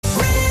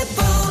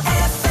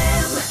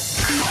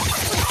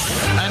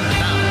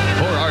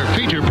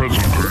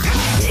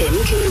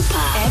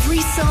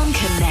song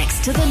connects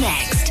to the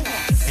next.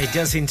 It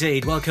does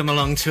indeed. Welcome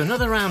along to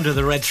another round of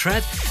the Red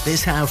Thread.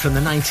 This hour from the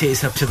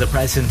 90s up to the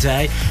present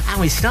day. And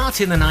we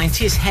start in the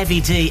 90s, Heavy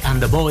D and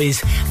the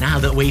Boys, Now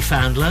That We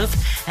Found Love.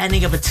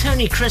 Ending up with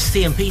Tony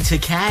Christie and Peter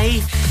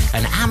Kay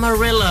and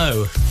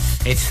Amarillo.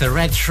 It's the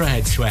Red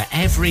Threads where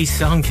every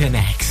song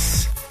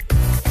connects. Tim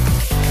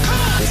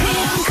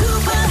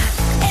Cooper,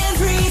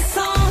 every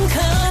song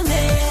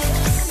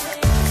connects.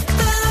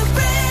 The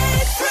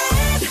Red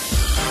Thread.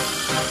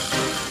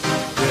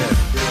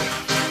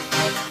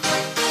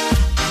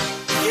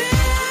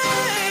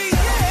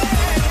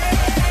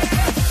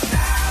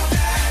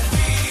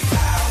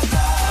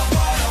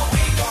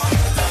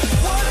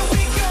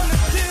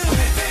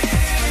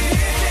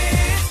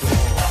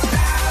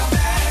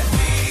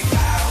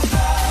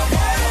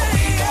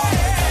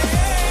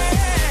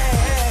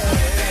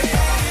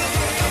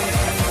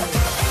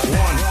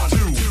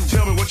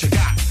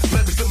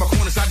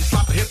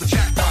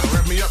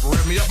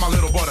 My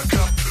little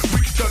buttercup,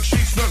 we can tuck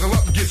sheets, snuggle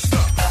up and get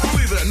stuck.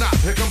 Believe it or not,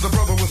 here comes a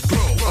brother with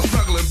glow, a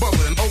struggling,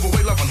 bubbling,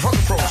 overweight, loving,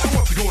 hugging pro. So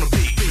what's it gonna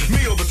be?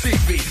 Me or the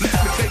TV? Let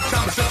me take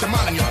time to set your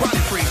mind and your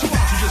body free. So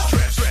why don't you just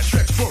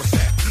stretch for a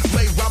sec?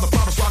 Lay while the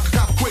problems rock a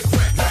cop a quick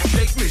wreck.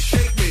 Shake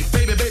me,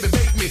 baby,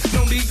 bake me.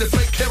 No need to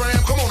fake, here I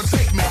am, come on and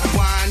take me.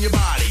 Wind your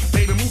body,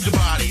 baby, move your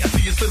body. I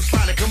see you slip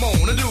sliding, come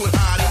on and do it,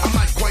 hottie. I'm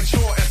not quite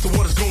sure as to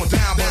what is going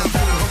down, but I'm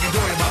feeling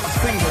hunky-dory about this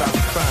thing that I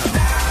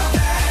found.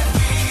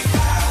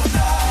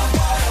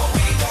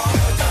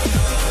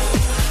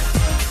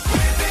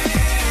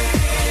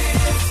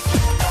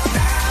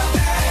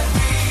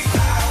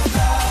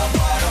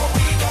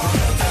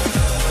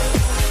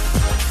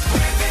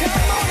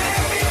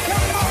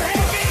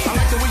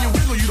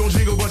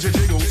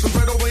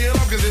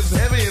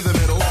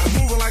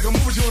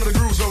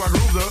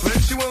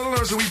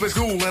 So we play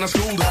school and I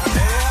schooled her.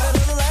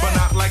 But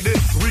not like this.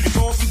 We can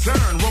toss and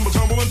turn, rumble,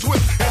 tumble, and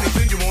twist.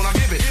 Anything you want, I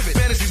give it.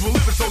 Fantasies will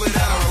live it, so lay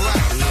down and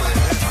relax.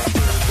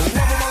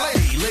 Love of my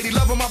lady,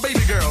 love of my baby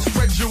girl.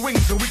 Spread your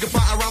wings so we can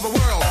fly around the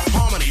world.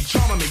 Harmony,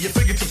 charming me, your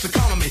fingertips are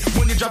calling me.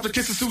 When you drop the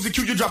kisses, Susie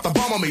Q, you drop the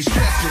bomb on me.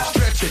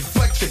 Stretch it,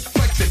 flex it.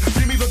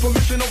 Give me the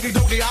permission, okie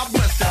dokie, I'll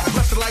bless it.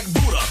 Bless it like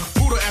Buddha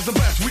as the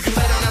best. We can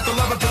lay down after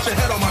love and put your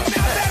head on my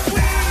chest.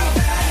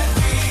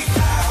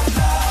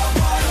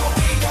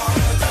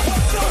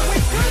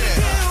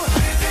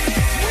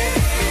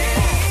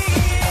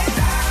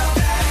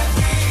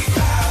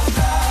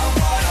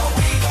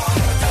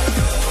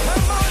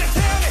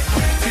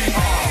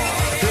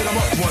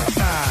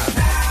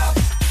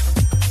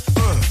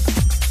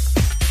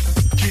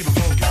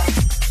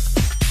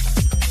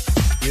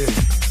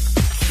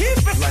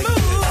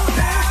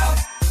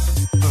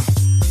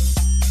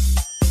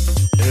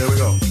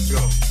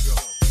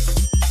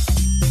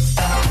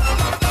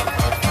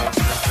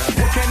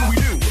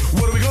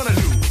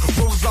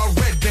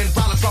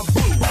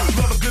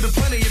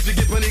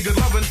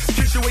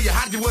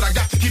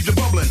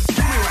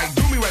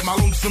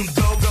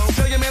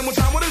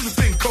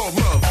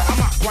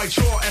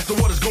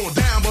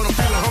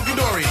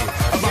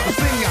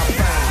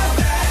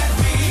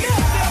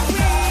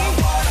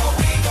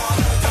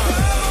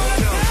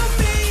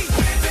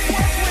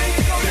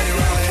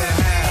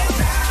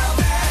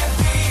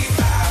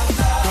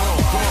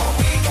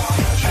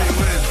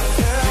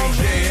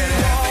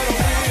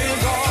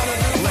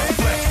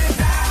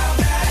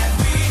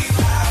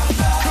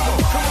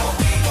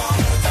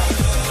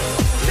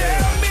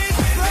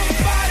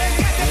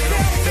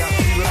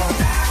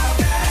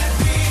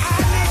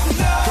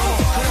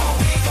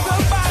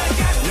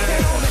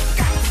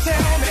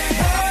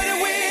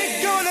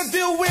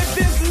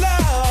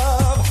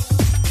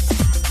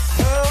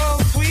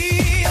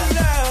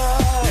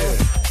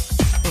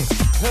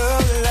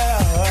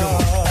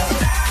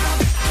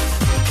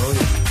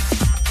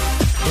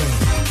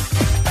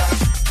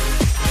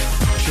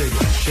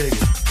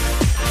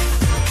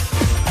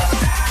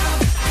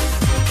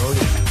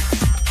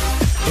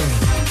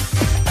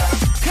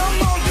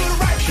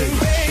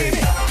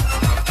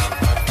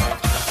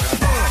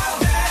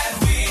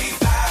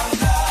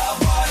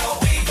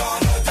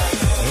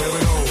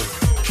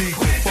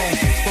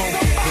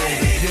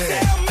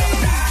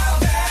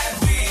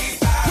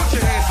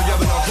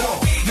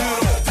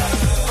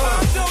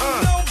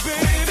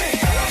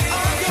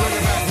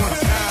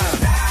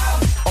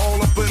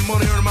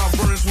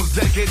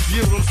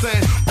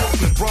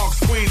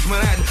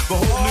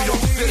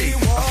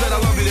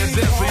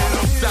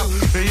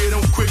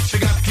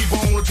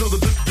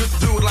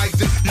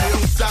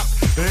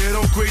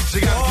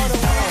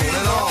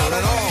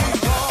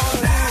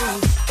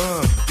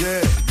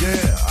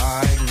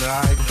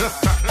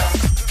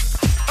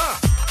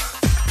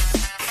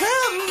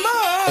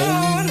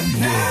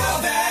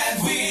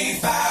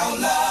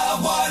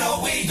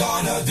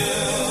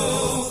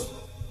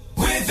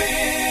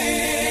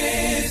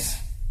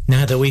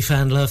 We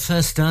Found Love,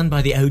 first done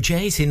by the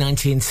OJs in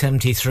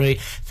 1973.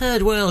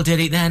 Third World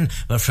did it then,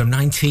 but from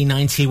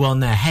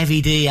 1991 they're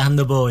Heavy D and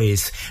the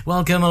Boys.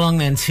 Welcome along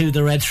then to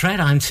the Red Thread.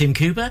 I'm Tim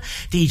Cooper.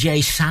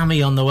 DJ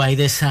Sammy on the way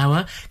this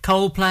hour.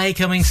 Coldplay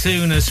coming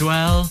soon as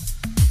well.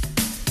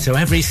 So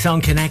every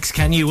song connects.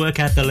 Can you work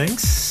out the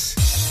links?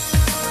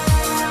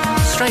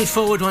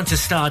 Straightforward one to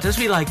start, as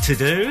we like to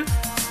do.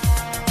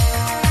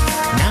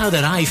 Now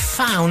that I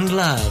found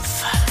love.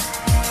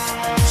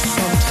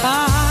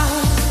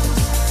 Sometimes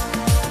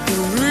the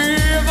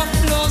river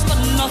flows but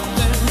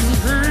nothing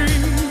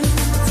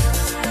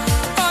breathes.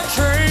 A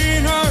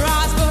train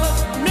arrives but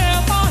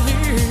never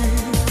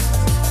leaves.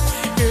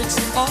 It's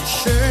a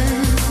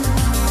shame.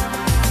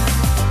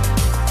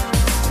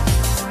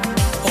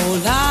 Oh,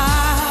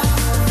 life,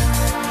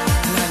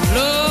 like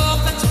love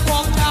that's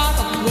walked out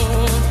of the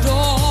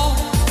door.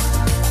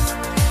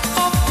 A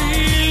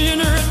feeling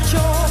rich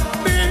or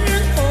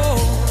being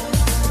old.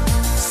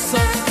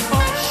 Such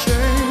a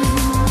shame.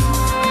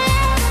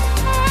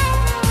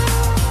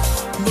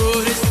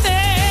 But it's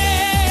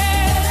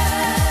there,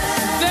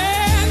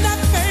 then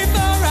that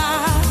paper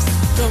rise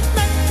to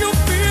make you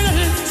feel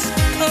it's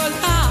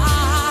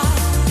alive.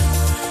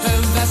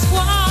 And that's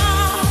why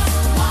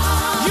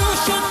you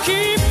should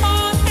keep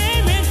on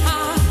aiming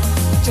high.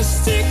 Just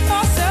seek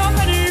yourself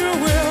and you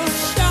will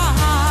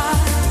shine.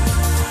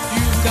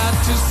 You've got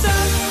to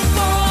search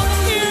for the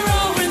hero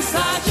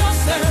inside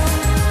yourself.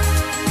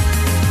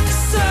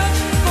 Search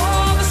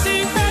for the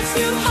secrets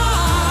you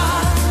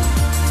hide.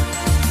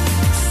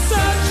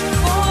 Search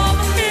for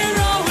the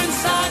hero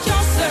inside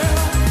yourself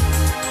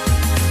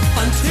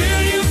until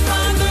you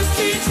find the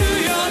key to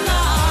your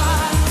life.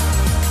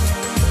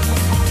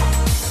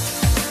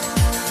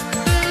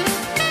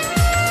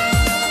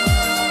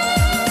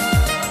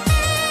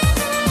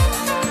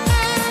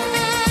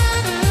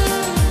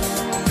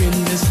 In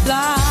this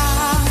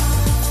life,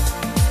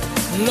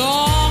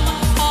 long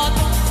hard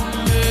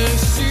may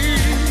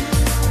seem,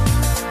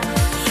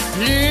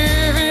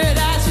 live it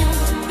as you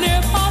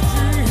live a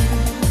dream.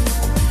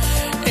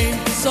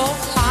 Ain't so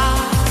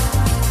high.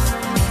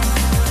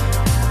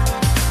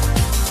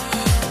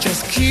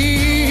 Just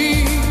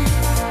keep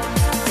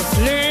the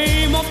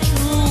flame of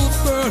truth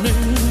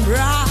burning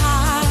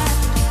bright.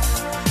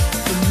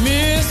 The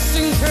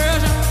missing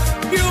treasure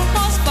you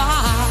must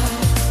find.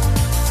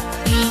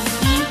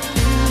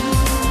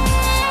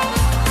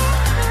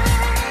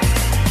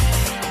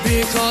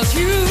 Because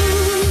you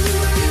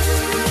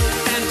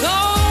and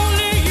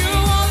only you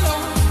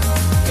alone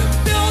can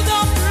build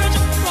a bridge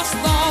across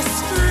the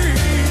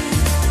stream.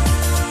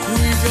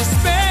 Weave your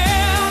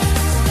spell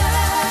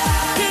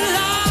in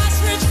life's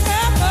rich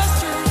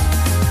tapestry,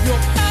 your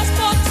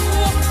passport to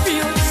a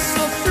field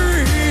so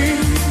free.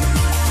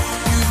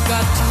 You've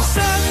got to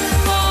search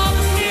for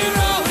the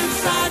hero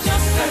inside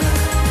yourself.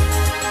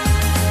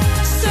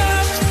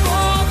 Search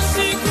for the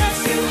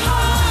secrets you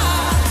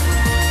hide.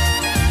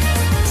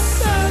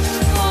 Search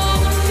for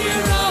the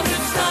hero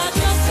inside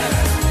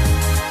yourself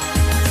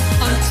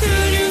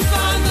until you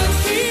find the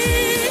key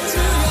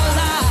to your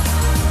life.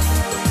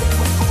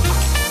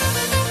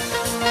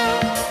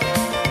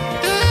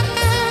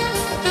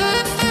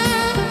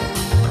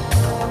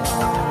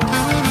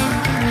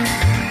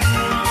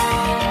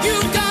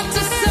 You've got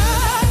to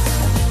search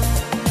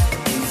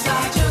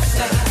inside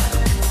yourself.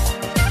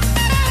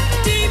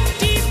 Deep,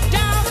 deep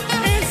down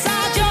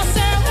inside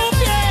yourself,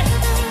 yeah.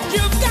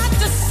 You've got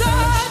to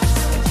search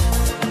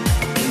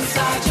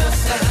inside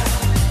yourself.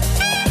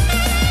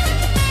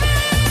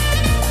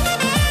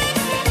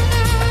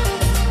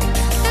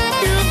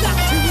 You've got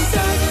to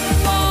search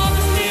for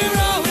the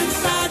hero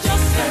inside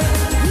yourself.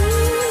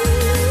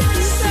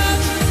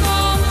 Search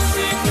for the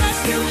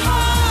secrets you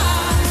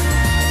hide.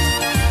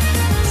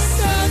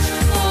 Search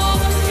for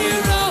the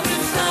hero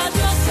inside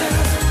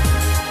yourself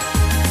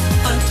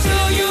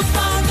until you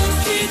find the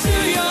key to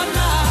your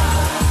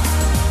life.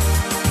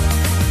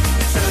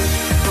 Search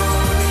for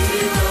the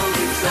hero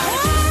inside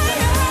yourself.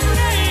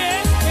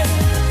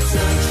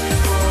 Search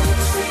for the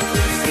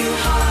secrets you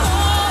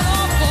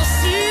hide. For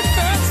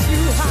secrets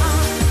you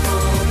hide.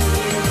 For the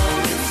hero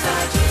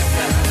inside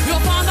yourself.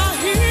 You'll find a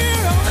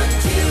hero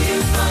until you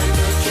find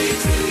the key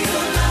to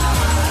your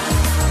life.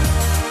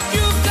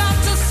 You've got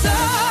to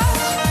search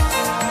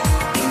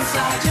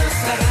inside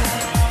yourself.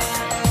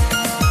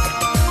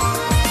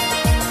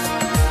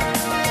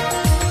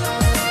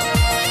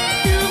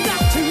 You've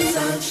got to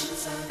search.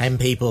 M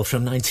People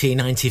from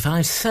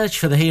 1995, Search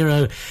for the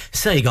Hero.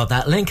 So you got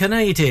that link, I know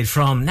you did,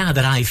 from Now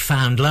That I've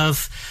Found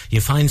Love.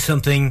 You find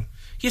something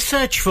you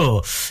search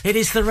for. It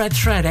is the red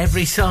thread.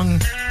 Every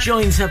song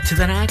joins up to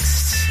the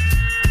next.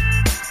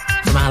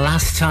 From our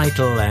last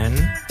title then.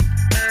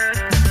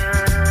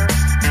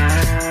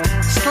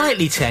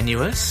 Slightly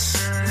tenuous.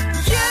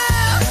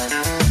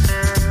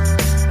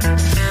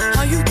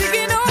 Are you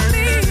digging on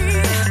me?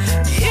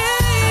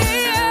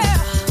 Yeah.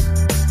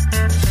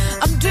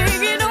 I'm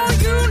digging on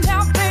you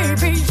now,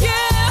 baby.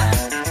 Yeah.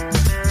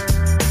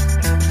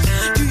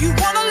 Do you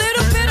want a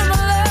little bit of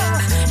my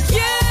love?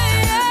 Yeah.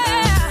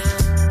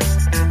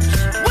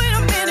 Wait a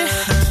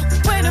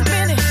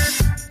minute.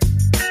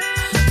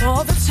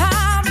 All the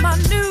time I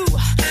knew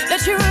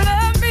that you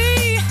loved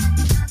me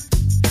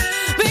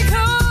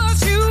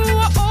because you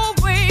were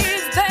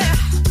always there.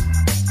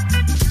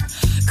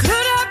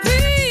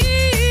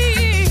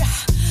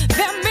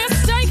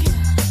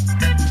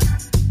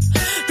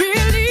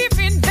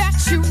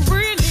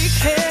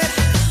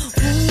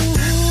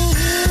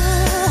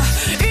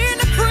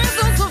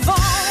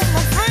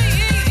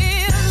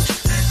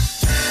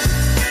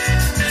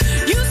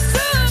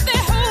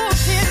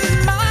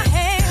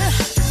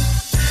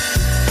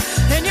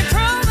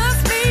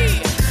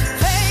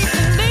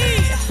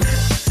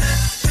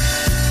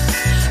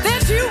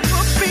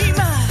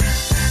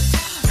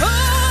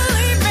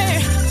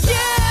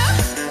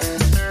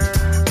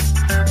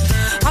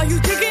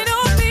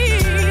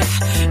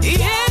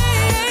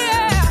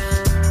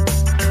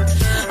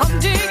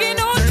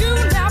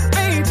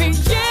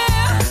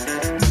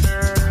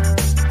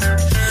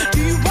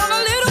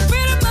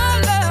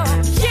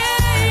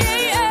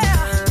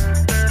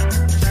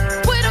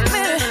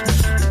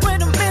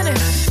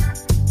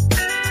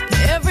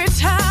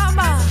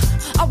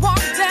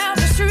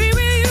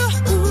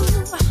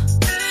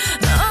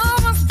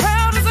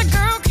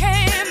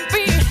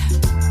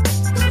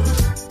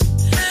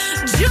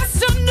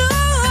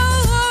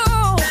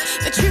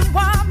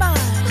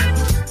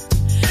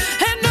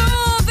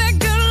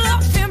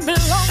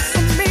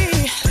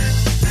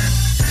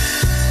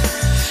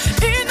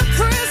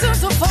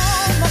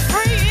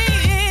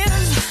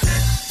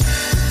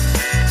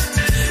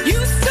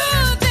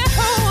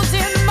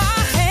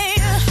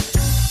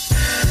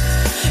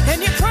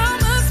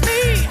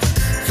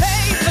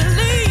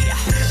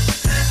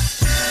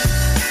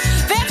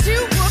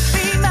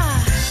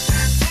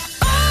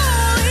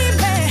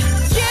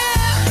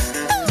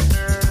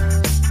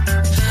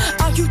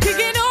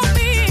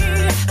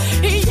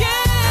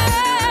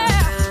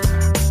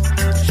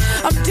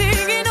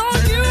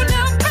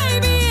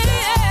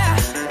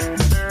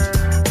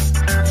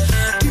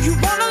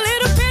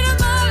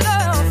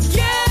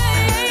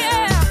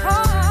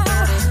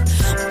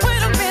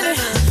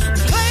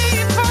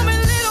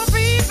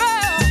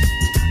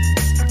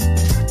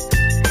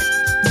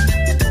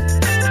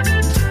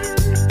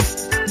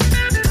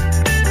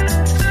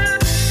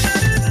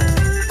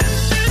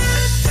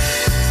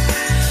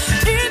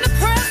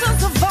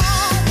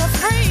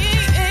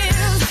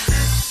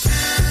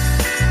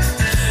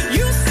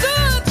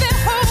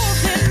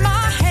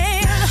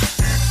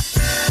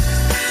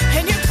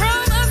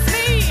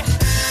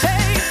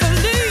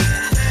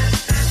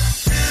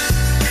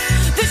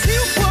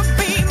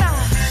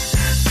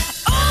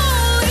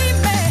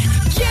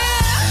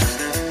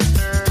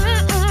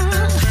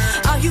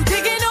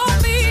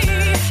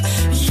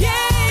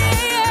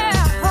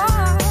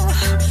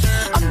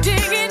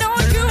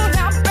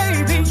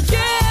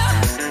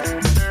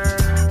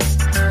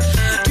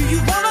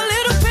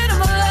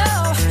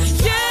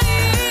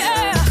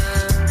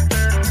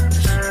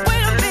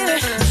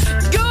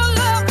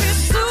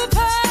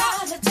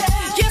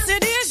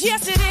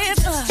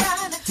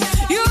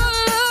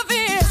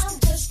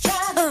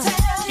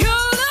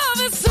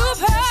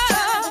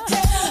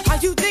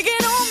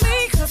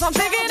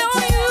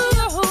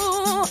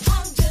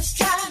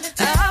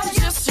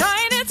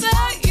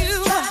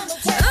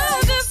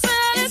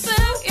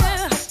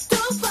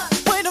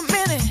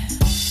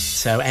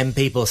 So M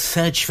People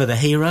search for the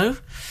hero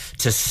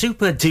to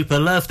Super Duper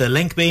Love, the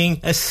link being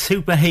a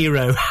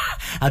superhero.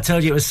 I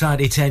told you it was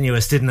slightly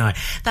tenuous, didn't I?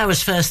 That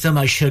was first done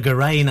by Sugar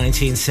Ray,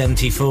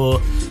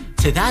 1974.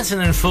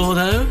 2004,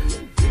 though,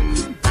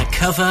 a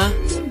cover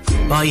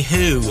by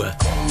Who.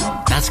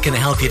 That's going to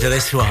help you to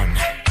this one.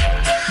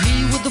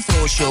 Me with the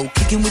floor show,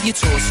 kicking with your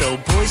torso.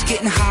 Boys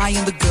getting high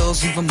and the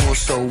girls even more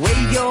so.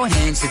 Wave your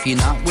hands if you're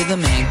not with a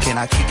man. Can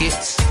I kick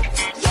it?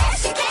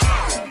 Yes, you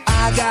can.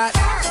 I got,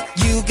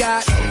 you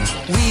got,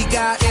 we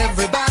got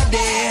everybody.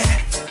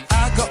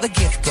 I got the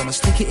gift, gonna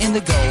stick it in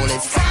the goal.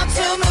 It's time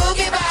to move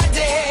your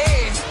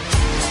body.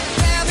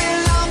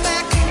 Babylon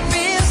back in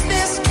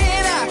business.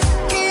 Can I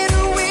get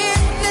a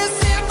witness?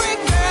 Every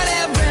girl,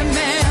 every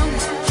man.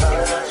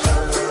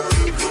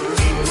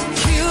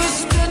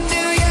 Houston,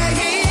 do you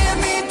hear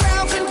me?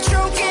 Ground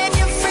control, can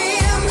you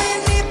feel me?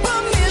 Need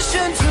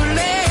permission to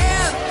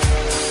land.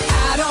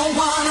 I don't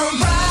wanna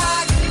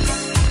rock,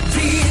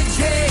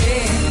 DJ,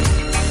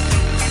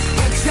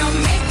 but you're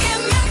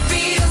making me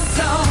feel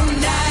so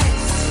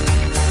nice.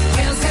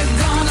 When's it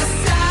gonna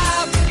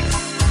stop,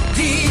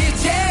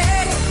 DJ?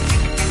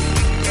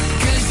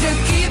 'Cause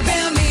you're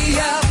keeping me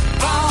up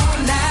all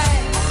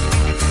night.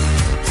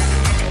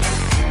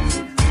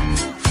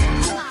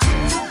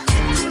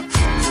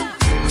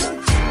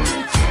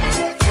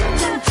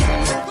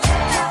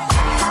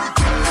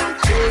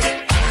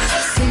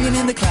 Singing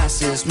in the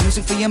classes,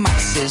 music for your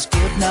masses.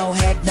 Give no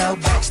head, no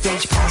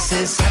backstage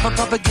passes. Have a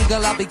proper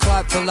giggle, I'll be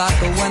quite polite.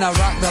 But when I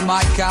rock the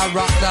mic, I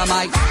rock the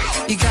mic.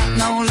 You got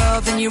no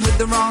love and you're with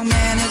the wrong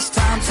man. It's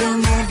time to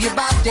move your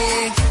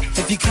body.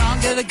 If you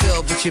can't get a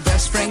girl, but your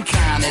best friend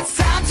can, it's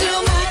time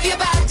to move your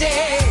body.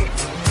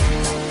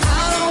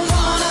 I don't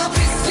wanna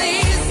be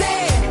sleazy.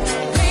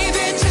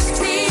 Baby, just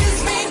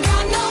tease me.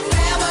 Got no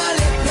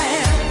family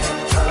plan.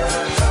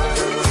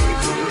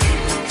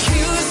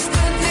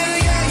 Houston, do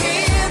you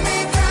hear me?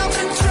 Ground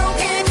control,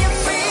 can you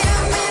feel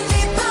me?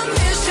 Need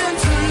permission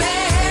to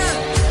land.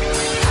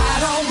 I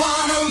don't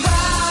wanna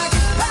rock,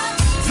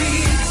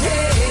 DJ,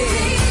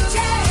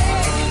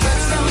 but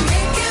you're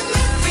making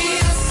me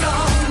feel so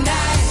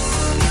nice.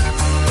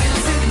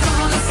 When's it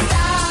gonna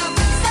stop,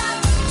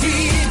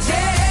 DJ?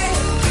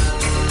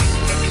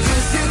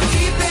 'Cause you're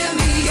keeping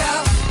me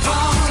up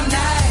all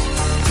night.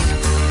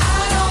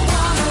 I don't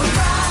wanna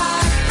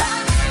rock,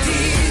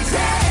 DJ,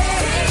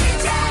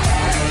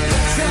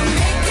 but you're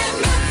making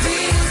me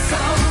feel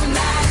so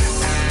nice.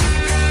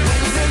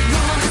 When's it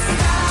gonna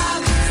stop,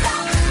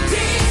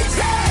 DJ?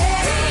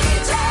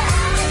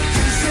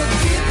 'Cause you're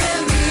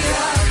keeping me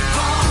up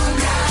all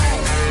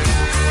night.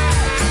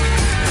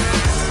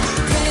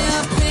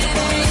 Pimping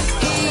ain't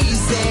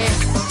easy.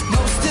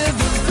 Most of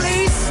them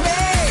fleece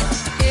me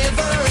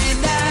every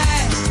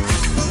night.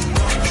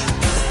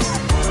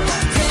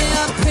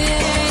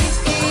 Pimping ain't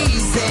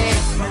easy,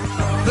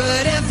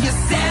 but if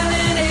you're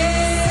selling it,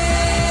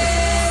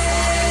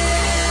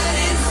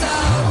 it's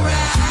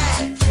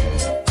alright.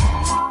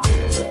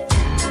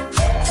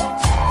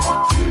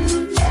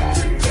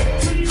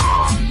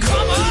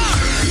 Come on!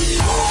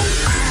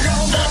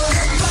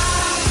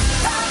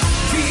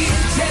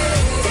 DJ,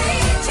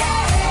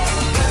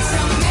 but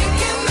you're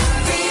making me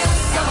feel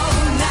so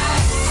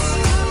nice.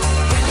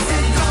 When's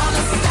it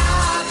gonna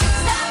stop,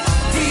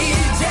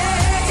 DJ?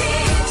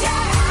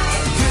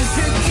 'Cause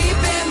you're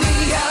keeping me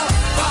up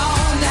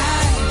all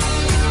night.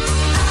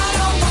 I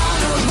don't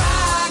wanna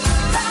rock,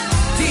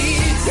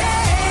 DJ,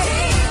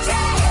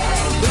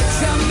 but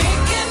you're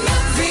making me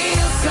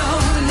feel so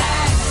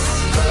nice.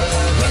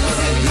 When's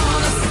it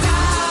gonna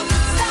stop,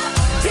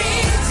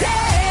 DJ?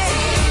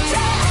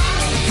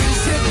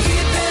 'Cause you're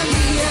keeping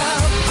me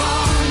up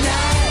all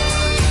night.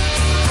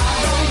 I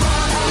don't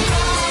wanna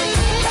rock,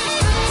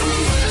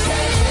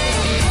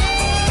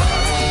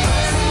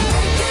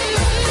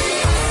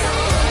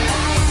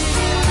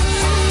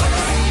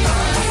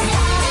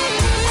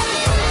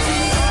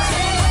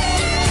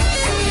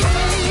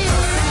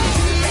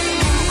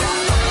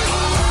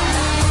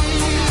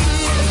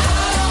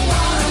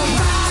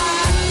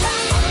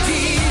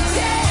 DJ,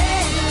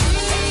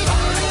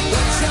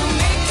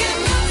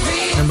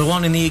 Number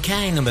 1 in the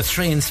UK, number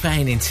 3 in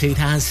Spain in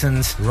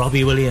 2000,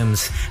 Robbie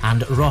Williams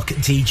and Rock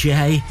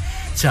DJ.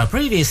 So our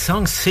previous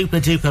song, Super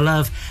Duper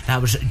Love,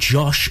 that was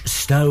Josh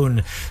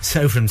Stone.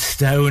 So from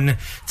Stone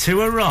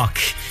to a rock,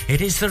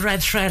 it is the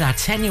Red Thread, our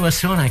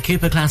tenuous one, our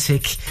Cooper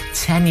Classic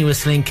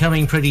tenuous link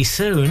coming pretty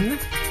soon.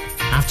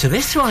 After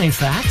this one, in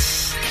fact,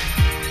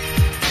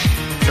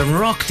 from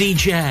Rock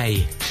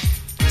DJ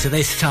to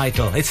this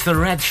title, it's the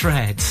Red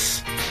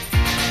Threads.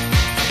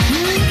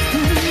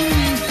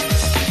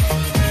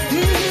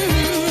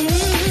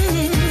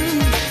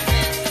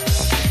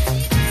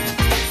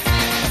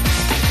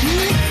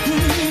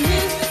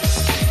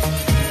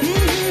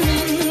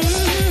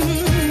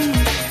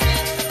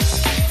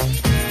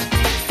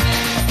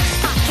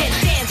 I can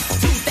dance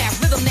to that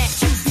rhythm that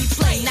you be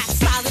playing. That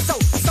style is so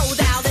sold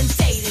out and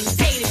dated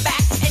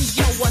back. And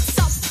yo, what's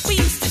up? We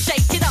used to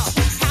shake it up.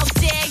 How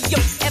dare you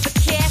ever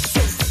care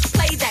to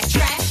play that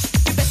trash?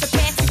 You best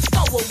prepare to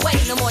go away.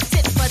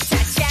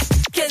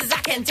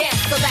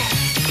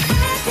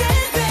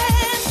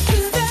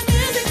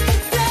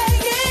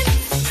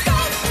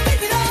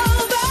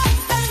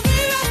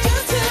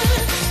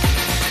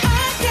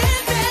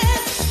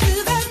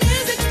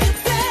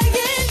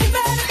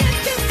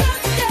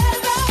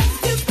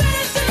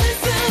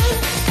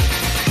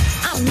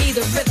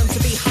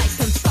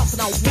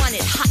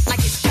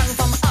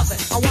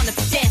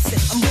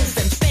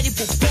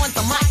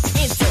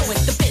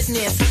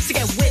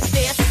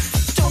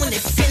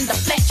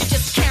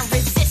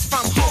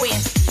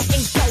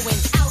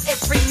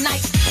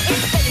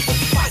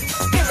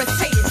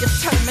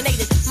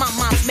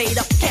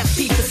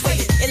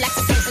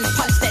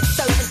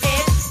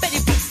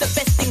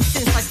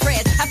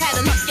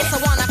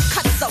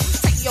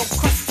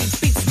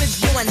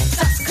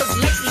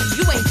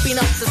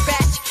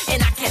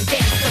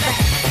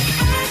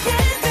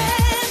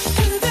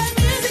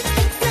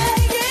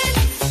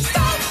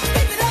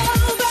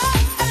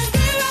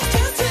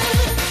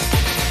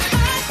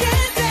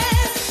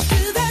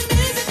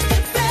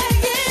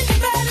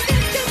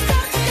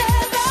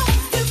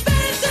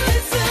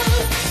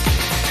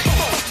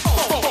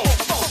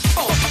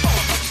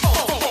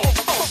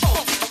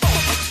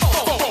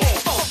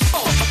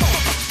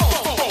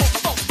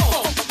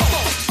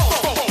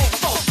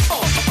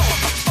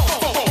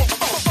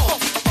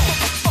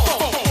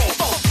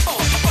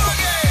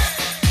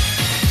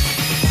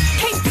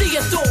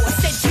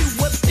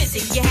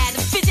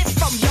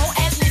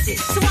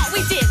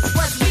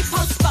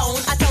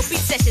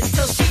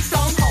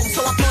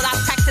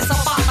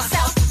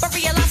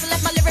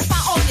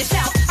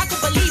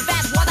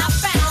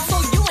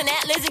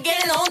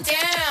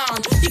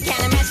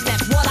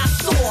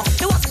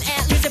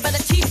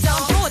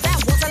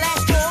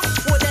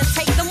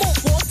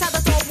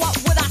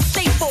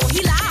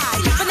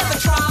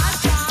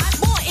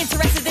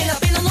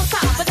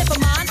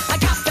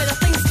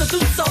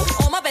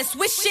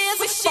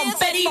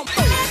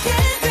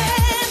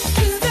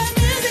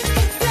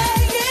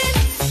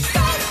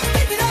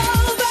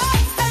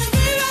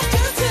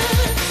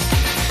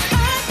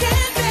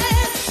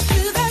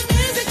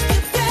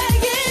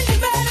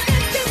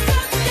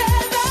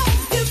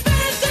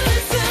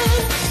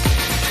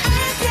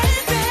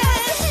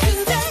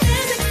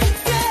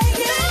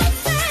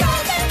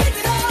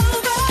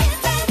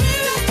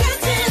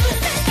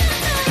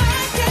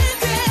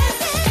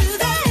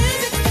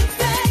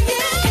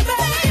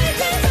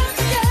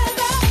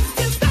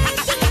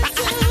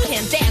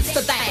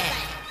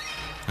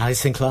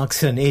 Alison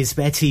Clarkson is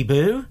Betty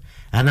Boo.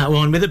 And that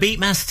one with the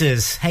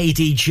Beatmasters, Hey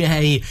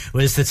DJ,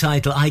 was the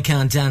title. I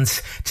Can't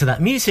Dance to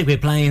that music we're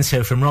playing.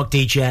 So from Rock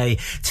DJ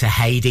to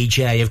Hey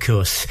DJ, of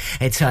course.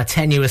 It's our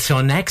Tenuous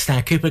one next,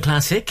 our Cooper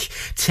Classic,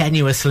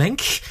 Tenuous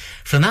Link.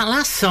 From that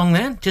last song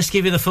then, just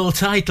give you the full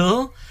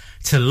title,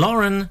 to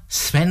Lauren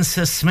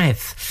Spencer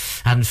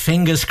Smith. And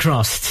fingers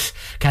crossed,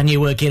 can you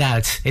work it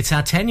out? It's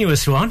our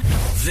Tenuous one.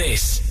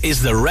 This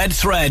is The Red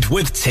Thread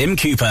with Tim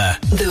Cooper.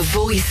 The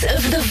voice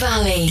of the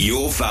valley.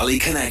 Your valley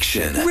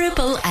connection.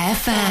 Ribble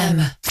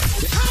FM.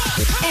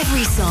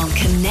 Every song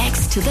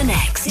connects to the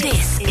next.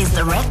 This is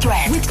The Red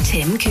Thread with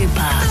Tim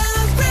Cooper.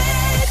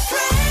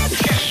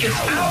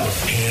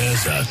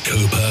 Here's a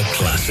Cooper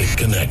Classic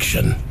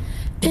Connection.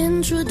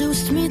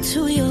 Introduced me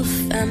to your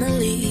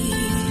family.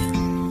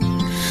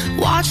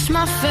 Watched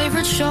my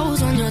favorite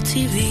shows on your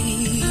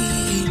TV.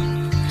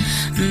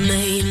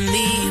 Made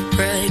me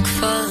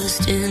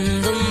breakfast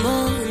in the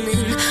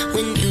morning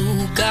when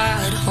you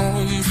got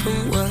home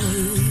from work.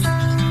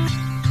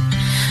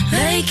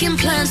 Making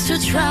plans to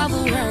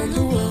travel around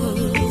the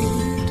world.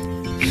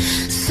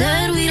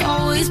 Said we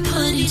always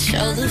put each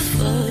other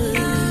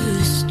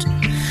first.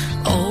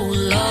 Old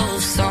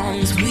love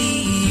songs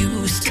we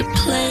used to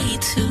play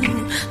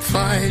too.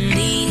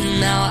 Funny,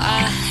 now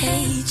I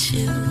hate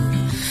you.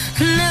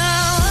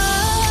 Now I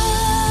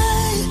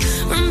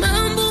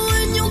remember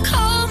when you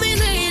called me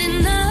late at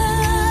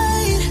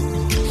night.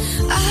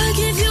 I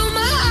give you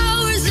my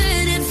hours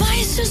and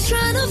advice, just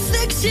trying to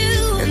fix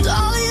you. And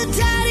all your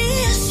daddy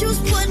issues,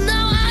 but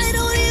now I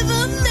don't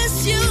even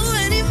miss you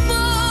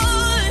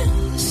anymore.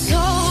 So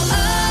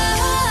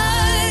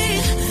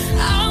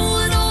I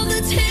want all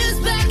the tears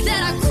back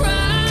that I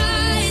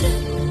cried.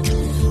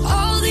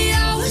 All the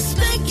hours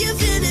spent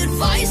giving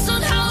advice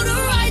on how to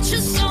write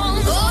your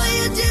songs. All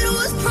you did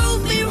was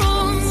prove me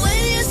wrong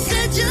when you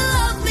said you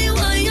loved me.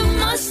 Well, you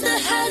must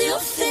have had your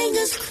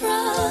fingers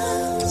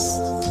crossed.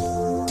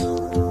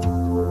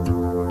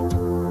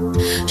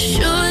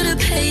 Should have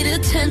paid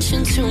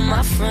attention to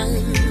my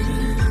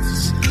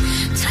friends,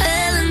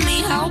 telling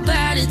me how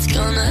bad it's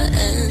gonna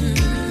end.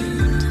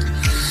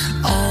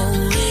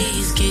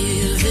 Always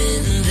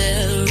giving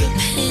their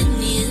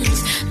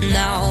opinions.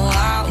 Now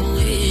I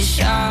wish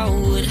I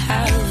would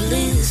have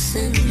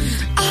listened.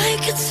 I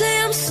could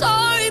say I'm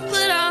sorry,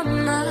 but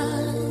I'm not.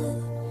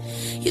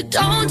 You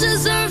don't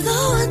deserve the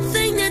one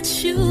thing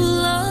that you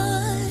love.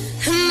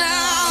 And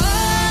now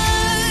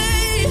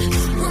I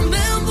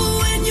remember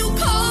when you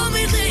called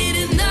me late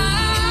at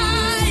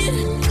night.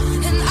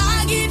 And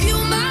I gave you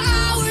my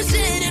hours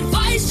and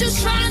advice,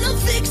 just trying to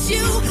fix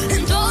you.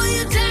 And all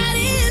your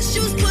daddy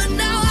issues, but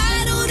now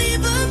I don't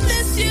even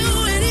miss you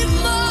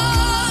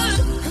anymore.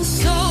 And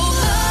so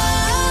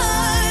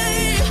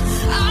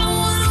I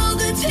want all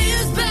the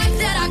tears back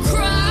that I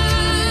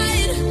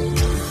cried.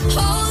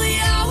 All the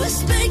hours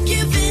spent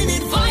giving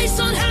advice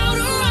on how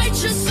to write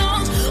your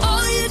songs.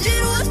 All you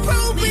did was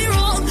prove me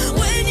wrong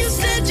when you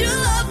said you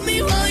loved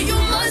me. Well, you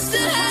must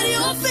have had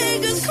your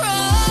fingers crossed.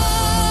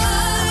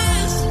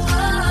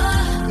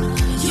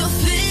 Your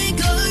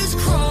fingers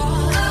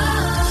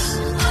crossed.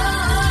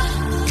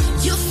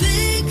 Your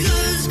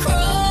fingers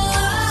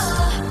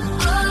crossed.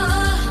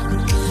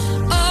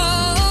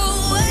 Oh,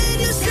 when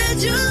you said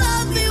you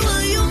loved me,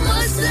 well, you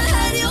must have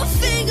had your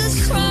fingers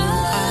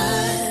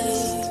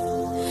crossed.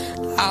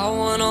 I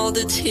want all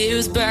the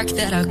tears back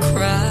that I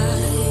cried.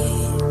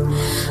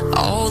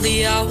 All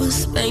the hours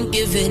spent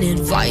giving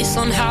advice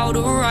on how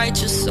to write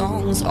your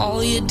songs.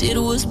 All you did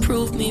was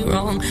prove me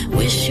wrong.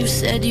 Wish you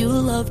said you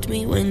loved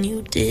me when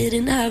you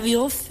didn't have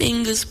your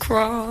fingers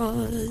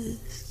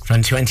crossed.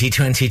 From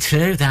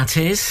 2022, that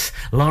is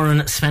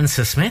Lauren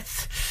Spencer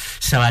Smith.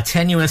 So our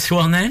Tenuous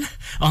one then,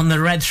 on the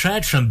Red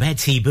Thread from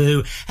Betty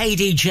Boo. Hey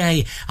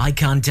DJ, I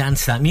Can't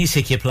Dance that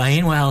music you're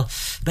playing. Well,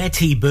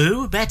 Betty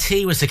Boo.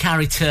 Betty was a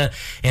character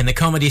in the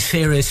comedy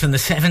series from the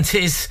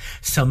 70s.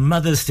 Some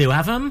mothers do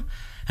have 'em.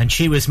 And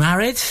she was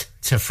married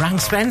to Frank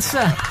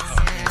Spencer,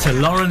 to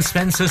Lauren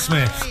Spencer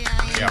Smith.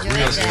 Yeah,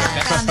 real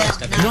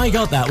good. You know, I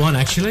got that one,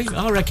 actually.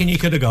 I reckon you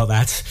could have got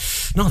that.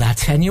 Not that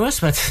tenuous,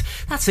 but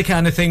that's the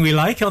kind of thing we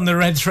like on the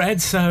Red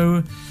Thread,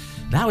 so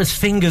that was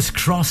fingers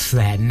crossed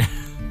then.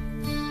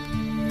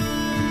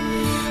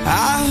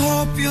 I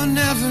hope you'll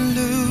never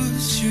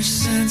lose your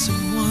sense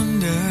of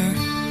wonder.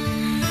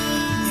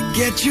 You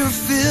get your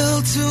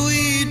fill to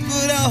eat,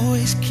 but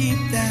always keep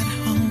that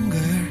hunger.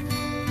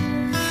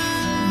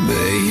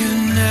 May you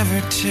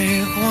never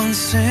take one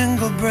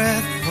single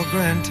breath for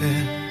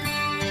granted.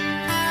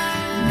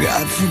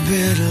 God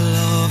forbid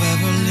love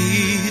ever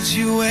leaves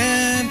you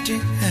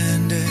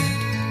empty-handed.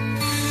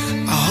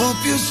 I hope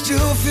you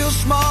still feel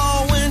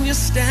small when you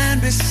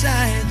stand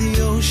beside the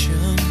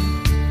ocean.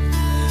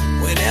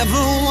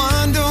 Whenever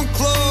one door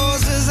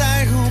closes,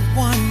 I hope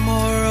one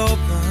more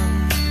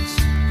opens.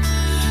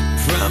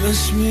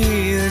 Promise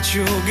me that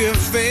you'll give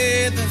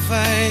faith a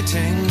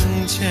fighting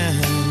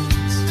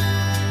chance.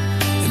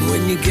 And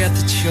when you get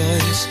the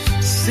choice,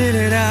 sit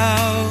it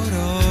out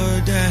or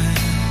dance.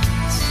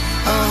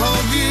 I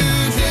hope you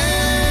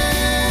dance.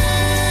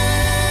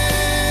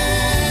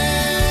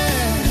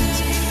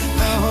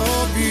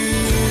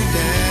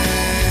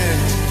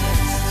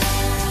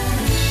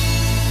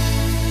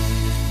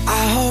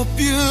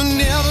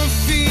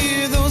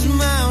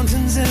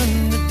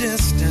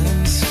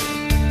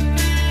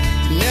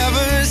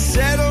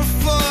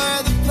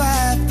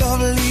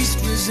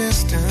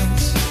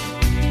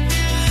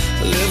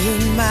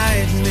 Loving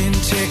might mean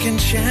taking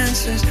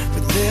chances,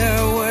 but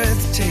they're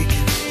worth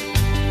taking.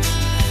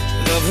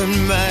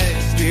 Loving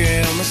might be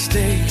a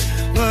mistake,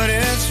 but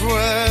it's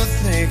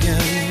worth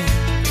making.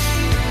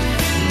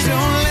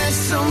 Don't let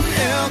some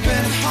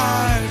helping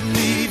heart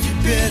leave you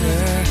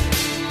bitter.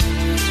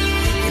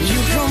 When you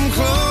come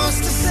close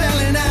to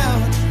selling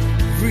out,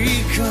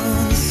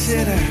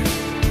 reconsider.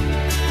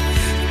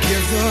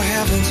 Give the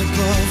heavens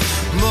above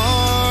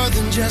more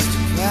than just a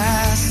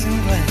passing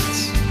glance.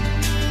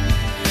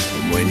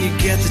 And when you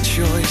get the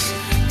choice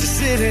to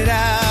sit it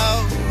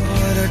out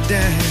or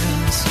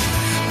dance,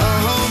 I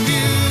hope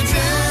you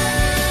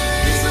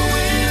dance the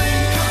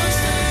willing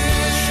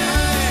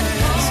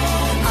constellations.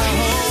 I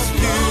hope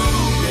you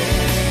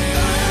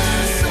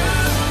dance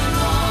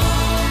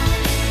along.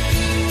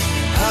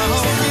 I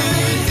hope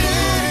you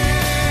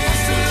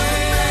dance to look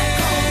back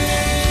on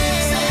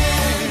these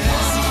days.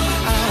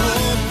 I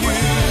hope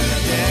you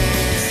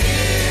dance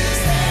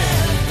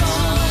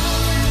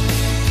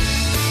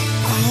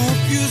I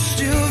hope you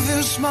still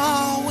feel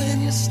small when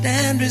you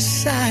stand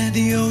beside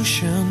the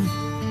ocean.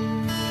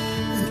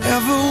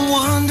 Whenever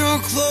one door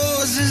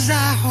closes,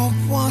 I hope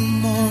one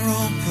more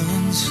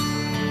opens.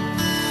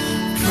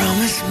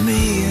 Promise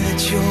me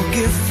that you'll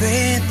give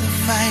faith a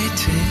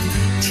fighting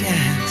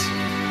chance.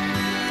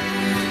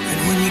 And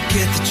when you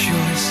get the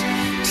choice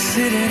to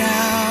sit it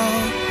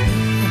out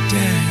or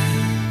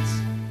dance,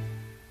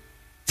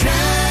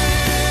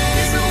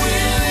 dance the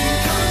willing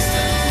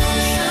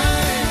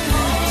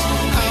constellations.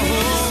 I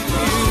hope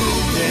you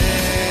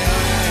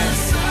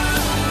dance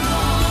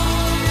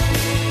along.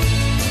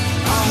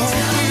 I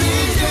hope you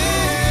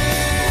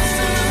dance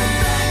to look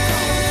back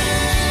on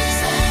these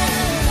days. I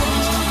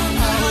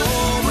hope you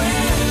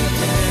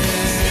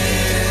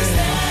dance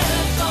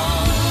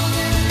along.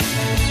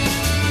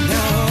 And I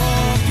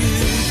hope you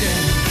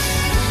dance.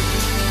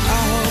 I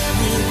hope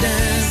you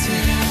dance.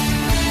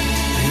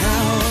 And I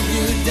hope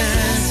you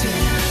dance.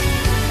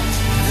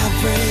 And I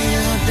pray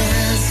you're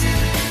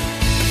dancing.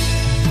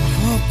 I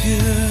hope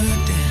you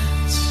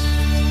dance.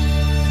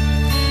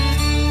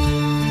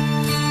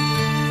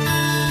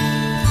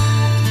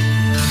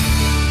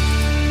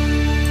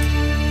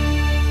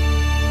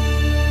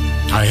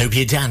 I Hope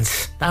You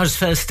Dance. That was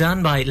first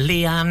done by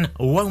Leanne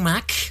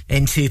Womack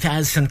in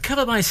 2000,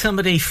 covered by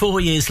somebody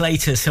 4 years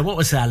later. So what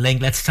was that link?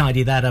 Let's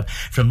tidy that up.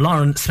 From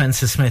Lauren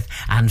Spencer-Smith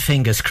and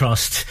Fingers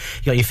Crossed.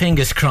 You got your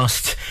fingers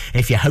crossed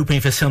if you're hoping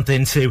for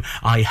something to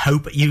I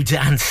Hope You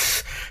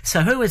Dance.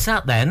 So who is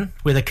that then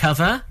with a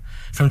cover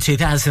from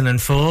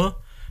 2004?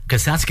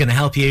 Because that's going to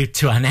help you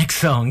to our next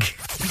song.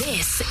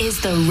 This is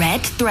The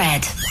Red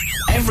Thread.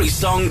 Every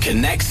song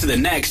connects to the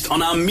next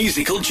on our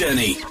musical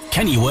journey.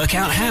 Can you work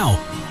out how?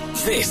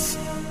 This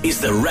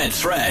is The Red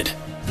Thread.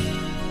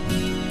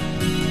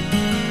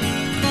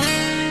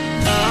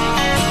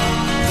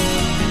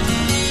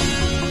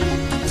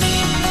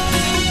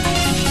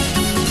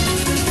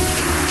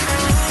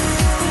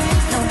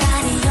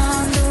 Nobody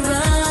on the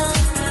road,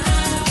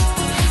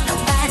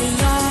 nobody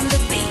on the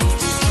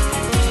beach.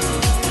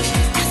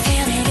 I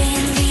feel it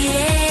in the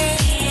air.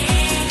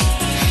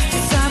 The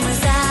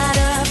summer's out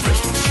of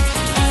reach.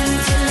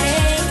 Empty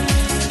lake,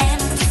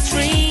 empty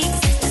streets.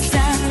 The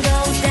sun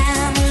goes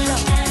down low.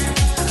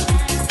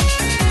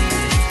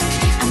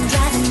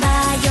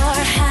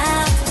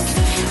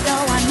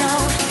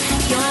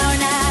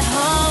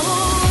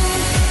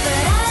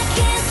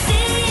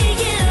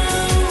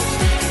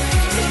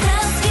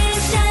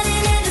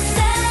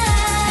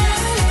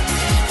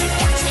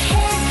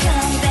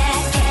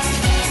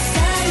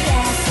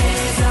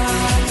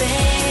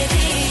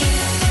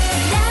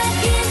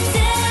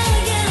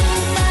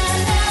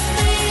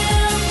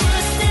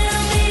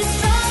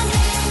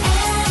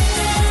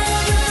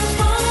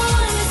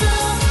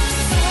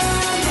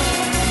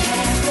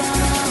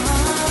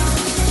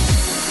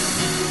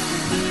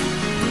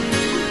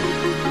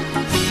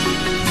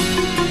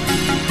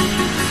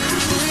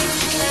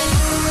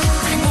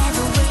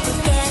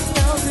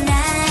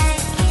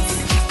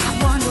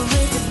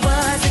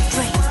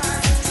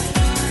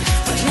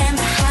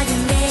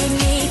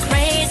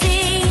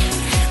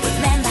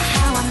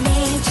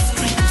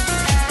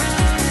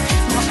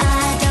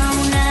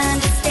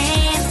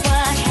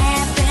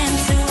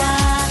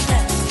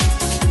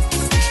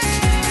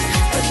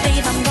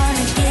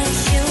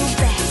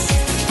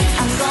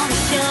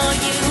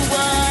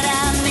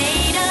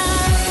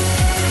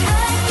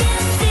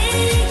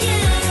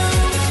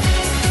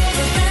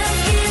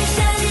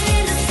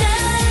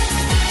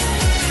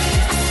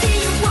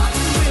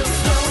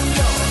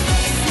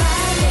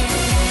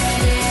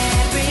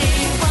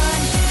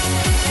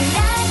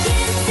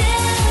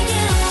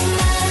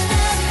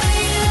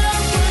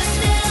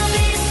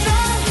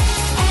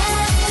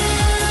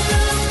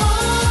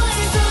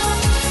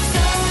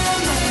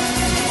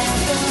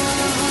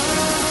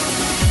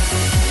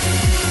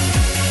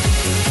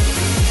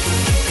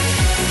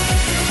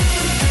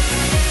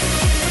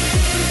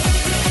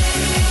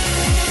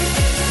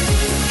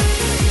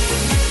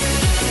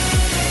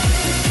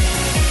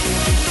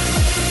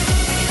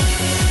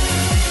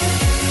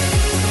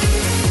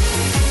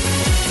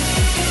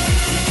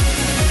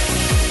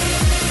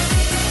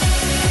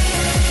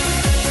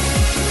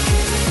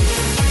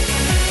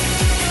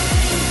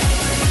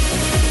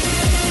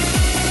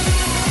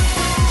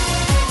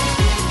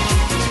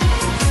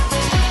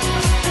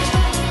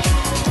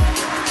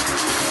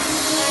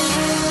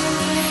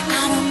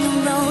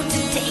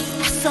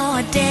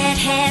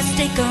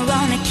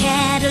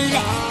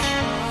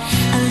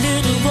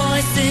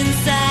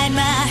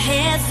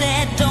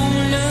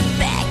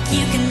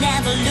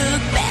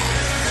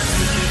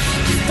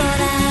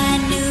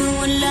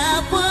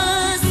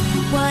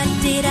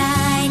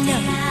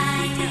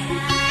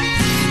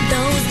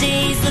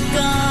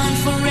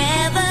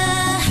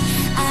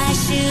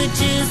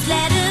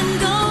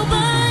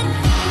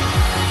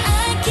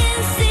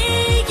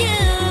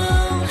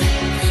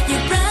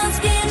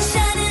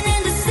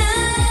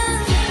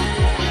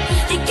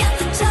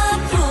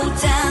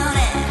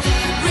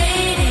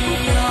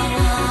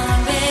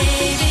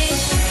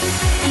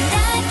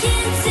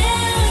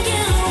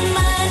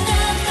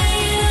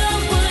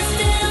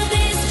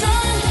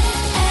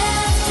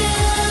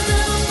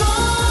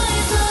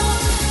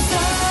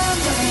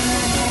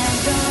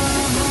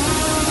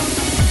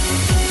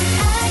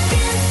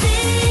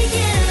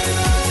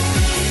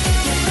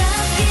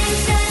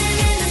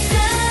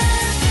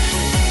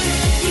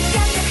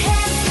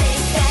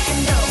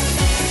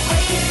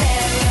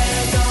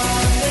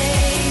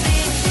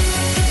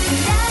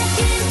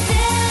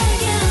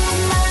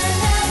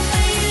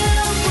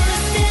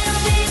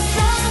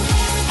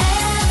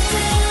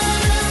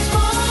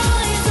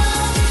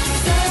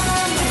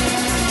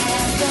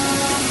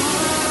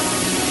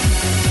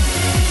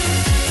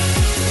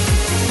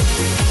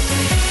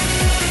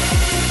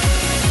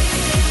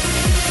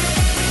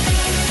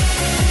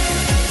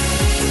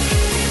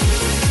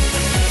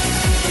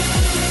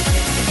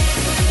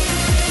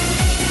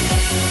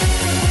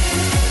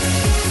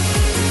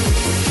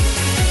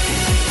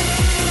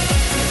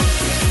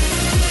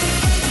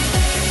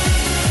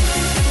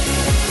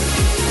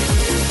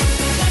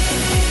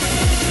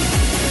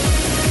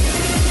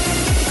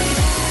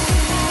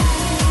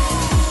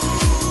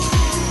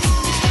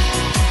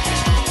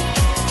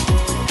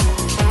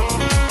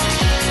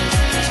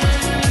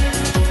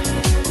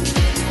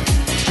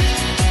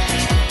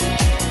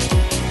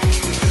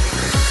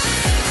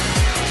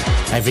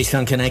 Every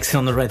Song Connects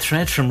on the Red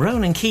Thread from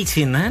Ronan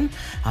Keating then.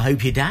 I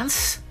hope you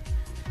dance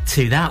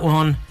to that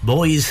one.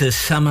 Boys of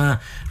Summer.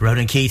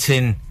 Ronan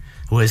Keating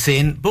was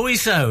in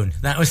Boyzone.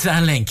 That was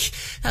that link.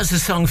 That was the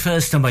song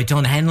first done by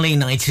Don Henley in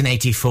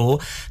 1984.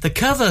 The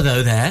cover,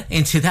 though, there,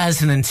 in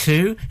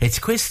 2002. It's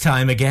quiz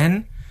time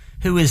again.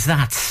 Who is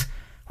that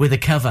with a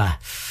cover?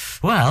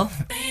 Well...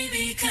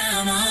 Baby,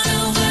 come on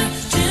over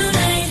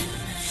tonight.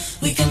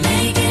 We can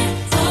make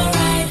it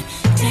alright.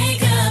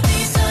 Take a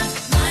piece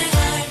of my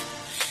heart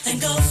and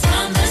go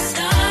from the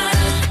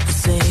start.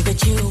 Say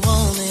that you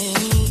want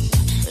me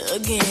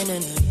again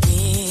and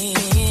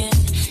again.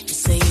 You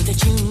say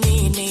that you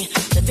need me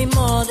to be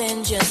more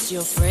than just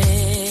your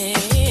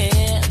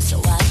friend. So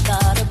I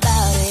thought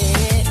about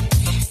it,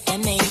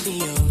 and maybe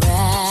you're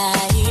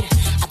right.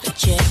 I've been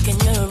checking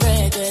your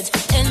records,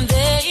 and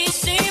they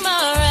seem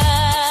alright.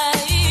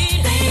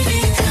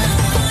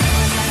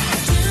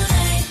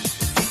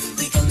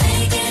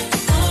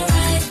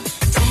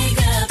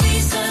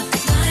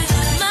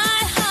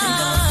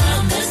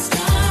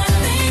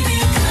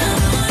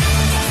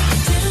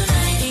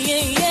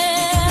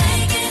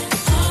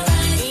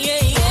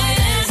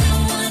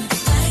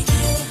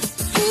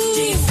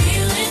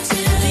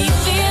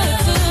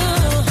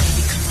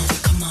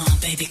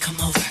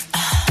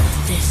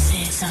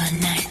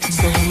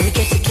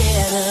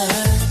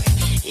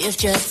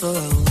 Just for a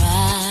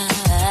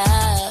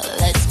while,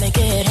 let's make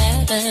it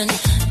happen.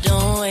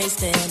 Don't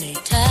waste any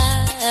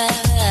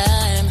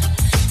time.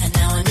 And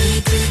now I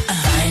need to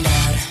find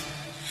out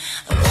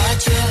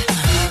what you're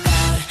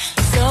about.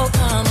 So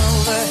come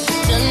over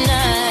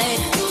tonight.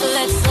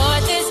 Let's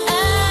sort this out.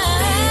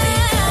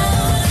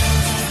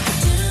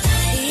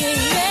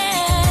 Yeah,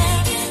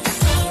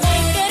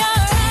 make it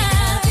alright.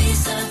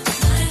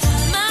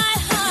 My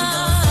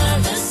heart,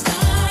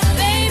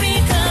 baby,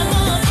 come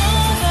on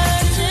over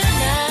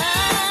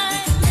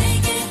tonight.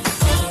 Make it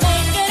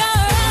alright.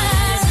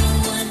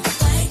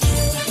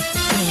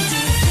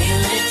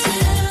 Feel it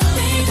too,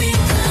 baby,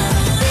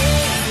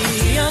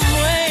 baby, I'm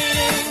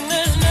waiting.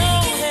 There's no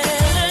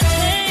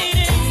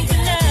hesitating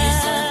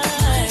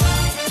tonight.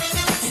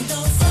 And go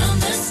from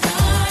the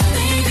start,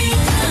 baby,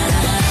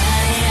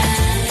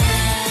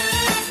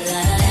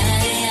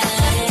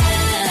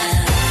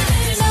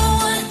 there's no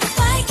one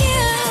like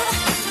you.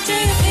 Do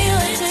you feel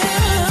it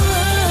too?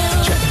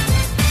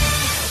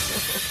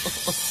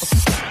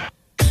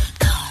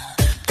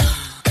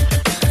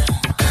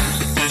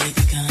 Baby,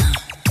 come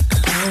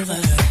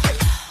over.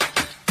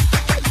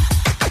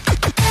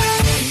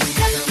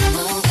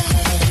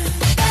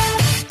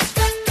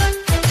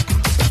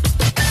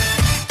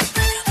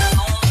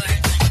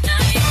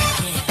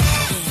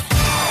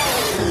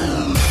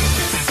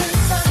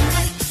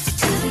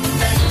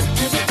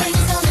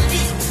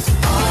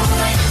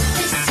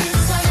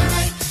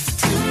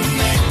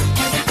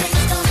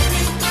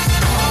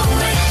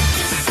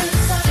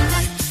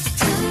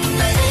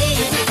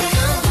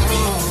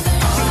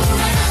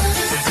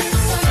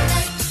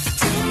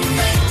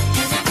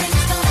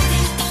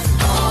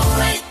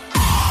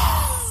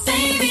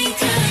 Baby,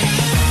 come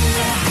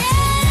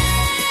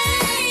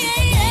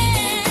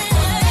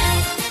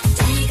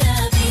take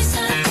a piece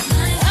of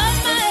my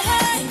heart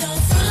and go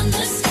from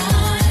the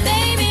start.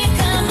 Baby,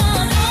 come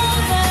on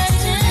over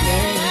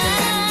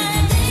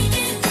tonight. Make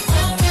it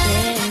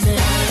alright.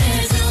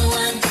 There's no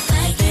one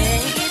like you.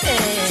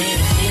 Do you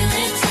feel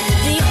it too?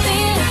 Do you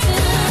feel it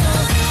too?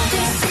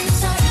 This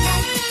is our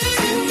night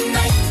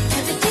tonight.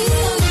 Everything's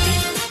gonna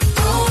be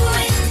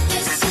alright.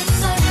 This is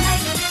our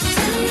night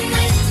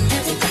tonight.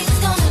 Everything's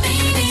gonna be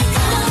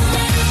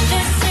alright.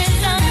 This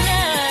is our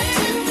night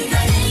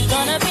tonight.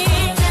 Gonna be.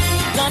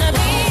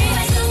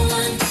 There's no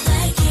one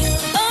like you.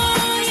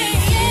 Oh yeah,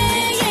 yeah,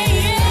 yeah,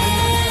 yeah.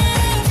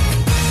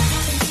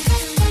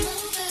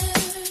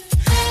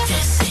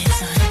 This is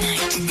our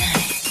night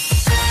tonight.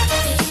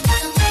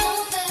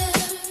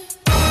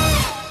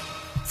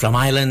 From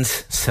Ireland,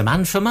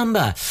 Samantha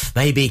Mumba,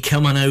 Baby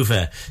Come On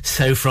Over.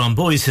 So from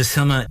Boys of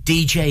Summer,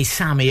 DJ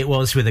Sammy it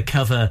was with a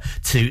cover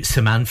to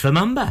Samantha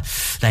Mumba.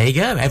 There you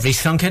go, Every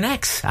Song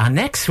Connects. Our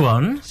next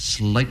one,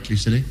 Slightly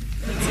silly.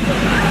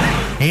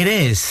 it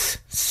is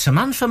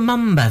Samantha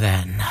Mumba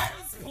then.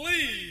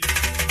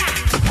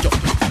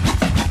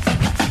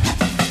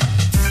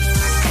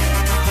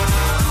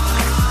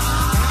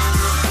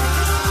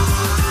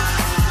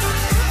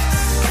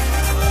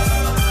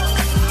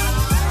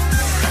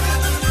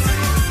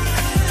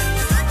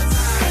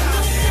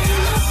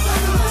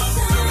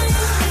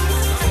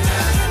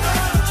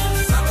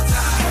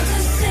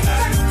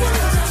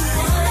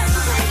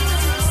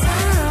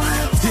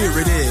 Here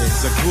it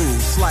is, a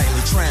groove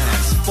slightly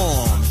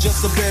transformed.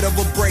 Just a bit of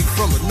a break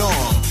from the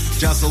norm.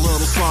 Just a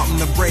little something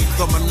to break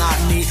the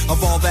monotony of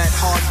all that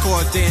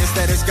hardcore dance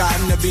that has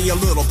gotten to be a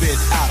little bit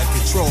out of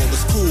control.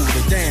 It's cool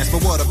to dance,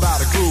 but what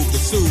about a groove that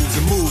soothes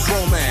and moves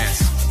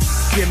romance?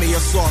 Give me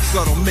a soft,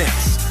 subtle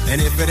mix. And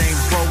if it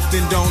ain't broke,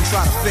 then don't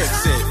try to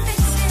fix it.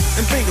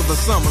 and think of the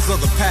summers of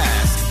the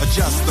past.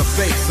 Adjust the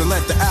bass and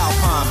let the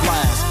Alpine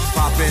blast.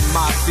 Pop in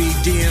my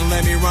CD and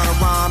let me run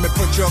around and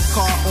put your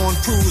car on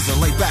cruise and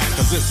lay back,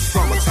 cause it's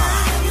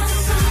summertime.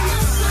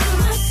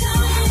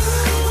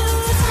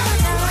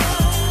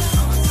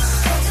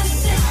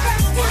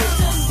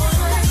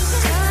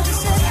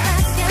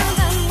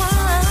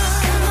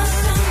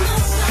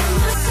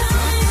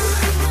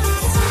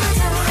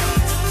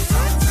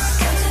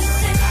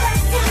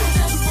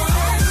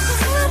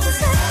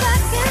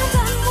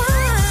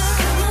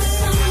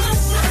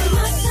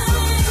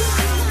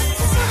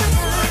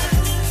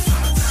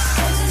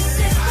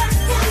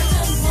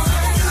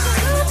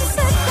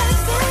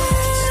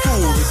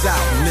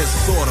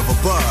 Sort of a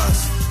buzz,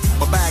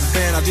 but back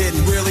then I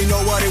didn't really know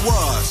what it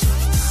was.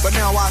 But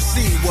now I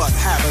see what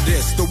happened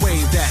is the way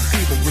that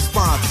people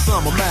respond to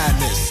summer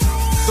madness.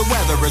 The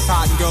weather is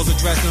hot and girls are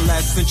dressing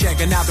less and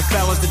checking out the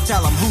fellas to tell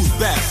them who's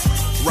best.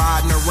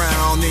 Riding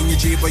around in your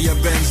Jeep or your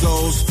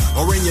Benzos,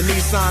 or in your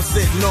Nissan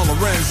sitting on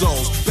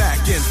Lorenzo's.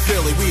 Back in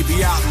Philly, we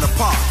be out in the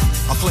park.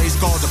 A place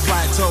called the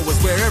Plateau is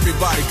where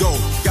everybody go.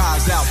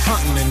 Guys out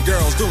hunting and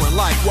girls doing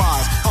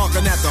likewise.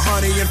 Honking at the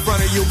honey in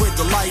front of you with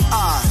the light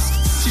eyes.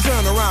 She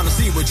turned around to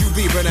see what you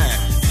beeping at.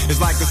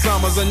 It's like the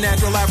summer's a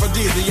natural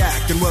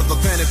aphrodisiac. And with a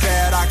pen and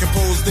pad, I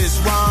compose this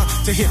rhyme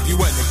to hit you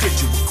and to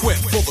get you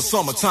equipped for the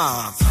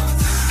summertime.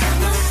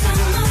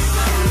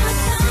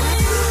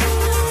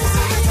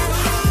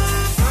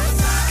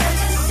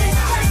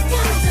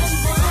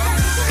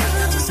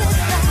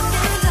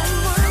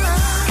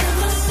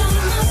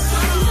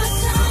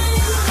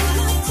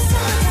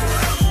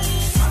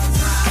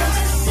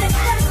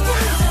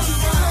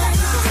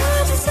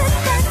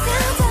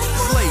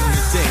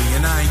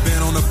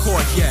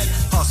 Court yet,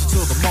 hustle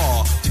to the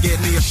mall to get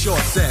me a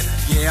short set.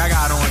 Yeah, I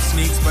got on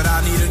sneaks, but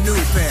I need a new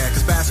pair,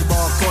 cause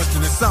basketball courts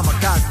in the summer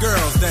got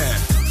girls there.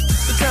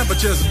 The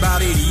temperature's about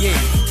 88.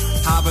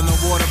 Hop in the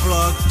water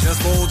plug, just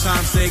for old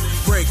time's sake.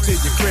 Break to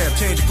your crib,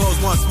 change your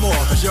clothes once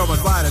more, cause you're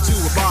invited to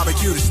a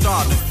barbecue to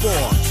start at 4.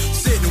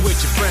 Sitting with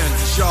your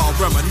friends and y'all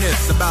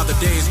reminisce about the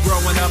days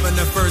growing up and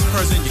the first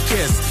person you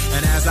kiss.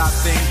 And as I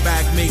think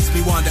back, makes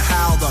me wonder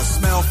how the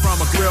smell from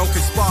a grill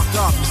can spark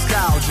up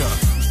nostalgia.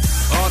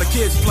 All the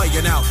kids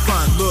playing out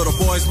fun, little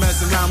boys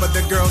messing around with the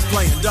girls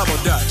playing double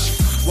dutch.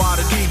 While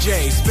the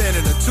DJ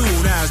spinning a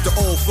tune as the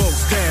old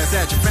folks dance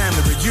at your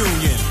family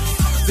reunion.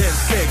 Then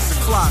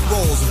 6 o'clock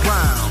rolls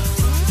around.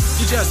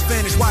 You just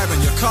finished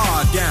wiping your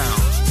car down.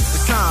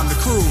 It's time to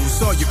cruise,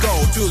 so you go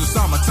to the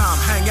summertime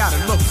hangout.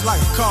 It looks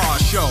like a car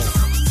show.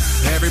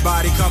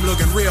 Everybody come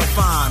looking real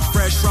fine,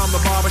 fresh from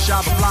the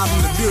barbershop or fly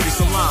from the beauty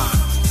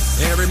salon.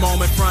 Every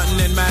moment frontin'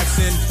 and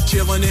maxin',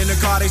 chillin' in the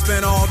car, they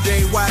spend all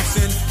day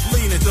waxin',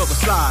 leaning to the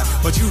side,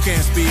 but you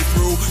can't speed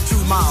through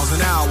 2 miles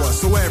an hour,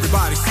 so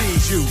everybody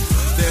sees you.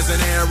 There's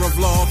an air of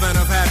love and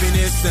of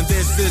happiness, and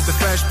this is the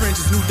Fresh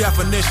Prince's new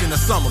definition of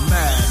summer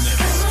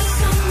madness.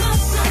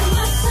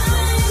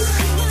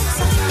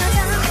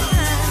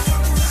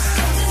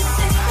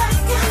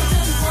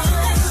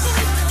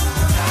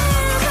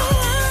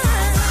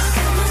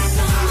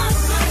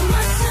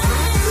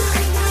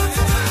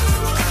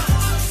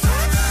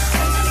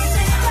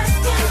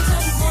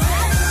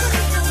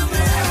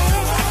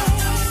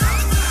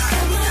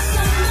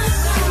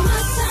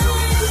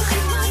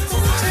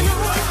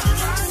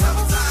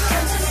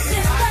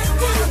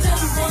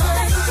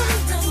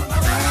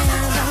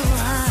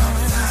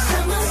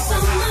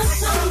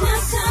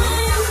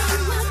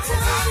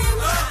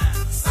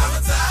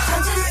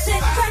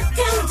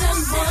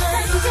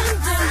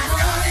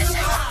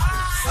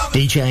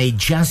 DJ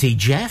Jazzy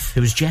Jeff,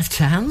 who was Jeff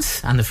Towns,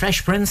 and the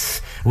Fresh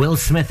Prince, Will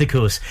Smith, of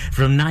course,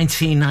 from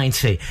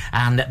 1990.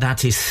 And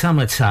that is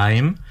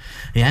Summertime.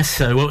 Yes,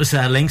 so what was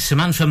our link?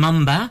 Samantha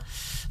Mumba.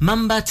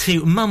 Mumba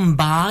to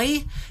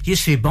Mumbai.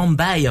 Used to be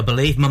Bombay, I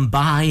believe.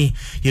 Mumbai.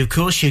 Of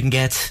course, you can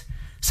get,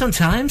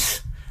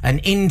 sometimes, an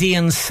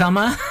Indian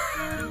summer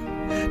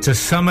to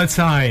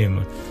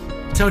Summertime.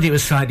 Told you it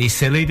was slightly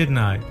silly, didn't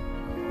I?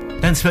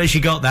 Don't suppose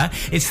you got that.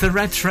 It's the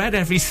Red Thread,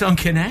 every song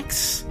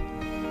connects.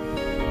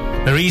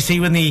 They're easy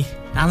when the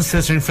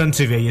answers are in front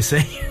of you, you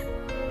see.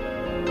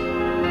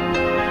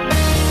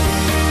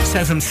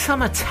 So from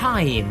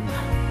Summertime,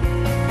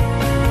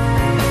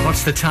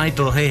 what's the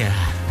title here?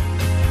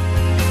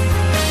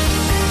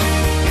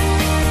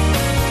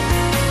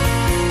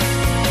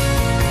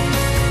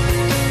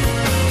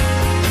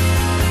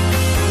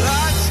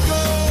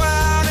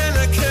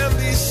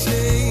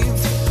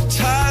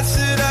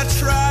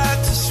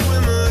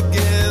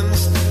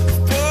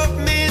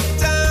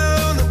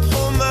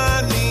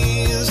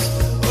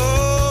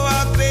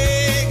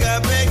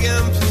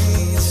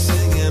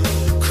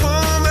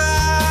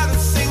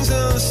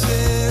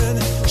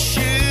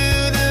 Shoot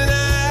an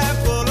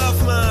apple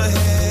off my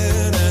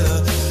head.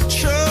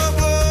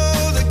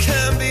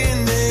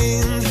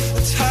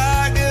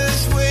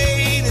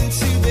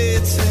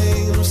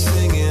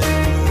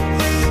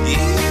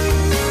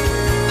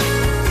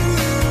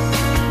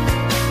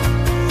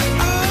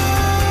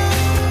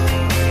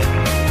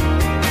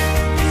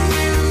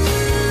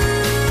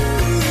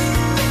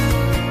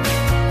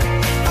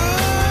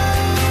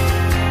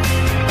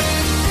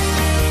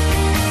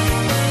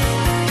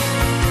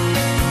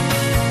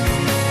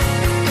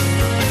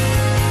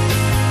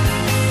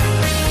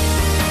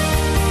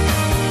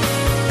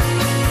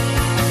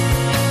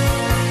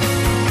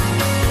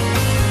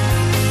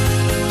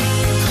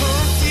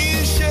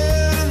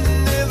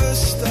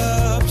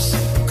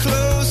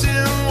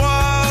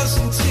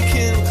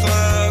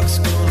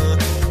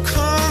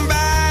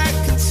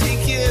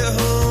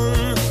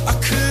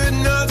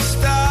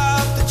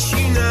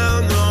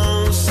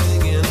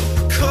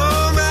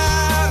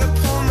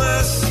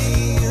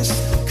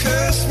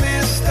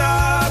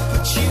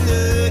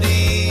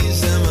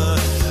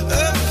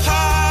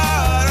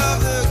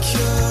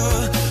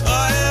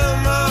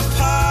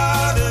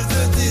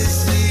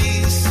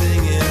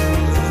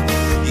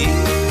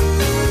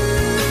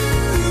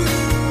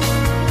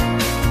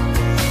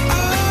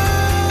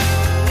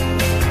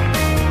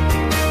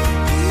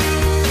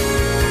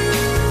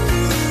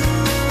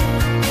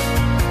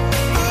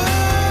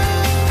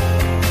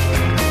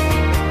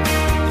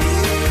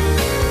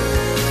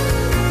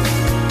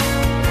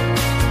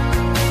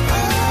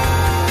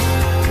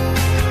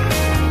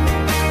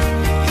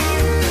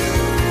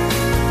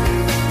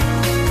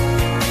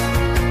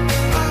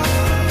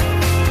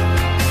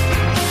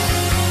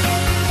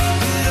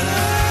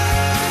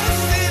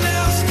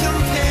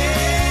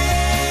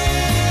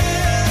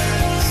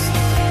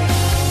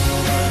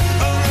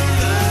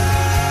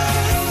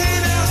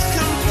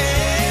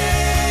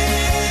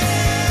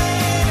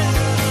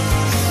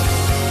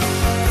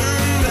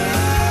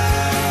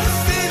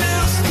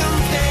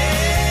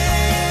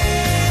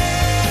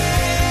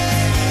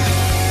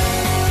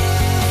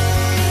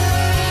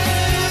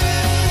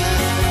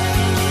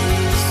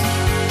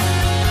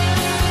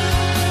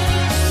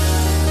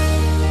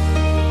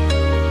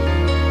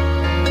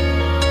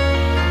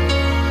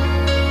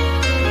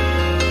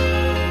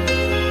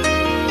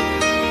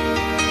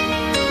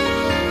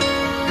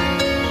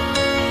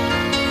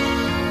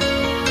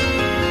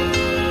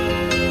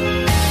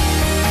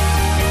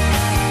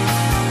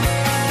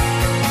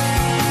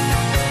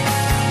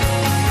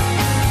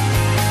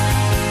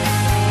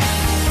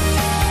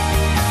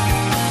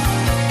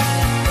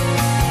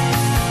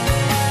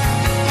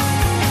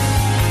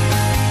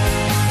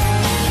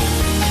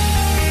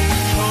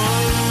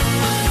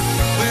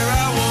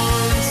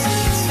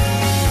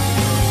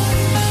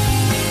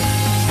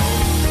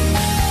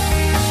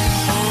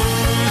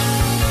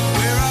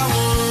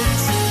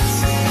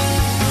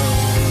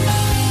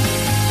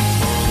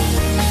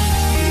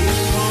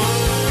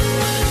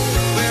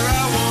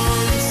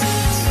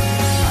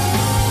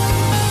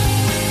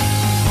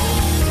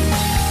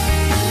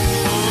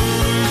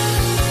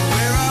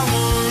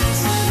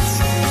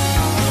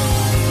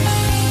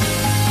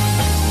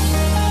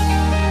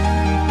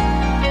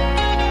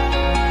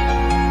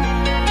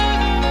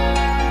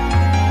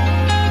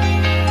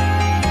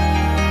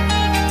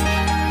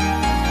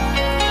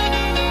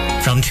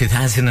 From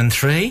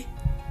 2003,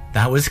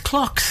 that was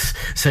Clocks.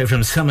 So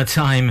from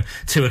summertime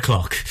to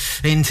o'clock.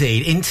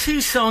 Indeed. In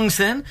two songs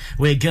then,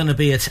 we're going to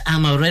be at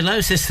Amarillo.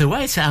 Is this the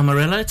way to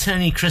Amarillo?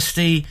 Tony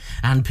Christie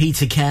and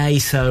Peter Kay.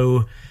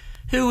 So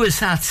who was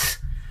that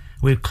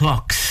with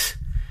Clocks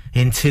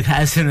in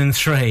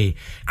 2003?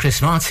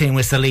 Chris Martin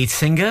was the lead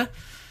singer.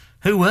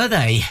 Who were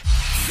they?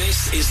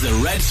 This is the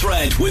Red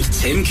Thread with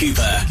Tim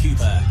Cooper,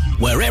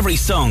 where every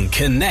song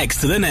connects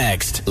to the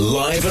next.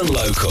 Live and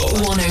local.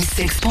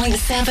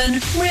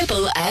 106.7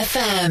 Ribble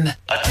FM.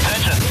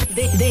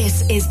 Attention.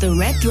 This is the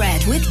Red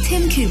Thread with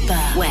Tim Cooper,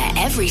 where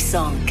every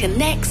song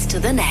connects to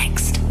the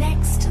next.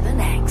 Next to the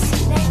next.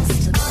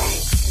 Next to the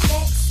next.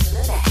 Next to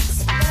the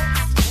next.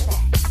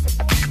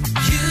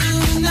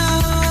 You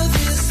know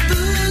this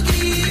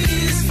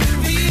boogie is for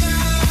real.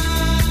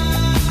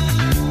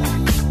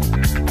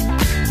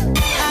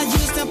 I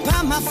used to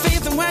put my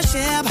faith in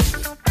worship,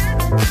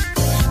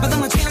 but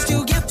then a chance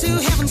to get to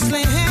heaven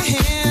slam.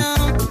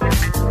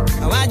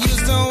 I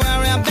used to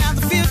worry about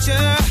the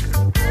future,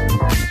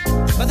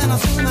 but then I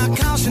threw my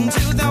caution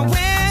to the wind.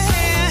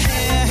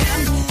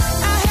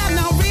 I had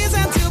no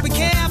reason to be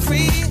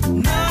carefree,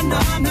 no,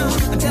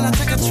 until I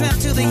took a trip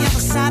to the other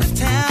side of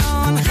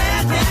town.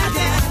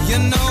 You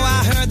know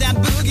I heard that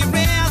boogie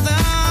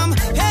rhythm.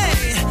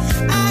 Hey,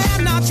 I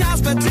had no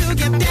choice but to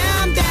get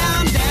down,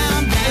 down,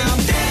 down, down,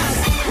 dance.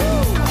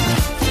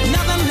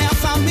 Nothing left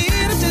for me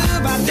to do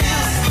but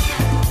dance.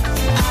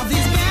 All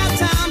these bad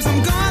times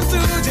I'm going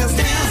through, just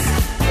dance.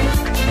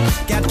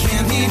 Got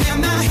candy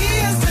in my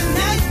ears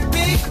tonight,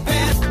 big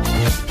bad.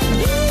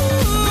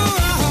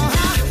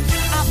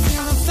 I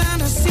feel the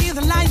thunder, see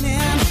the lightning.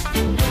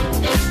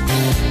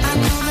 I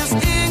know this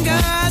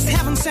anger's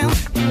heaven sent,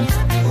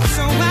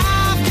 so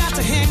I've got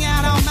to hang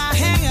out on my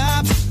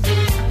hang-ups.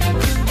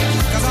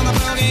 'Cause on the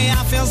boogie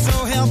I feel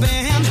so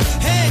hell-bent.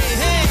 Hey,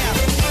 hey,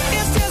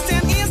 it's just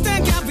an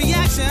instant gut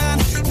reaction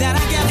that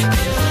I get.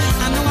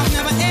 I know I've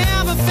never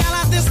ever felt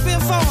like this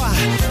before.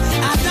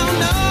 I don't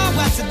know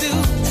what to do,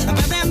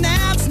 but then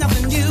that's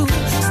nothing new.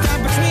 Stuck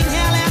between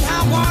hell and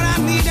high water, I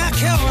need a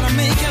cure to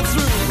make it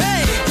through.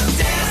 Hey,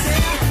 dance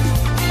here,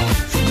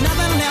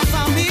 nothing left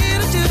for me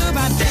to do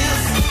but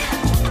dance.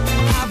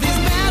 All these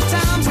bad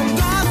times I'm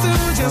going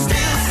through, just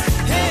dance.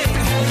 Hey,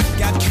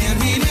 got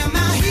candy in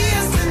my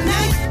ears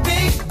tonight,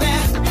 baby.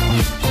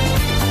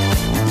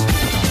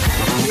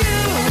 You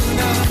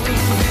know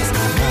this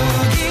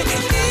boogie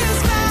is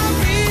my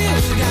real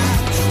God.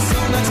 So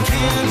much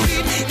candy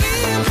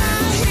in my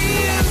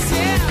ears,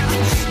 yeah.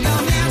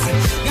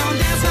 Gonna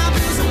dance my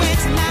blues away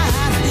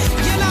tonight.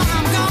 You know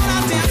I'm gonna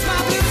dance my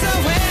blues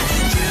away.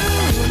 You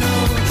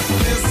know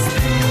this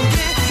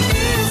boogie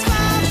is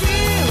my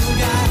real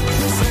God.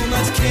 So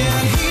much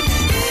candy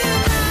in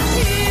my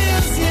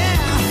ears, yeah.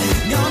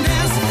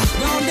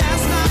 Gonna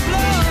dance my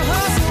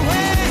blues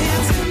away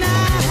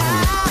tonight.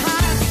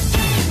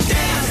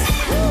 Dance,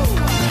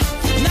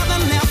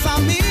 nothing left for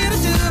me to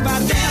do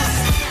but dance.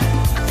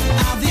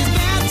 All these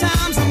bad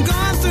times I'm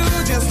going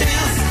through, just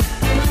dance.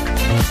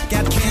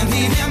 Got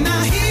candy in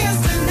my ears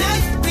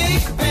tonight, baby.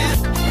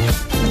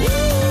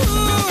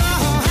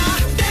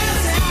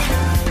 Dance,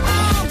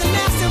 all the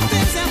nasty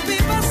things that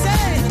people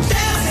say.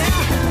 Dance,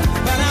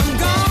 but I'm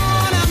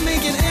gonna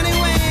make it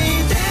anyway.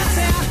 Dance,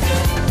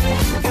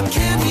 got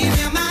candy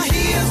in my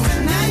ears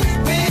tonight,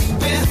 baby.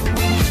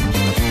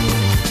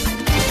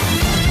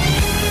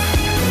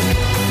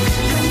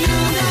 You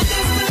know that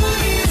this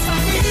boogie is for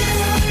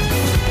real.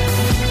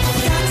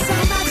 Got so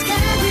much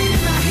candy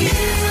in my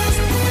ears.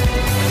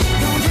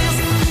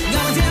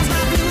 Gonna dance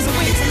my blues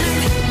away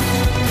tonight.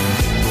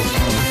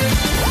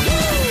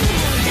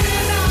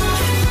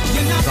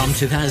 You know. From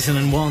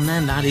 2001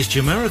 then, that is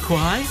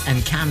Jamiroquai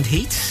and Canned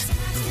Heat.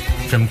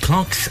 From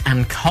Clocks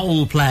and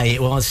Coldplay,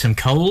 it was some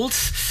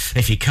colds.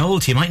 If you're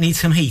cold, you might need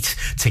some heat.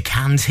 To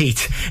Canned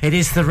Heat. It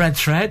is the Red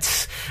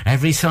Threads.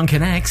 Every song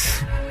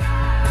connects.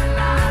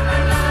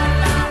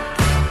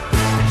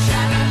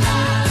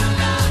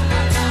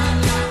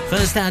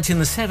 First out in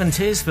the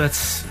 70s, but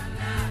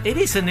it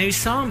is a new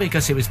song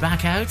because it was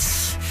back out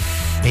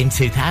in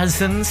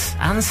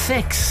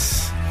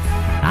 2006.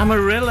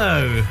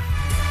 Amarillo.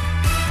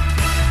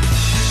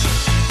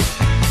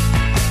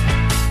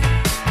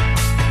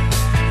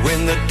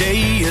 When the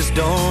day is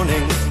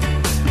dawning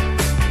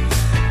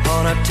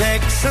on a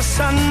Texas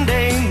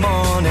Sunday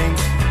morning,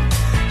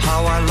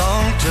 how I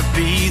long to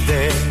be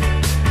there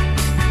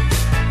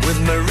with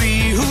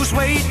Marie who's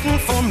waiting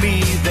for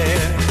me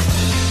there.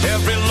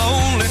 Every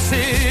lonely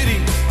city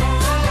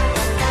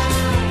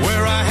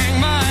where I hang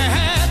my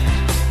hat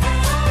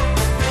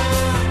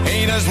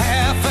ain't as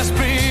half as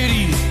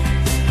pretty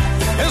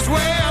as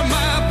where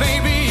my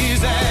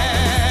baby's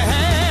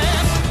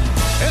at.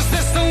 Is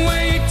this the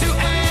way to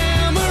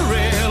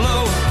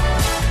Amarillo?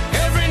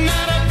 Every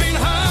night I've been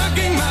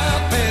hugging my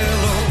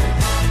pillow,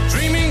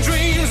 dreaming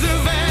dreams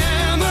of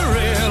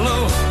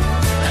Amarillo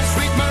and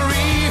sweet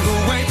Marie who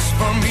waits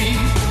for me.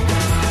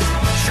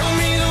 Show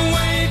me the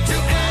way to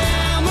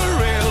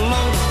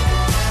Amarillo.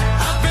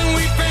 I've been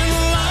weeping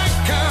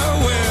like a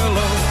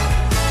willow.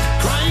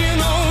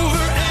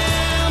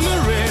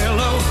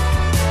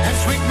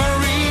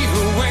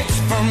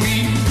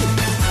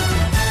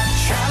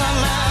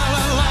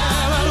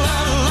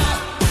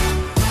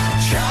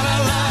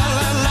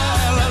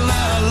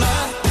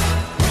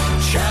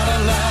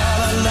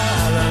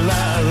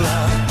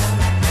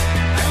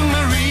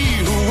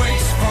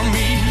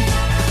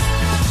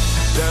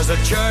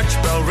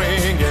 church bell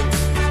ringing.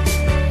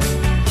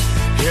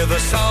 Hear the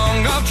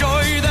song of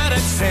joy that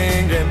it's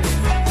singing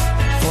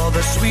for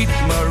the sweet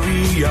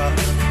Maria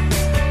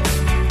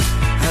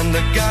and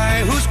the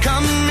guy who's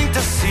coming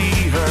to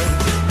see her.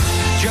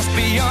 Just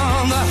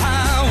beyond the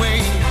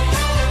highway,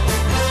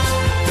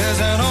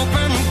 there's an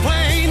open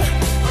plain,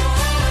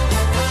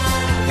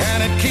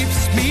 and it keeps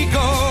me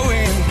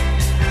going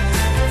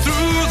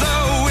through the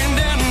wind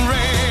and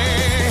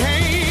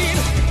rain.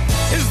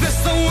 Is this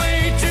the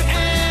way to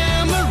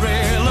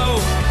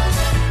Amarillo?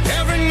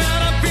 Every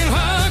night I've been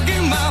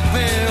hugging my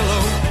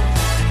pillow,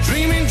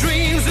 dreaming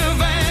dreams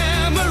of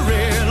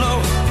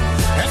Amarillo,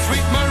 that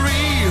sweet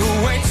Marie who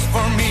waits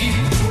for me.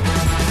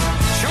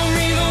 Show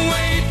me the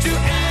way to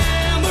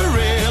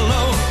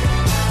Amarillo.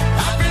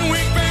 I've been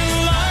weeping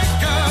like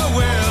a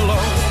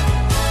willow,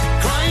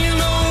 crying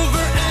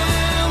over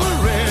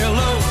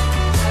Amarillo,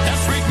 that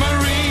sweet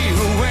Marie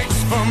who waits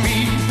for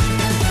me.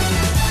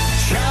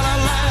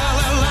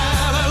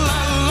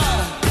 Sha-la-la-la-la-la-la-la,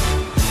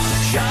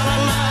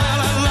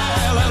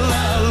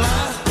 sha-la-la-la-la-la-la,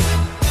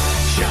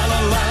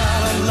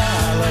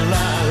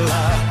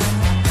 sha-la-la-la-la-la-la,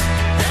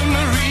 and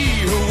Marie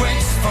who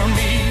waits for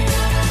me.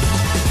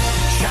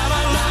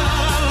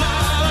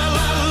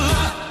 Sha-la-la-la-la-la-la,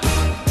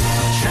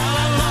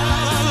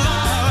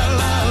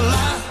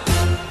 sha-la-la-la-la-la-la,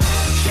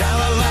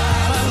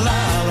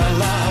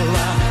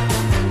 sha-la-la-la-la-la-la,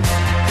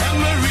 and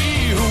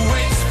Marie who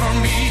waits for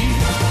me.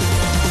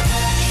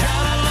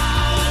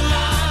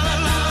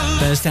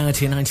 First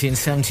out in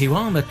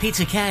 1971, but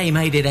Peter Kay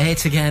made it a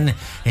hit again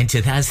in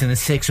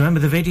 2006. Remember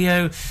the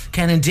video?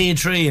 Ken and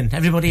Deirdre and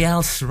everybody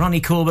else,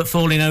 Ronnie Corbett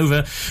falling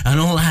over and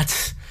all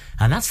that.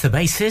 And that's the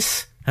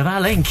basis of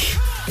our link.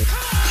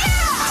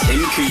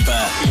 Tim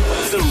Cooper,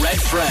 The Red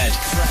Thread.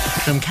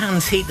 From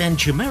Cannes Heat, then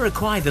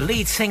Jamiroquai, the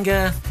lead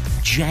singer,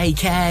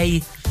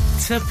 JK,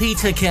 to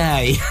Peter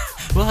Kay.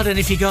 Well, I don't know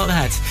if you got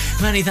that.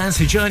 Many thanks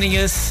for joining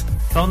us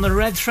on The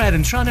Red Thread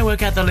and trying to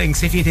work out the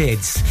links if you did.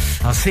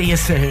 I'll see you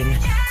soon.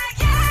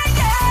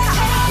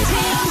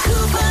 Tim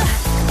Cooper,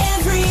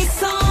 every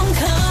song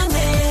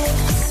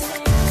connects.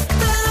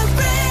 The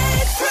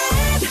Red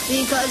Thread.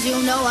 Because you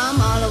know I'm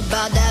all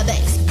about that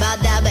bass,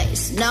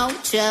 no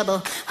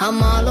trouble.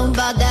 I'm all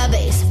about that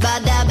bass,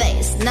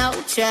 no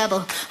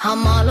trouble.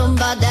 I'm all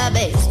about that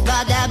bass,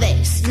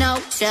 no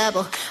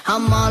trouble.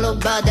 I'm all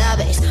about that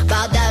bass,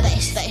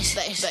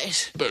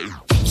 bass.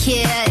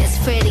 Yeah, it's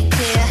pretty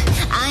clear.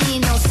 I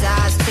ain't no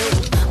size 2,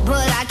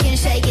 but I can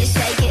shake it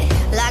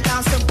like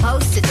I'm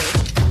supposed to do.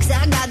 'Cause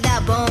I got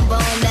that boom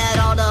boom that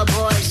all the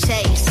boys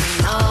chase,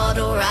 and all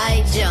the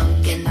right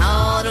junk in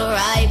all the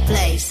right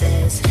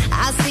places.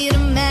 I see the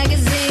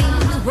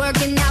magazine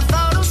working out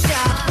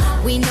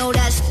Photoshop. We know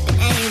that shit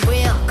ain't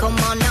real. Come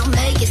on now,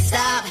 make it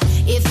stop.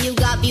 If you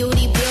got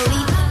beauty,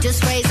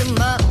 just raise them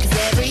up. 'Cause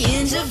every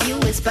inch of you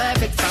is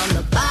perfect from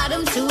the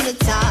bottom to the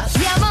top.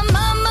 Yeah, my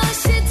mama,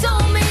 she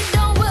told me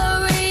don't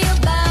worry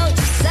about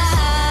your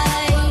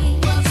size.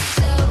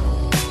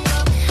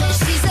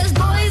 She says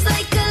boys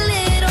like a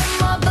little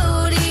more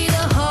booty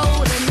to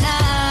hold a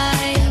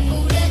knife.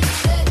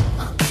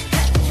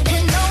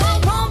 And no, I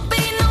won't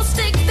be no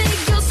stick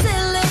figure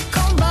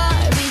silicone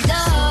Barbie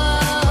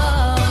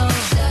doll.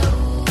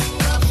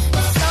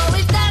 So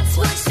if that's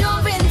what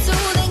you're into,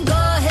 then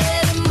go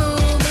ahead and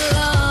move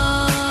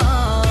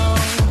along.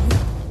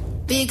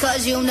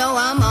 Because you know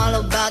I'm all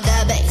about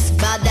that bass,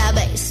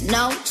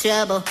 no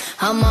trouble.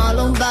 I'm all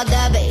about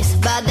that bass,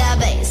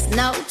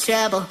 no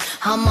trouble.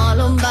 I'm all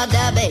about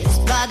that bass,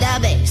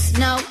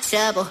 no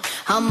trouble.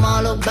 I'm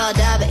all about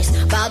that bass,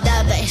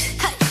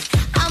 Hey,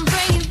 I'm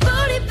bringing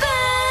booty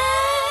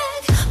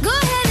back. Go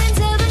ahead and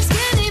tell them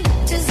skinny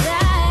bitches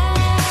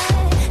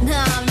that. No,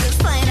 I'm just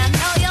playing. I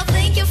know y'all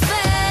think you're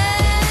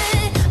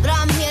fat, but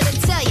I'm here to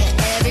tell you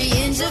every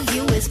inch of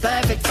you is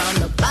perfect from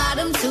the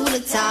bottom to the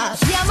top.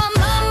 Yeah, my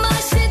mama,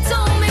 she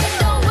told me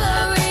don't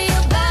worry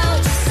about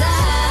your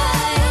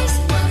size.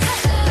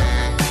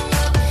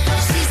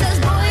 She says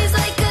boys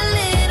like a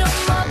little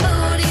more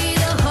booty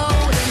to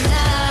hold a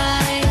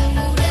knife.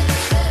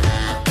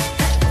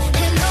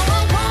 And no, I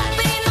won't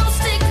be no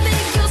stick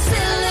figure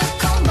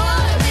silicone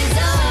Barbie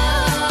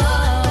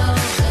doll.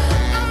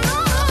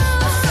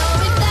 So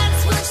if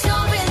that's what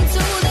you're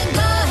into, then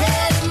go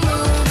ahead and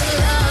move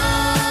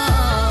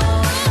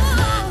along.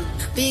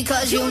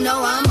 Because you know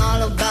I'm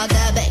all about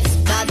that bass,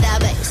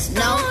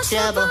 no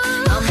trouble.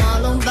 I'm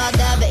all about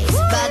that bass,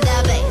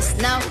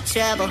 no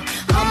trouble.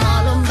 I'm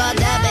all about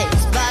that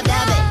bass,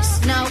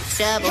 no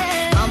trouble.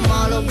 I'm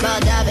all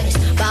about that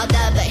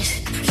bass,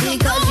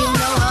 because you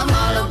know I'm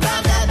all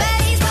about that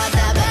bass,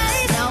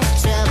 no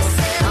trouble.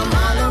 I'm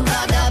all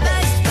about that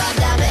bass,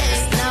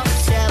 no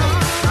trouble.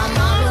 I'm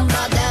all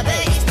about that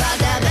bass,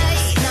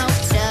 no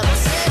trouble.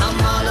 I'm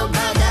all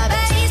about that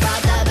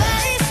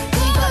bass,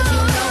 because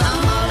you know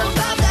I'm all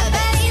about that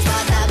bass,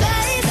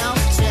 no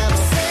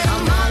trouble.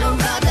 I'm all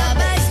about that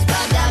bass,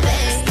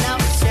 no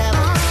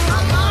trouble.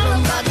 I'm all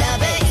about that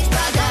bass, no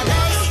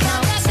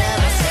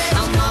trouble.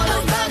 I'm all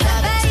about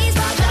that bass, no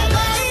trouble.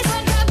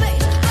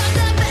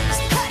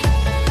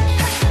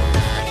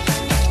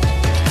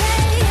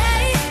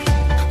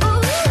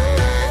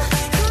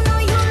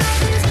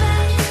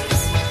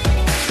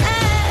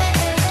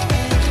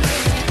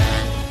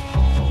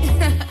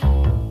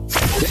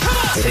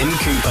 Tim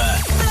Cooper.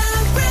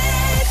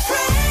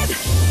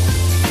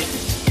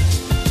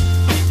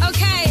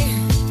 Okay,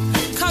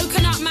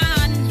 Coconut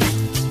Man,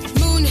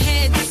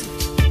 Moonheads,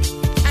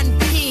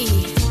 and P.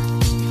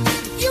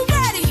 You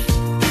ready?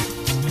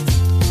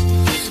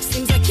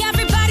 Seems like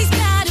everybody's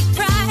got a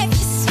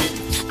price.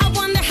 I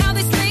wonder how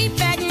they sleep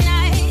at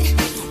night.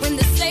 When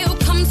the sale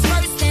comes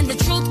first and the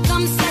truth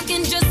comes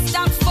second, just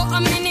stop for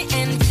a minute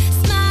and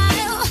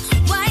smile.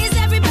 Why is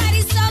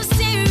everybody so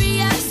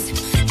serious?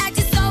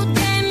 Acting so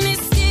damn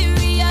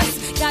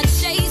mysterious. Got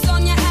shades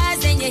on your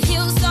eyes and your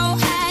heels so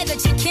high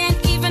that you can't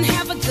even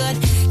have a good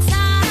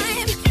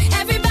time.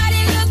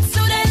 Everybody look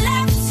to the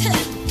left.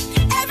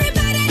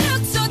 Everybody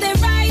look to the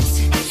right.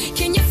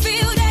 Can you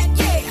feel that?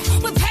 Yeah,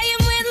 we're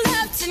paying with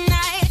love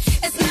tonight.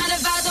 It's not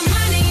about the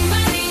money,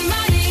 money,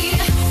 money.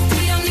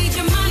 We don't need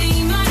your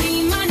money, money,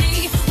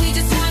 money. We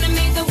just wanna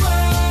make the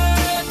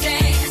world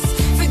dance.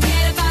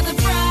 Forget about the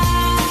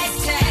price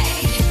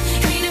tag.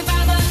 Ain't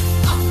about the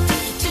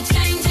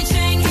cha-ching,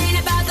 cha-ching. Ain't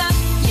about the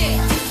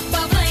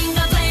bubbling,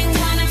 bubbling.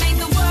 Wanna make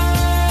the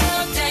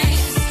world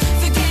dance.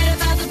 Forget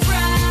about the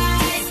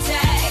price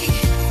tag.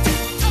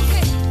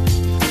 Okay,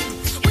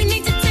 we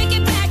need to take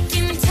it back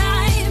in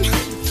time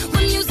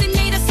when music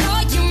made us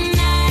all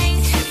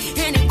unite,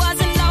 and it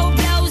wasn't low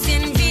blows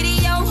and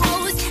video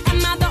hoes.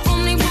 Am I the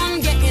only one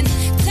getting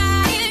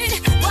tired?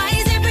 Why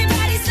is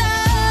everybody so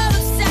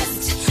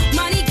obsessed?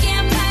 Money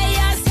can't buy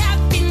us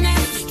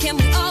happiness. Can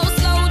we all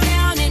slow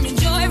down and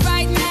enjoy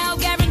right now?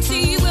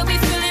 Guarantee we'll be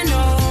feeling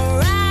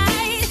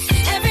alright.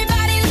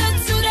 Everybody look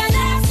to the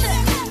left.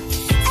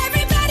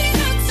 Everybody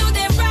look to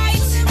the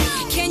right.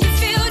 Can you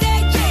feel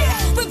that? Yeah,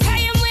 we're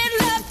paying with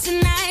love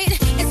tonight.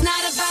 It's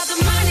not about the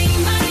money,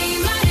 money,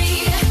 money.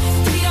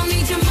 We don't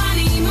need your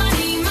money,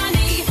 money,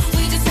 money.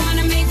 We just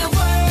wanna make the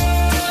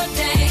world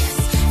dance.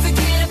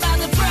 Forget about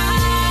the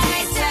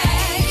price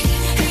tag.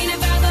 Ain't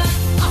about the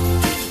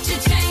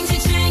cha-ching,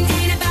 cha-ching.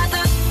 Ain't about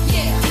the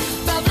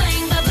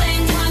bubbling,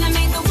 bubbling. Wanna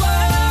make the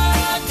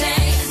world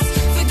dance.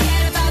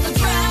 Forget about the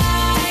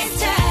price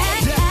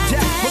tag.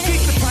 Well,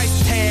 keep the price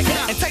tag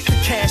and take the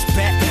cash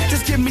back.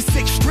 Just give me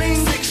 6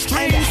 strings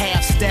and a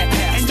half stack.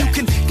 And you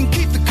can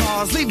keep the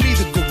cars, leave me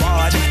the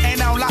garage.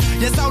 And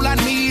all I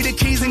need is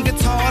keys and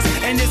guitars.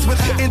 And it's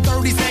within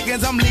 30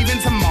 seconds, I'm leaving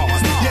to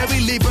Mars. Yeah, we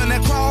leaving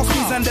across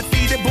these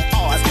undefeatable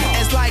odds.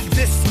 It's like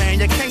this, man,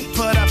 you can't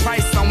put a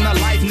price on a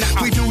life.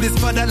 We do this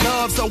for the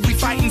love, so we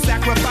fight and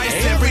sacrifice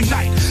every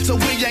night. So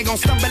we ain't gonna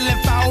stumble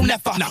and fall,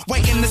 never.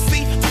 Waiting to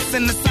see us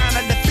in the sign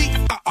of defeat.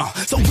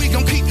 So we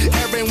gon' keep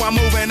everyone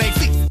moving their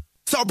feet.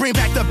 So bring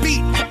back the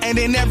beat, and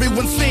then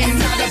everyone sings. It's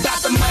not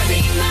about the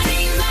money,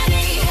 money,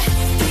 money.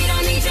 We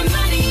don't need your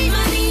money,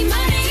 money,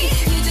 money.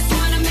 We just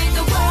wanna make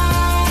the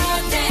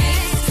world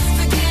dance.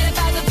 Forget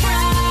about the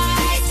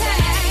price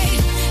tag.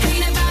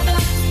 Ain't about the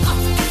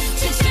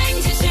cha-ching,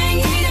 cha-ching.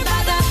 Ain't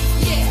about the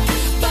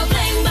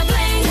bubbling,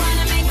 bubbling.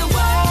 Wanna make the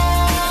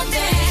world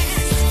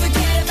dance.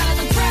 Forget about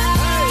the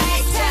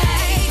price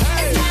tag.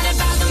 It's not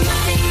about the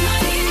money,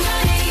 money,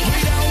 money.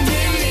 We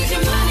don't need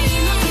your money,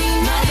 money,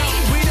 money.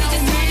 We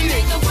just wanna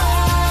make the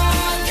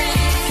world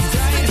dance.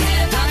 Forget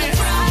about the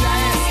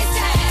price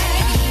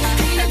tag.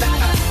 Ain't about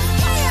the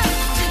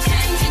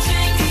cha-ching,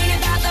 cha-ching. Ain't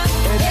about the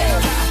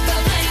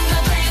bubbling,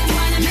 bubbling.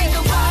 Wanna make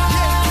the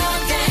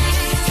world dance.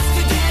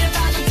 Forget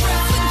about the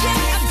price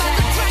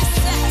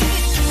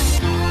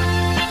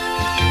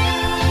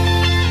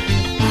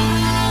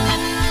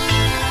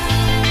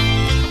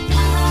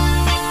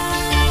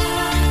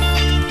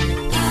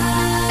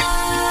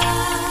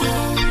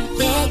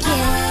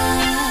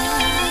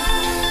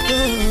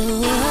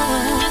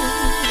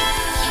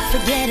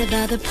Forget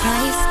about the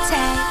price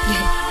tag.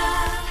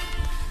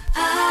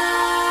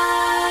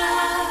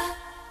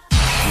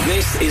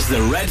 This is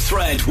the Red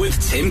Thread with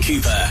Tim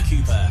Cooper,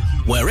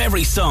 where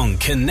every song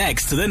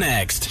connects to the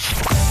next.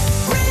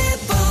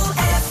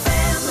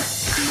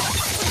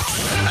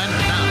 And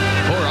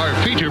now for our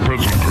feature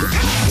program.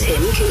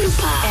 Tim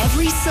Cooper.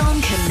 Every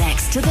song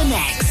connects to the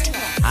next.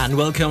 And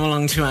welcome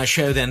along to our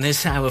show then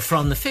this hour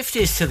from the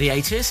 50s to the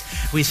 80s.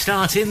 We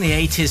start in the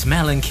 80s,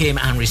 Mel and Kim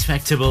and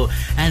Respectable,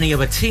 ending up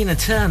with Tina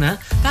Turner,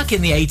 back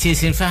in the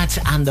 80s in fact,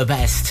 and the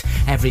best.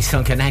 Every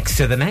song connects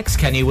to the next.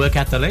 Can you work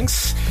out the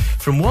links?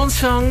 From one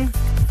song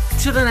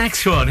to the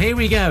next one. Here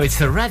we go, it's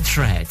the Red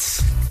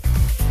Threads.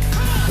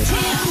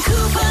 Tim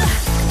Cooper,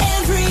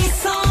 every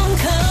song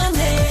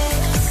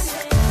connects.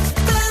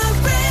 The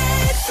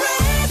Red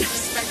Thread.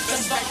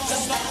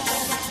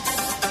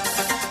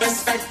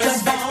 Respect the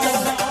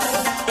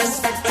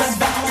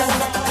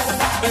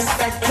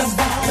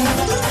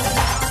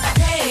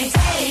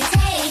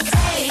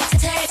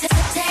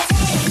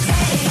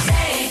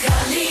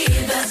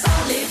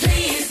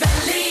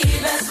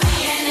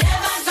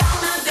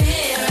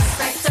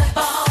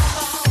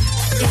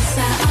It's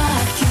our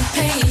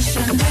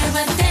occupation, we're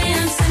a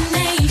dancing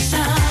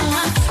nation.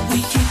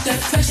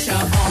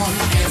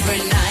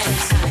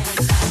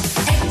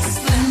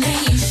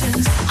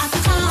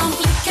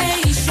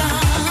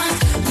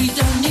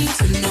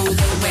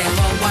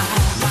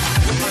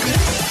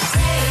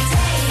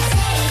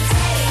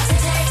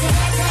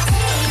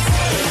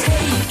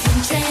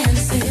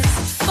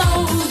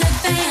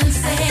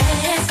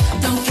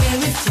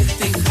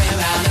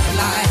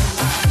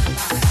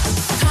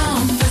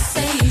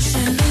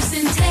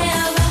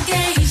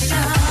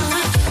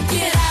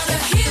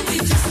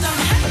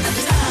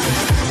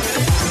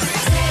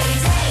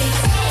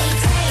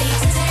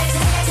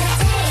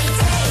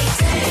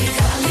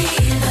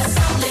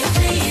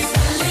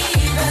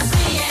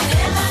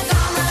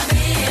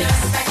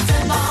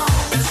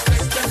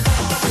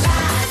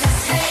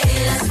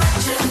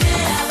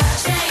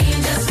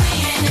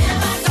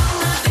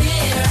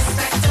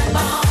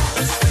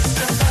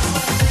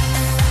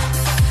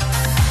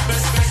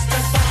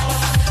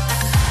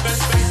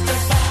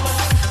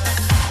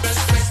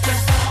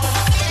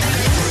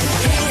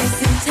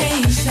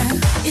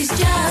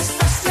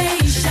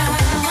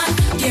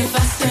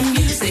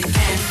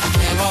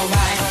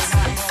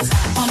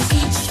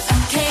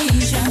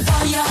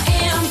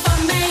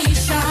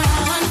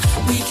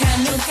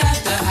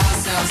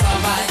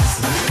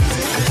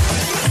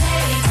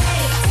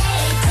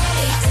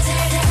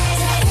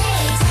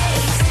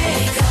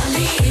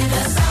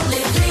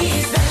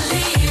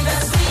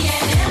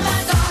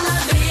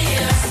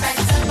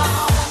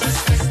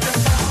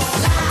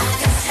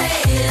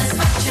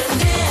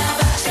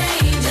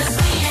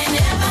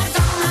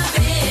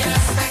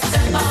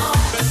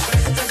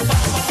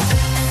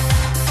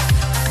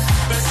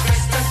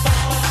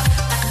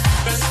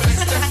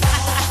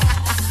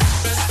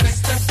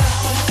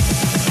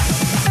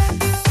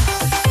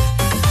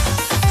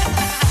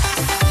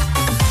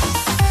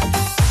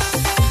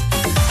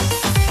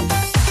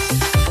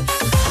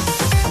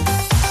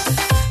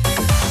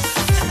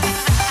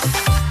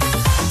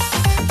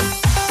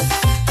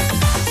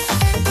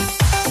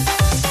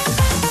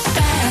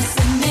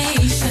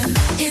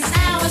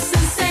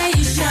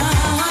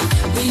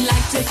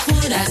 we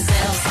put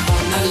ourselves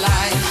on the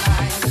line.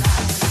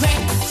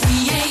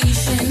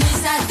 Recreation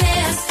is our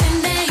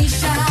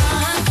destination,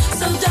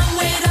 so don't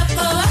wait up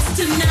for us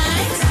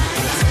tonight.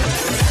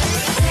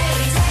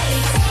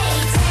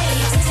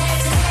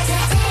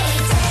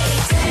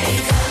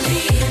 Take a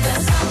leave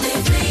us, only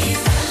please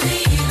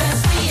believe us.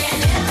 We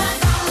ain't ever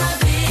gonna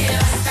be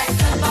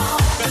respectable.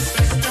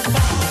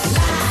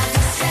 Like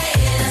a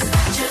sailor,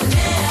 but you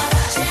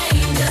never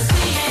change us.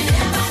 We ain't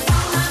ever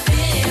gonna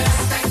be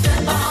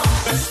respectable.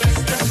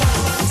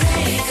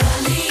 Take a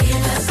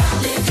leave us,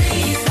 only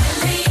please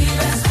believe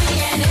us. We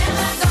ain't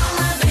ever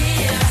gonna be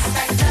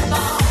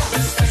respectable.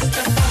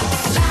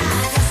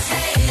 Like a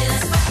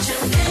sailor, but you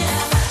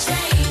never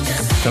change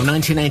us. From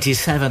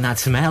 1987,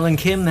 that's Mel and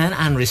Kim then,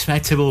 and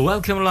Respectable.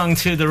 Welcome along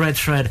to the Red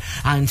Thread.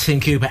 I'm Tim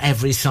Cooper.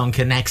 Every song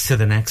connects to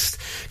the next.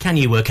 Can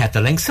you work out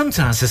the link?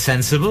 Sometimes they're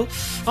sensible.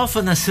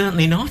 Often they're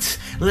certainly not.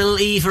 Little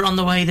Eva on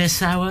the way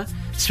this hour.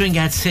 Swing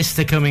Out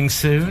Sister coming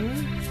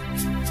soon.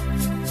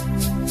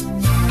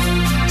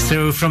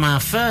 So from our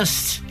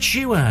first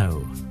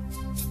duo,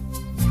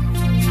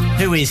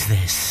 who is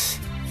this?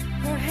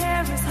 Her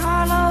hair is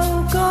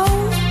hollow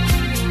gold,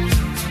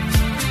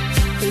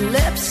 her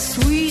lips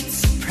sweet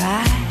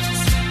surprise.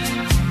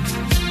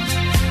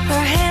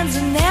 Her hands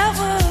are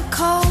never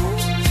cold.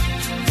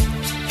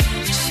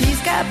 She's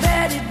got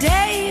Betty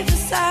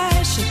Davis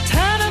eyes. She'll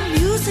turn her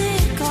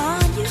music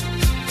on you.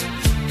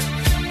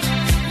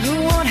 You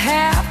won't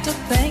have to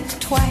think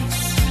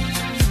twice.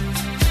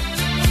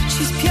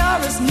 She's pure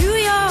as New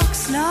York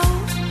snow.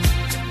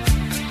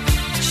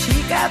 She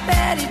got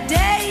Betty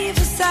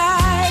Davis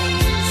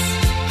eyes.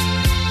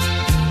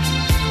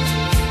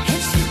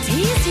 And she'll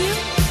tease you,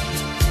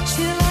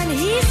 she'll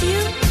unease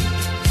you,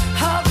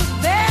 all the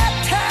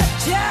better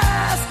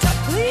just to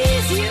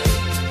please you.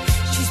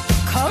 She's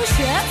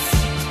precocious,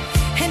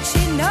 and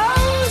she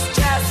knows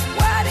just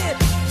what it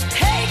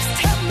takes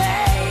to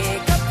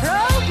make a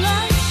pro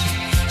blush.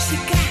 She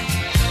got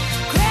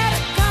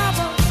Greta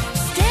Garbo,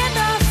 stand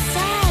off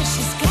side.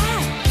 She's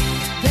got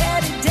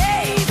Betty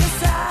Davis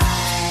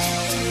eyes.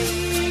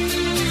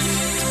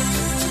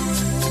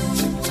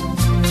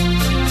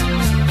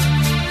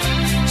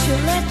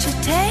 She'll let you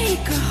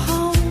take her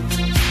home.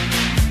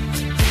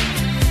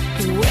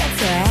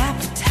 Whet's her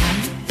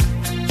appetite?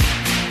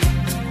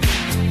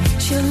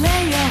 She'll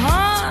lay you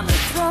on the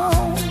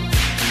throne.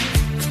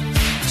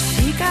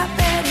 She got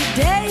Betty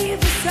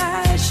Davis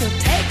eyes. She'll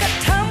take a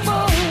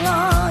tumble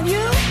on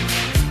you,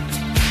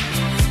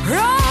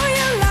 roll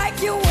you like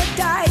you were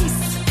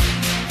dice,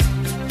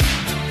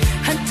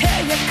 until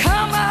you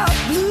come out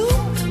blue.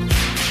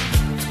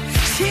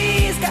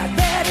 She's got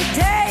Betty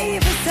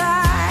Davis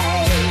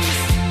eyes.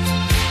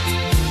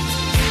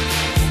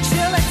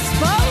 She'll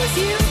expose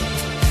you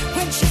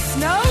when she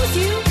snows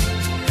you,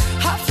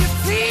 off your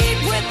feet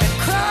with the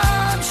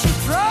crumbs she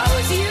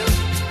throws you.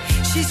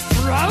 She's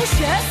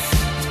ferocious,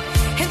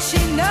 and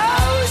she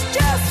knows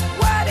just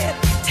what it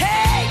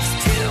takes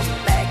to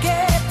make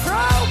it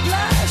pro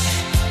blush.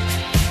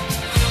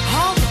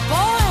 All the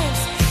boys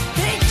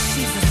think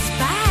she's a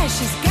spy.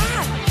 She's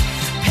got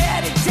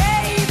Betty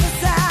Davis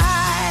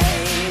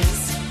eyes.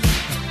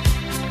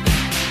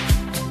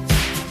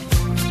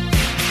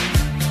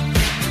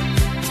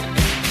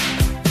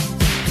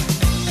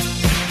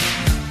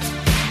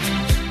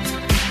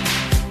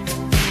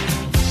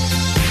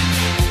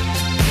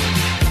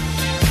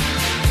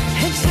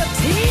 And she'll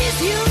tease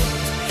you,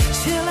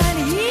 she'll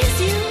unease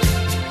you,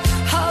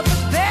 all the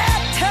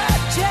better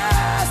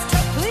just to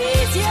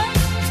please you.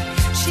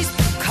 She's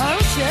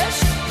precocious,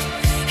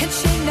 and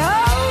she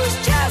knows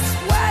just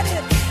what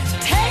it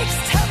takes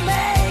to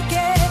make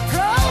it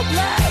pro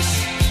blush.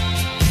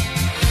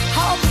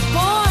 All the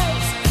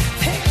boys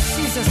think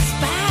she's a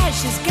spy.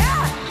 She's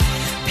got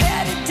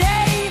Betty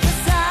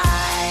Davis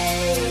eyes.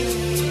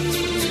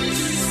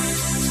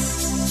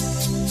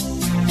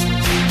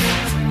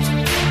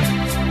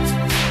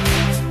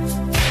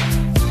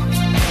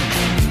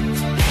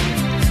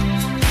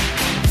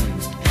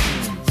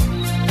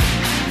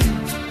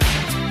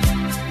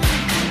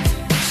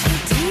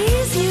 She'll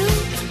tease you,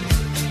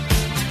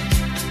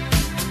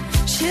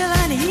 she'll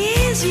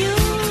unease you,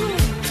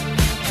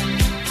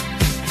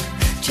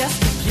 just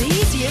to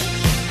please you.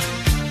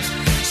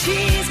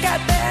 She's got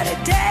Betty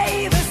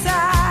Davis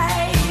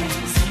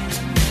eyes.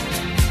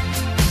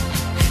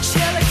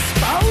 She'll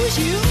expose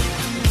you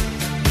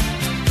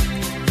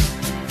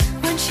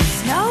when she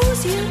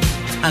snows you.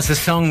 That's a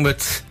song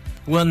that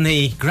won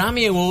the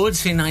Grammy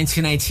Awards in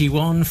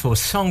 1981 for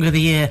Song of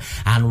the Year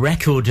and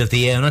Record of the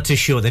Year. I'm not too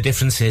sure the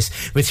differences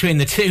between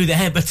the two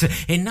there, but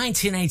in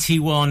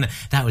 1981,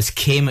 that was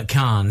Kim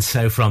Carnes.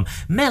 So from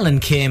Mel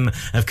and Kim,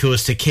 of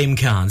course, to Kim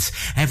Carnes.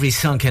 Every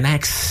song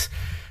connects.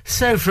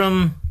 So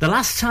from the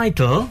last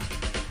title...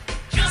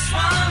 Just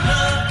one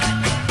look,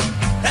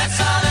 that's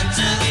all it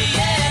took,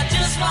 yeah.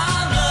 Just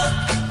one look,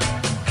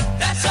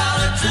 that's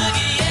all it took,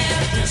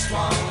 yeah. Just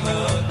one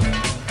look,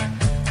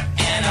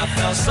 and I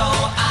felt so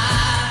I'm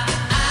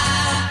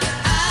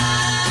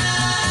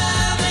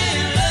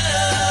in love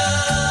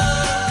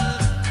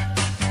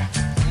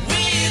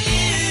with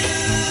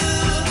you.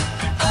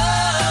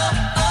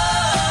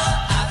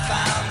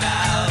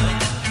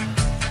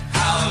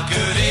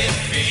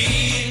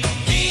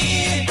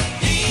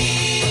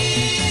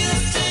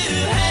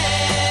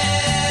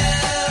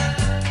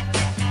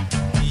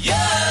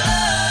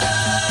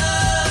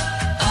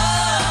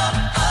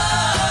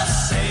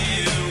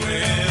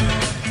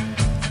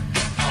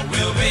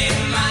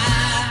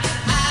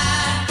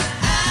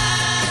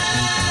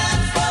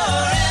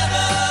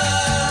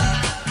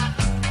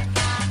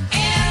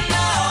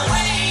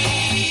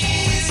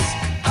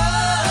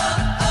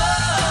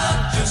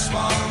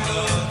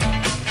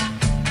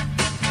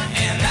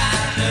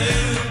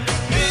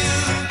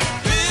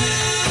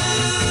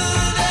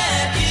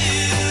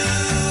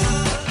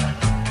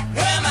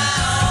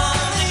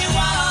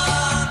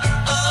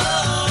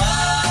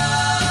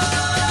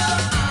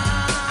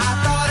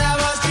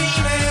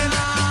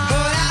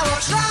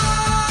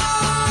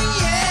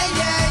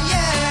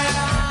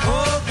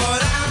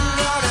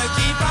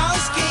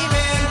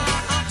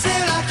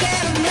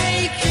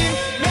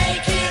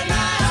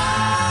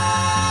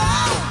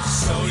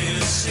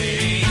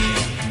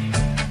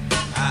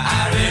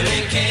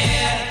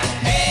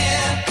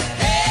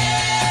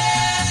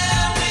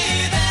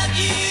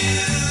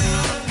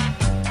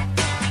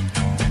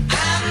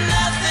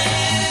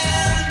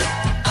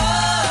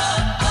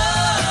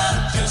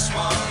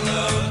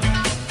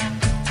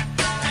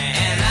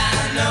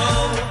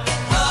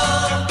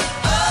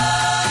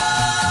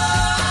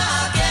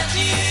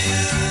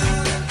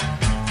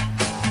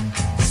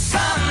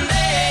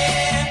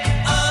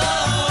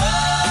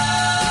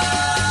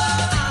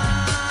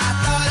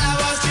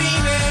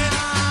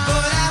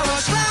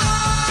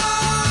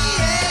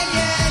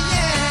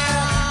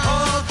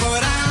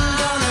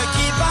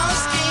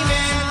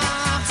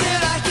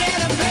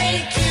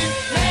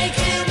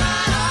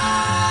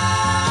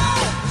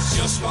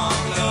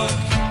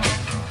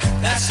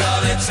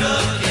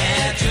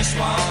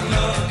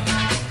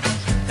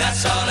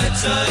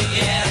 took,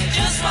 yeah,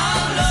 just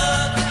one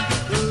look.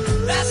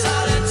 That's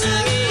all it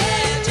took,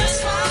 yeah,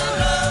 just one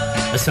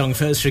look. A song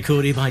first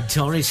recorded by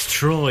Doris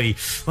Troy.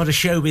 What a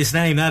showbiz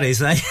name that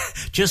is, eh?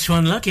 Just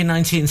One Look in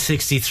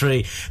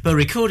 1963, but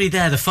recorded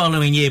there the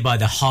following year by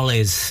the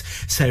Hollies.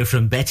 So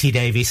from Betty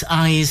Davis'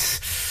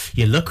 Eyes,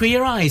 you look with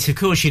your eyes, of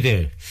course you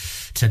do,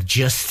 to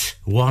Just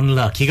One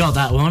Look. You got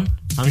that one?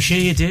 I'm sure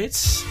you did.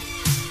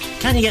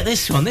 Can you get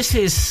this one? This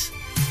is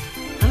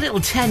a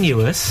little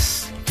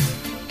tenuous.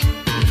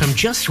 From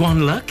Just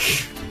One Look.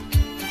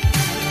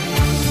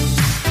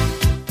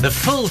 The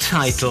full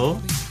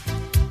title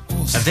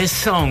of this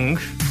song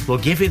will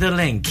give you the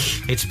link.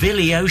 It's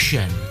Billy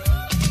Ocean.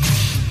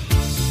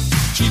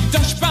 She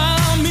dashed by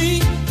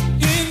me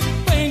in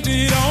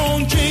painted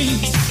on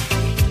jeans,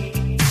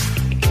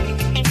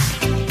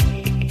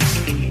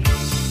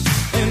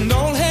 and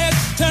all had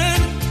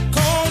turned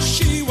 'cause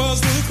she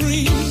was the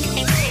queen.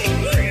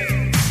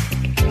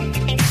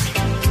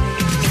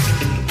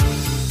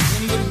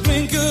 In the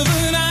blink of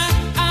an eye,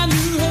 I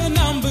knew her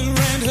number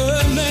and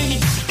her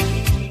name.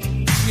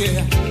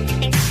 Yeah.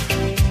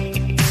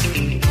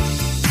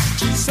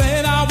 She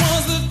said I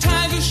was the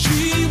tiger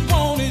she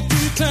wanted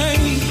to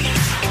tame.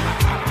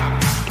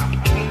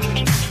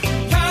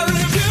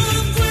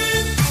 Caribbean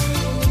queen,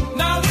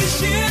 now we're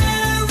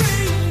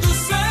sharing the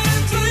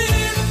same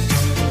dream,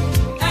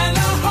 and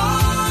our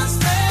hearts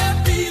they're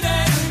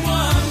beating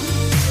one.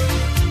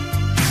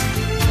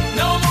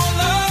 No more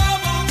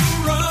love on the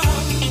run.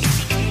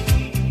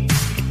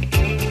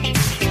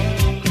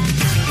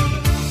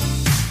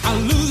 I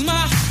lose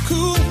my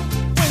cool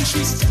when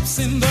she steps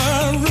in the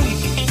room.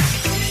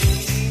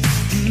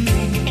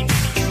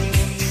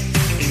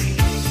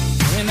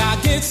 And I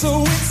get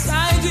so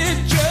excited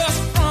just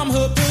from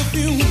her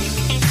perfume.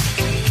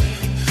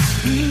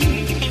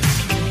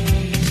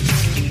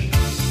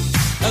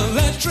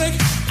 Electric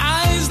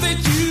eyes that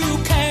you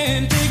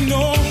can't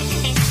ignore.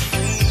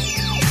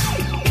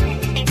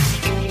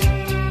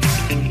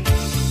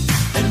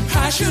 And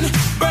passion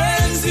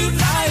burns you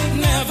like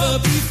never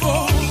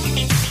before.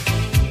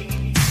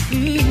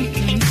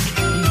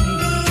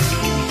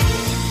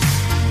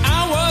 I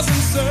was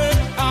in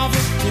search of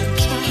a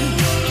picture,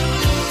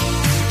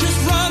 just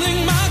running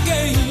my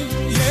game,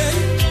 yeah.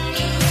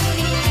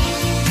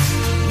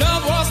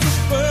 Love was the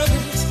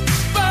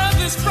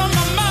furthest from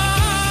my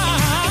mind,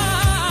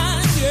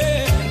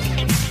 yeah.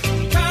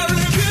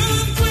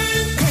 Caribbean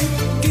queen,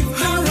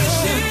 now we're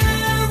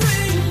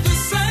sharing the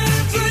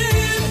same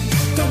dream.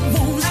 Don't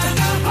want and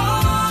our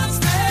hearts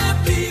they're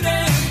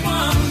beating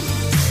one.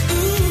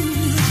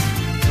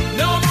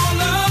 No more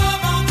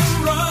love on the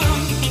run.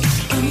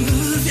 I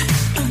love you,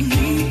 I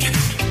need you.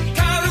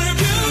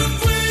 Caribbean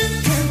queen,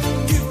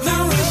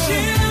 now we're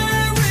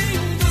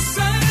sharing the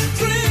same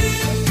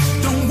dream.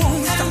 Don't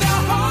want and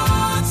our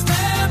hearts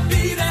they're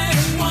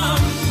beating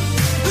one.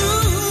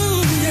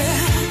 Ooh, yeah.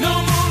 No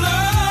more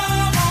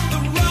love on the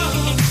run.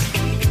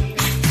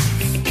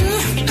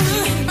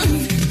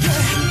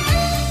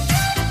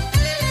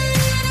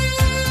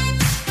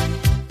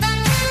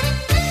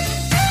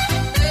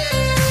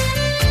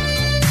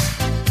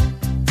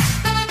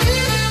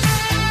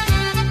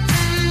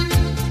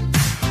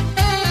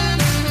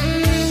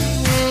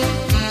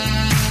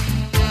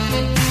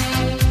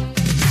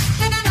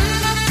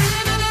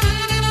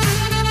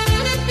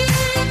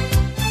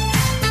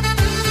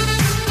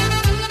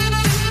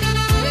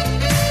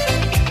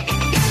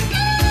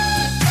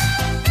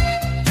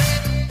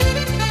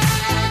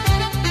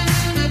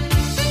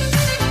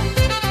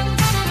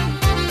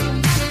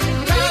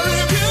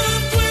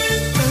 Caribbean queen,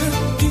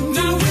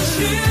 now we're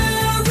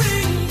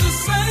sharing the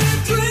same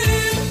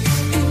dream,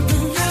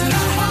 and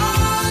our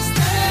hearts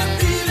they're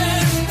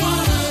beating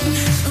one.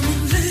 My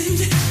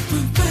lady, my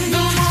baby.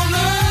 No more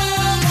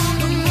love on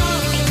the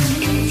run.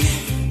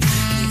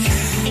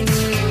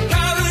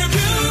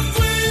 Caribbean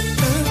queen,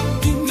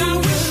 now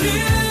we're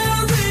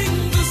sharing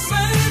the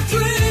same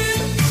dream,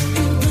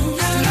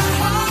 and our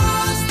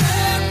hearts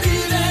they're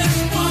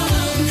beating one.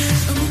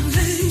 My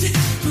lady,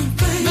 my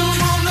baby. No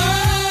more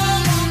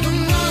love on the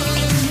run.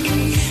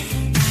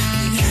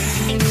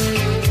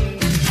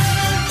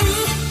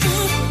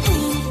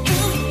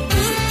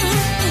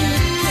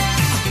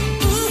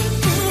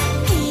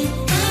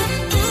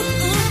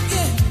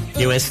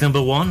 US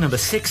number 1, number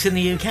 6 in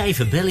the UK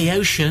for Billy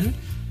Ocean.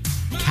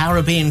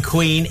 Caribbean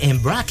Queen in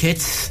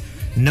brackets.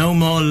 No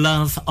More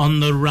Love on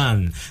the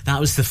Run. That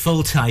was the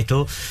full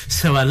title.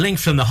 So a link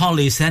from the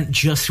Hollies then,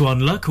 Just One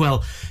Look.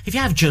 Well, if you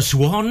have just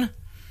one,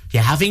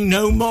 you're having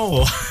no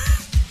more.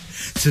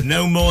 So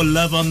No More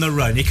Love on the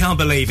Run. You can't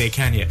believe it,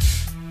 can you?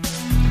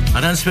 I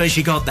don't suppose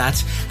you got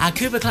that. Our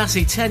Cooper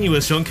Classic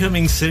Tenuous one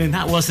coming soon.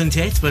 That wasn't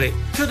it, but it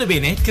could have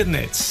been it, couldn't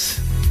it?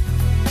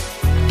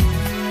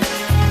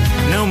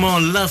 No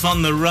More Love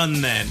on the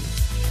Run then.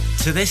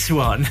 To this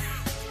one.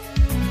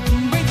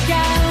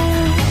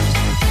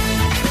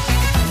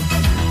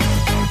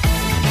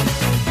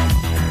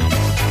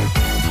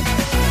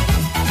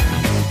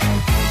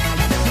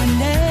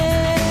 When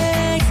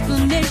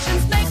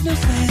explanations make no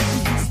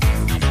sense,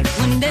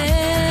 when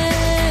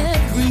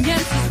every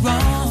answer's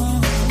wrong,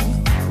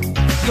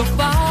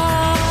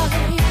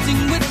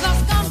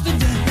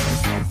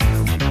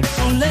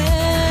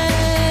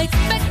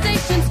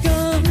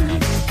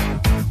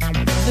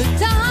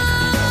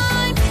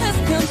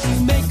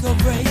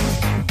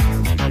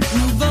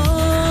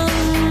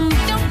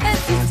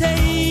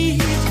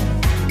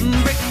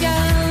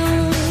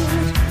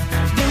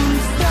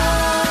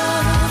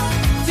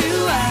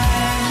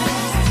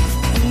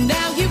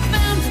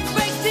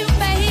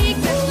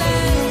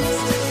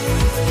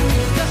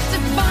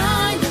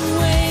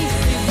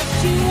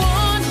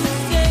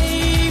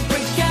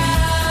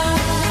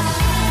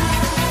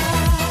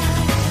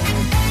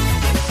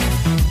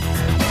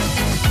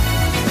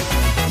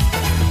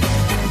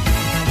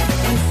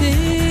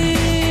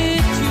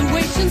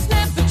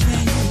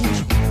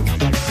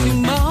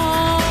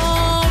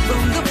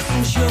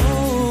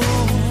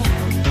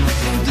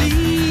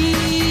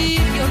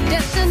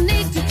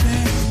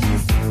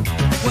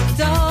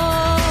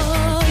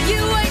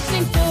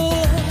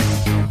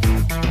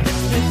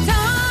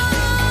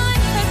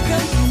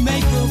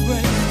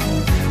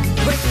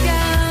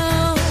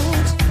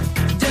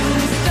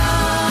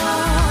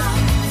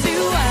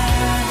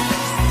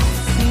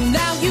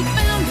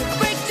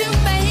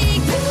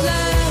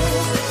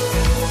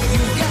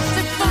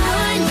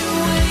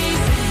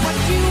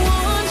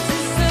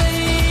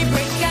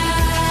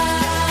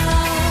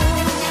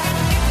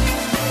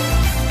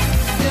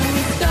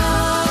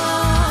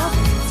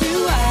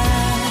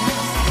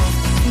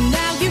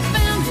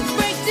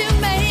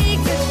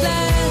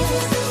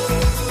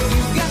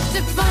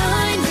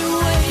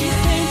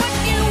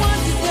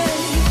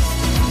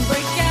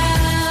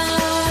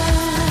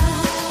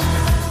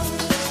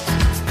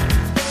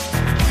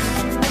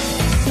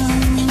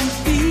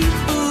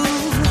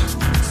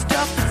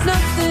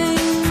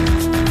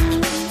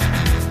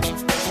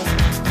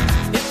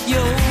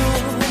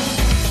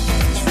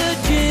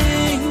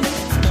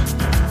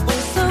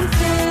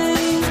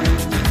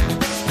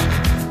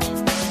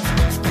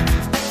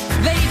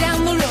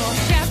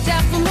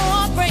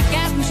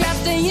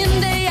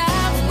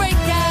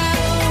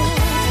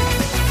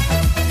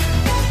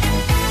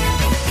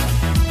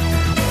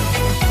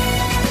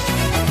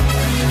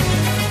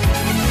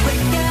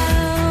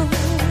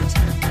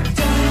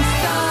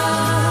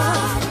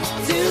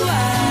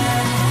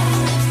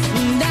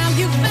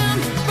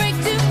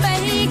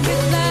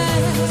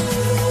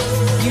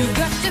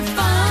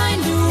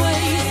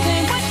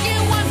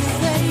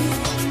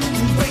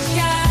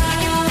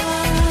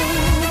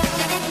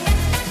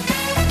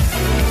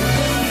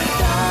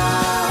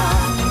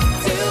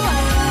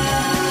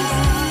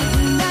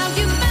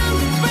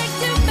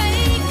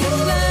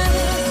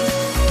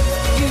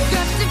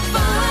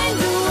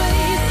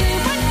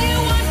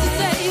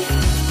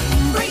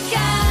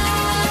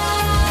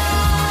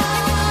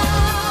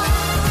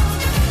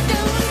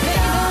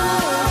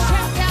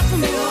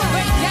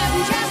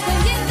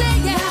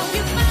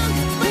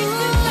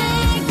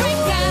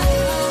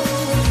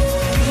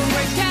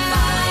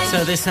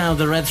 this hour,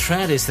 the Red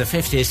Thread is the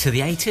 50s to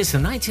the 80s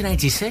and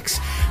 1986.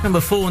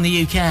 Number 4 in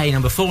the UK,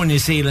 number 4 in New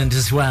Zealand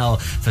as well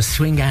for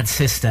Swing Out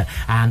Sister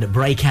and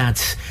Breakout.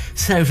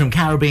 So from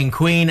Caribbean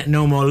Queen,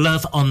 No More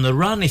Love, On the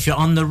Run. If you're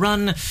on the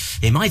run,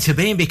 it might have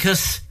been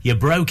because you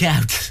broke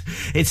out.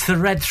 It's the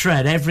Red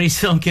Thread. Every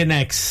song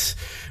connects.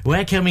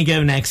 Where can we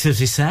go next,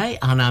 as we say,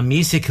 on our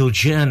musical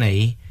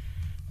journey?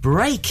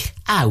 Break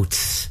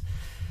out.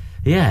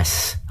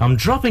 Yes, I'm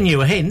dropping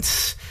you a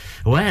hint.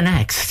 Where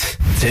next?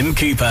 Tim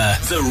Cooper,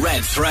 The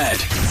Red Thread.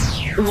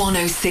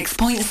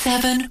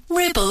 106.7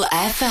 Ribble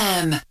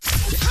FM.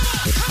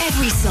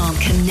 Every song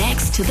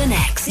connects to the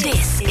next.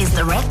 This is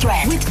The Red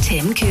Thread with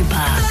Tim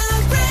Cooper.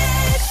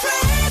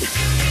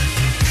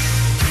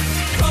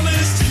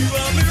 Promised you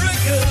a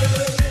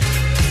miracle.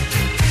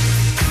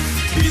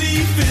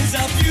 Belief is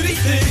a beauty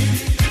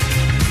thing.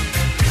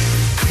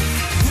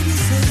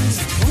 Promises.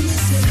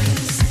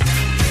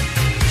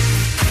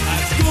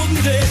 As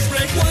golden days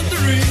break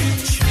wondering.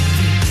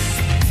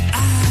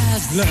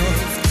 As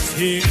love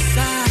takes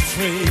our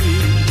train.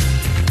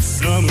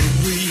 Summer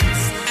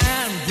breeze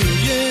and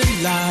brilliant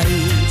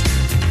light.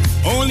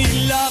 Only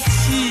love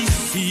she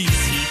sees,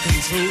 he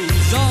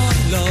controls all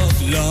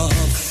love.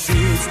 Love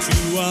sails to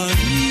a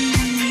new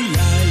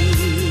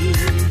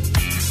life.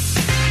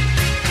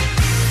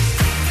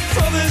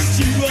 Promised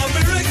you a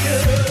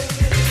miracle.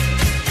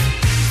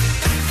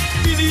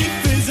 Belief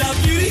is a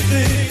beauty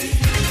thing.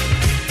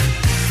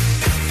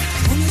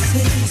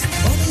 Promises.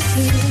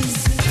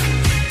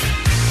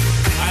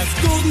 As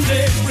golden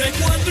days break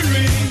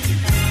wondering.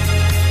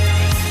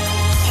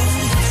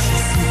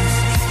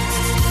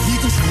 He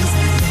controls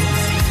my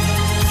love.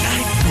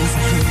 Life goes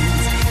on.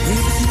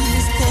 Everything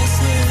is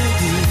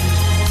possible.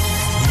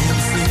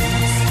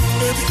 Promises.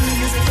 Everything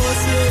is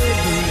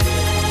possible.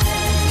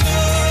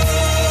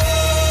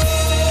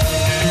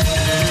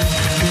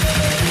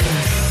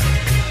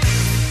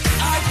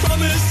 I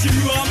promise you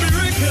a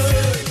miracle.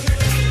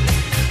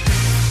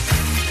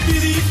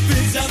 Belief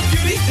is a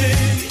beauty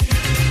thing.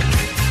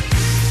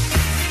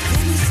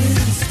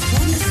 Promises.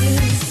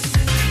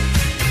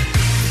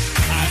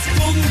 As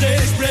golden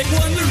days break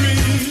wondering.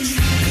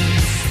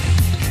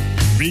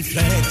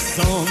 Reflects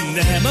on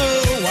them a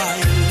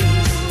while.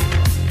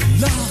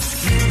 Lost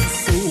you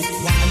so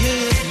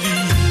quietly.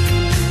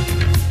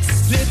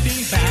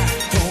 Slipping back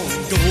on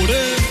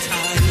golden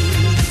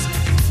times.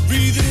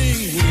 Breathing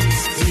with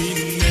sweet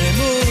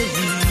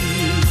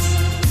memories.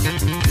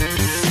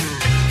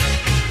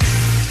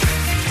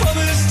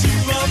 Promised you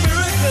a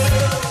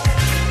miracle.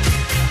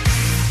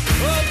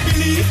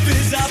 Belief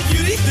is a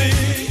beauty thing.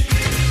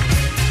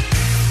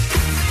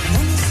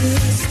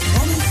 Promises.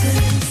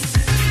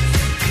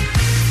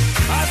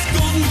 As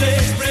golden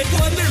days break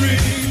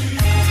wondering.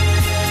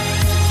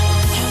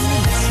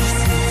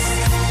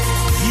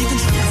 He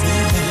controls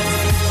their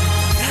love.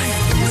 Life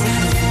goes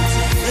on.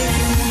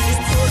 Everything is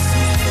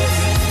possible.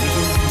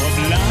 Of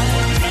life,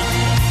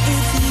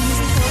 everything is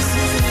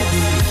possible.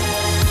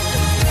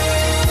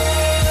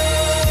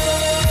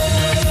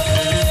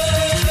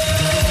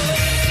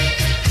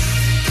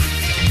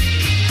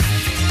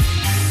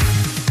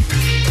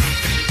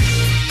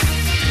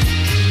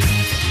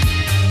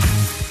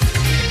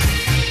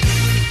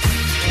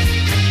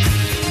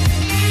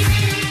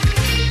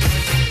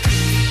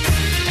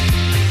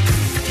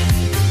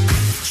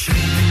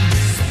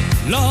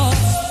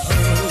 Lost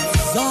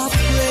pearls of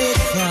great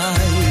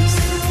price.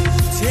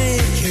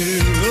 Take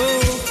care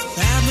of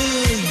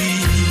family.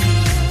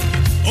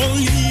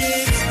 Only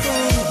it's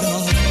for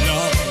love,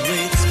 love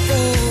waits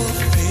for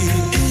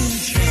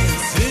fate.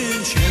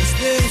 In chance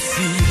they'll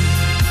see.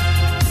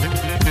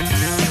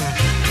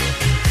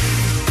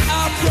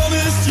 I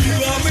promised you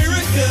a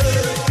miracle.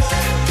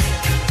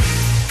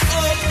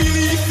 A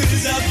belief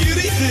is a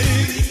beauty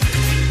thing.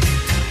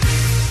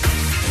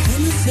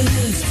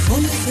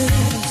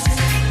 Promises.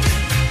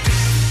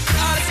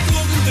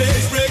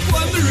 Days break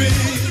wondering.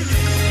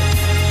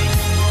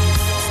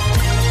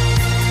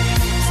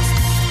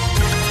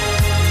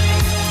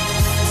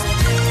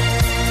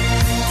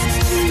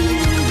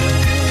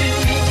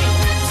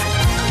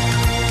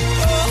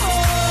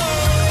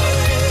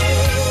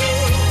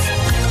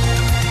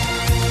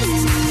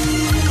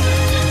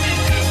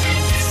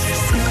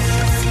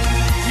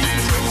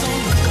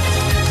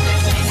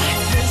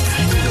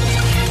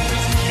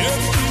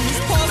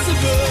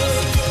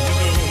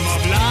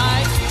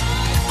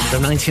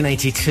 From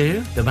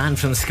 1982, the band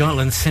from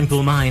Scotland,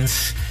 Simple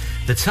Minds.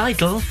 The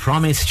title,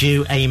 Promised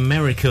You a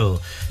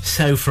Miracle.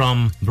 So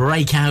from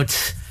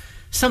Breakout,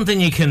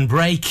 something you can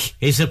break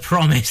is a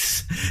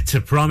promise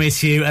to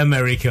promise you a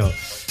miracle.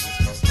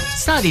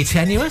 Slightly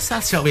tenuous,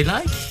 that's what we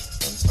like.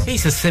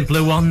 Here's a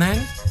simpler one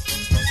then.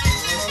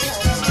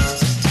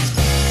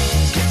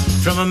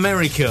 From a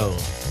miracle.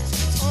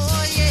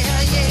 Oh, yeah.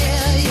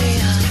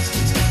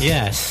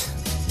 Yes.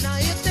 Now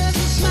if there's a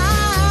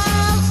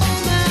smile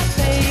on my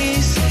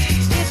face,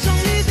 it's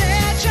only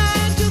there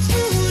trying to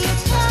fool the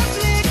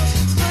public.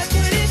 But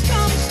when it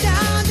comes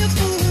down to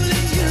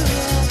fooling you,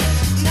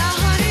 now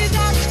honey,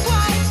 that's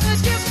quite a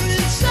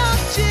different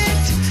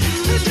subject.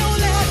 Don't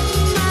let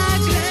my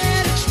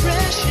glitter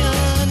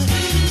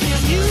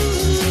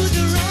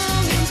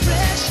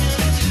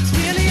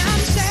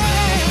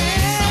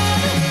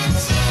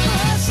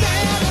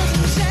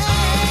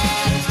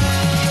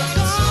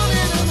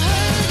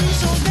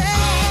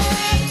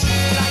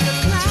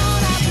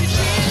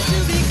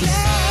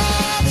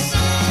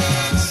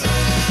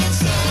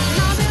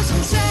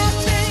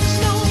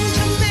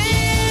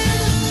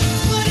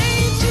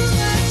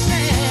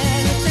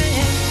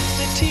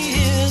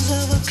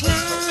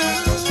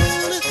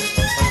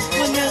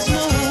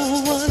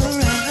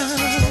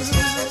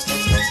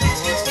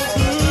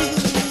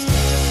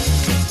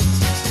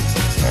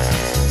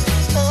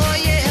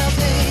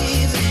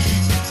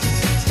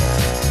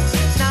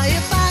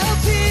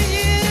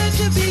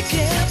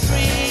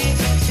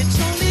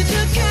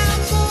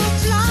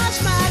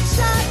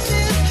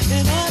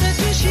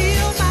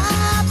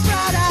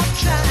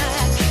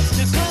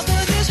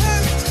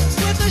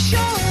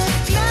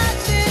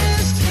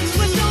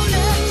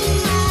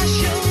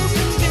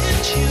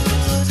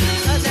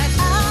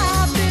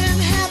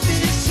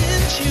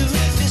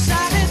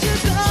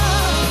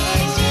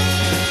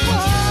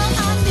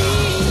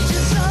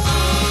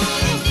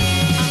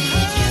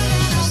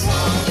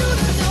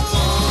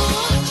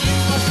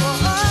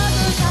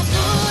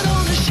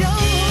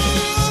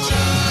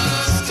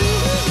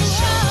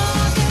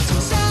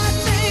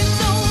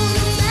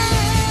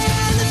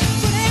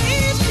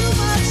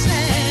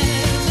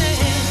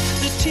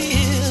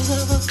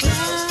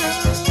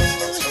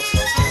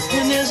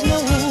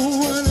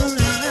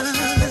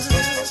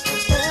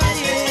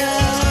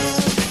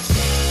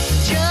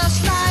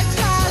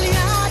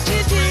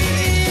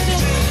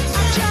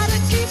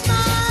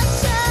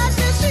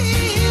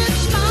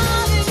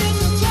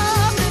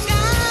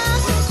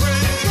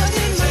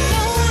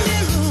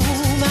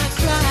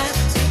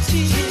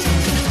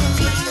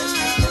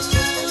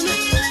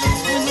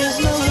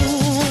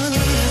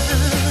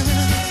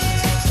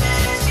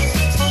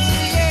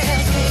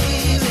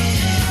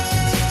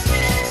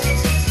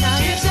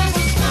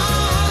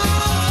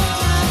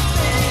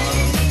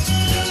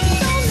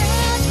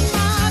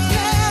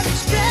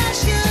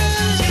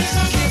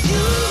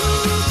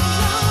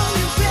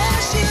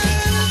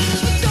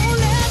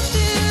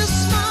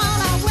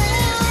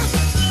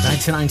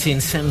To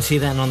 1970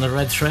 then on the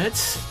Red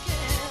Threads.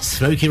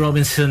 Smokey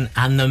Robinson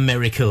and the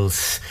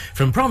Miracles.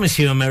 From Promise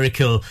You a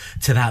Miracle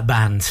to that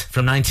band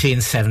from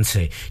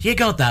 1970. You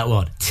got that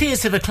one.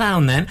 Tears of a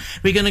Clown then.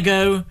 We're going to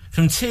go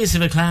from Tears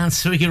of a Clown,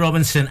 Smokey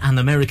Robinson and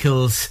the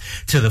Miracles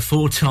to the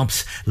Four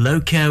Tops,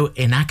 Loco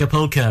in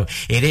Acapulco.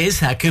 It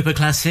is our Cooper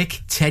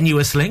Classic,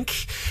 Tenuous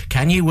Link.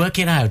 Can you work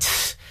it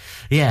out?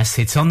 Yes,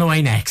 it's on the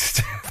way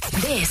next.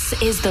 This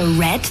is the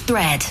Red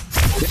Thread.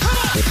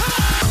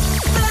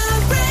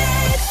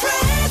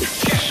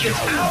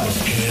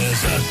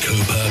 Here's a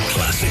Cooper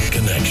Classic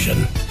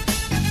Connection.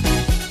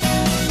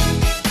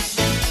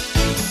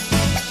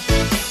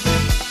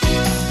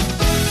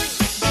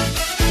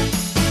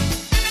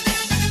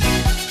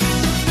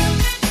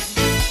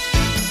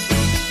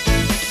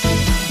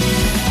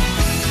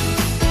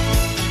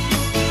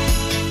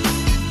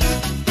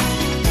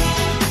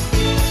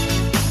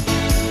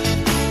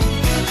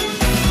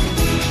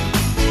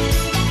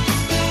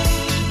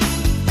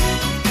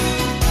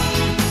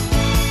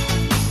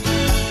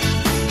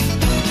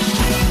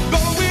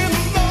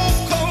 Going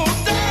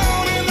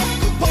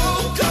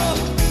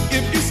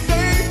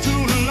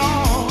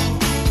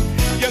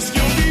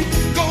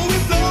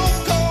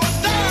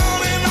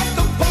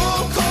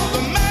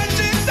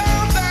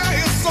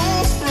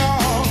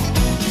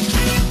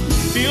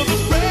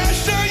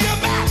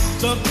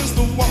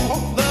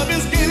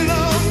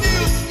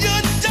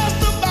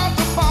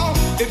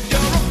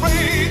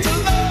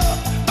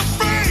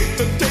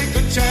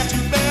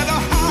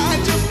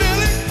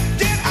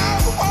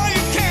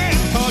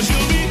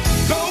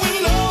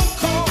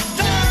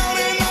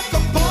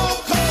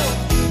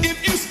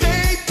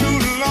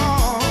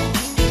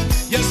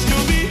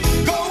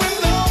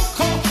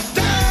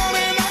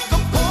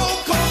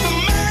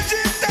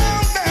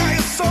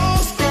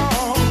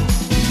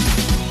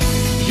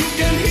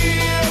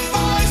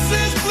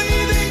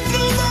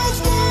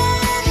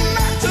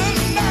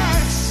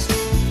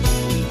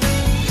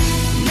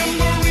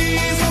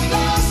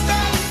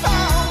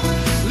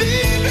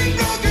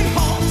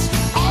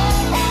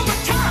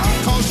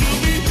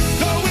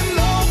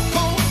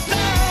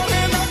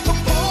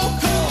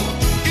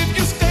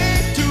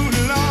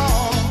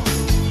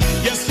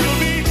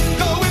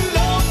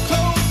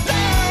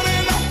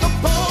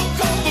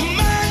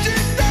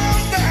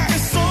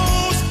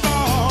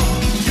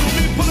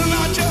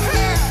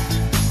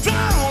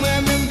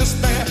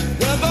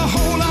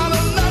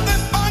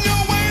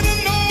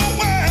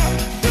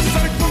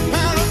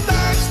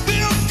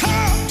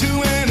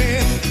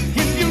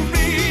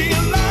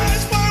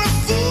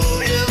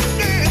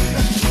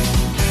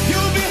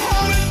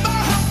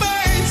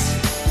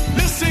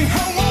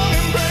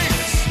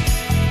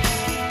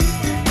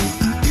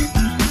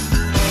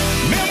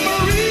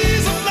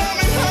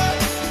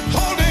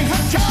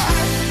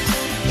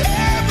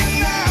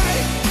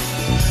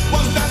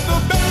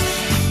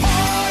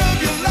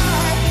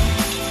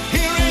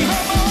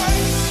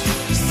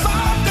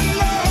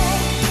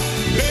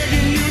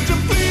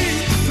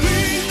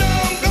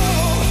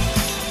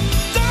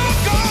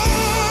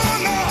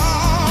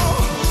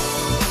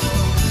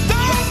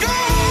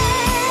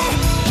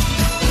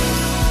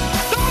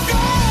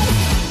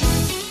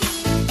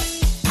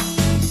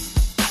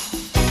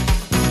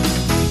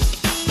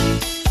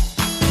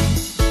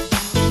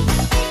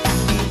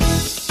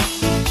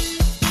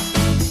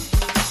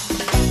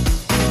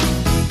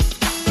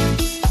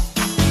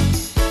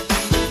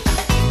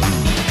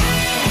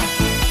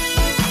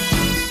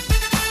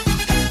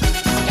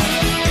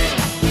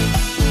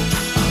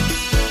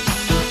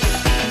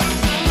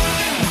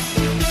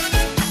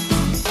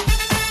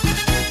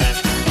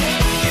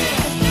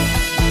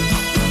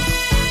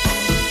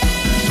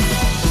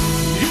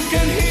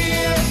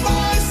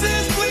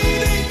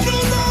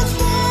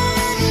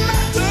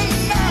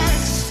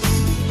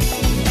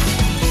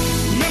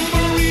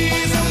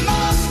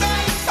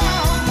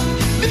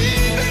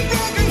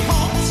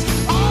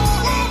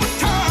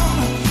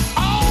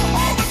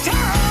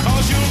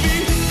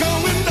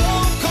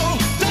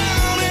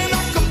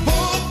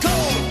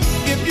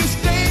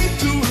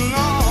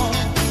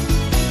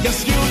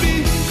Yes, you'll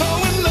be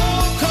going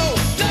loco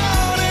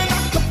down in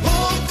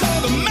Acapulco.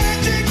 The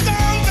magic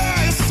down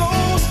there is so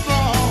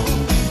strong.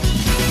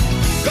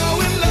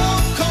 Going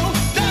loco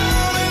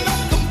down in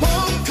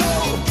Acapulco.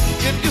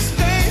 If you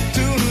stay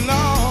too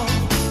long,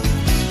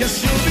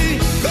 yes, you'll be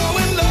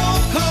going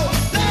loco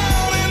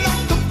down in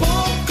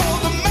Acapulco.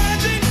 The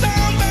magic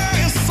down there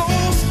is so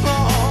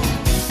strong.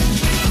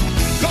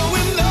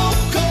 Going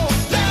loco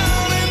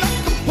down in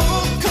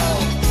Acapulco.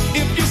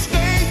 If you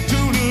stay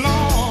too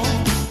long,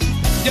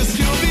 yes,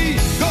 you'll be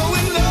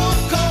going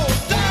loco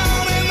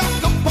down in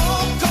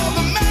Acapulco.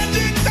 The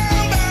magic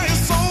down there is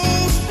so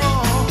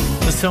strong.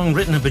 The song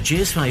written and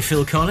produced by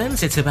Phil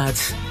Collins. It's about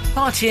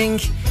partying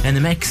in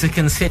the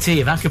Mexican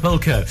city of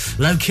Acapulco.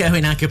 Loco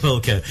in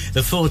Acapulco.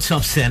 The Four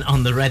Tops then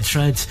on the Red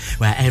Threads,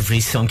 where every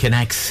song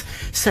connects.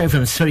 So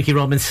from Smokey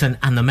Robinson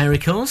and the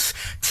Miracles,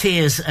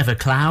 Tears of a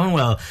Clown.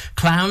 Well,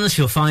 clowns,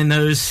 you'll find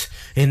those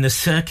in the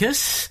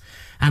circus.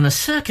 And a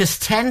circus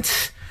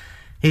tent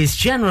is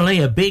generally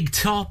a big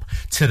top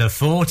to the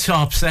Four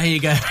Tops. There you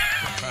go.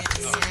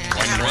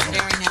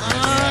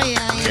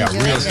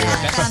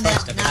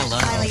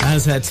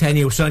 As a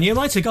 10-year-old son, you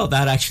might have got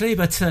that actually,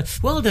 but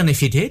well done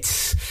if you did.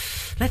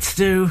 Let's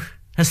do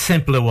a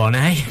simpler one,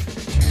 eh?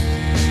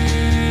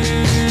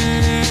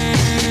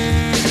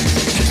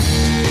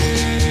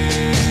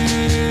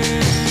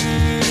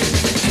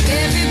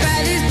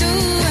 Everybody's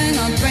doing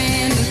a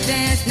brand new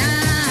dance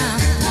now.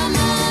 Come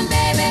on,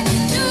 baby,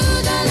 do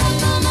the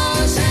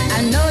locomotion.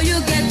 I know you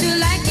get to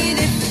like it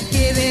if you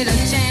give it a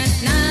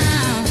chance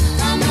now.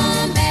 Come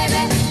on,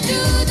 baby, do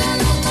the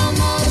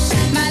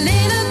locomotion. My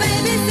little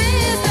baby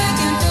sister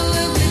can do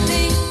it with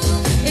me.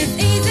 It's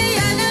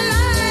easier than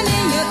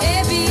learning your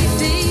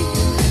ABC.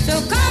 So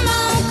come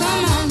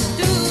on,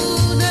 do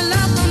the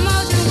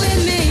locomotion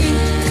with me.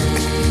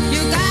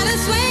 You gotta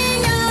swing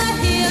your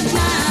hips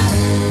now.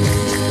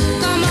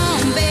 Come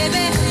on,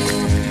 baby,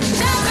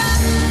 jump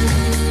up,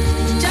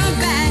 jump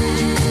back.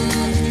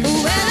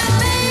 Well, I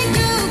think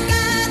you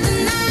got the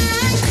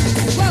night.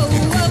 Whoa,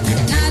 whoa,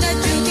 now that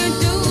you can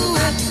do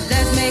it,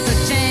 let's make a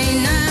change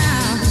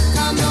now.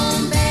 Come on,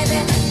 baby,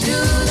 do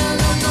the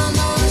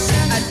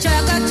locomotion. A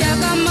chugga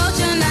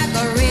motion like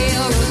a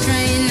railroad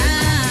train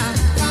now.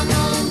 Come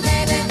on,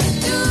 baby,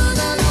 do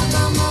the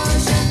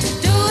locomotion.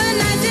 Do it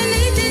nice and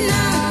easy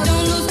now,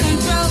 don't lose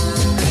control.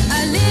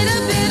 A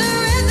little bit of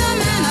rhythm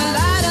and a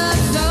lot of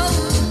soul.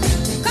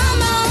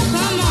 Come on,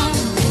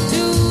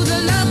 do the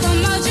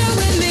locomotion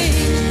with me.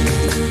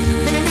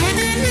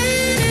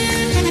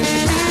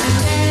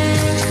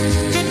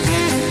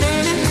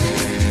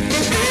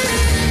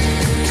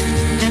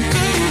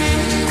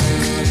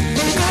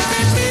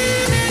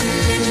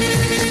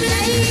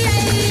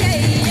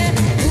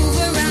 Move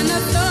around the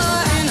floor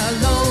in a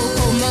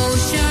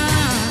locomotion.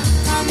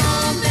 Come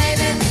on,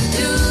 baby,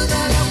 do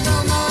the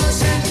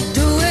locomotion.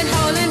 Do it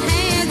holding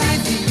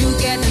hands if you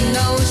get the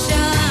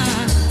notion.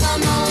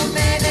 Come on,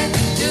 baby,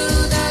 do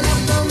the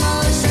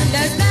locomotion.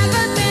 There's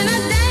never been a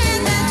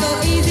dance that's so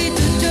easy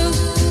to do.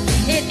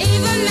 It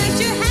even makes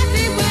you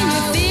happy when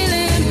you're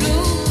feeling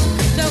blue.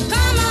 So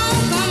come on,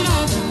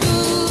 do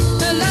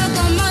the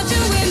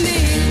locomotion with me.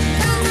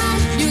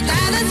 You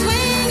gotta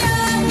swing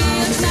your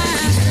hips now.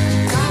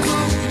 Come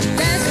on,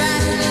 that's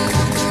right. You're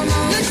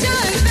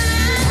doing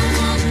fine.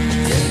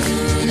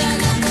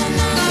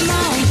 Come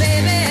on,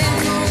 baby.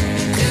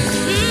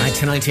 Back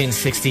to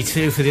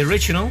 1962 for the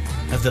original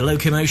of the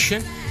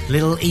Locomotion.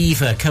 Little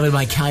Eva, covered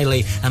by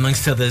Kylie,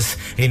 amongst others,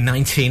 in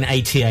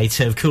 1988.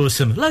 So, of course,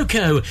 some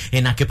Loco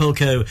in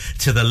Acapulco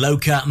to the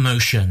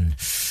Locomotion.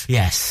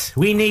 Yes,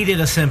 we needed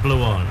a simpler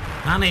one,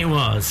 and it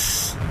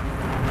was.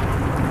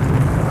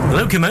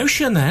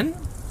 Locomotion, then?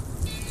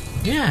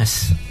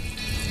 Yes.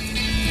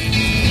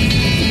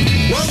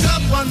 Woke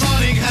up one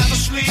morning, half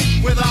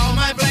asleep, with all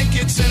my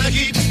blankets in a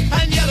heap,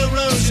 and yellow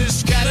roses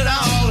scattered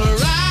all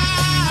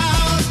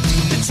around.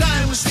 The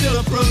time was still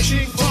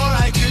approaching, for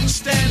I couldn't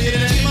stand it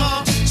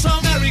anymore. So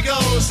Mary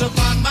goes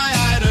upon my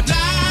eider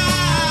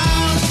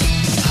down.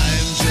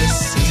 I'm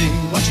just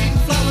sitting, watching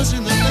flowers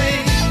in the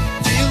rain,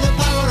 feel the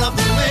power of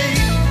the rain,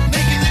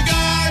 making the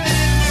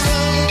garden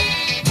grow.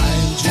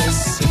 I'm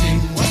just sitting,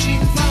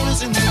 watching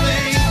flowers in the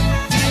rain,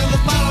 feel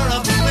the power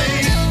of the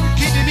rain,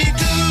 keeping me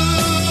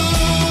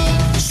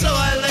cool. So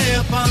I lay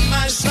upon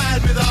my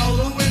side with all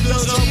the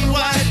windows open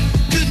wide,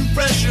 couldn't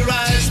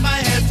pressurize my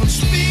head from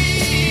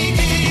speaking,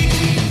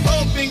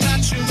 hoping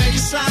not to make a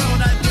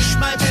sound. I pushed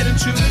my bed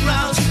into the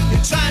ground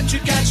in time to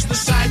catch the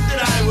sight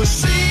that I was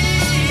seeking.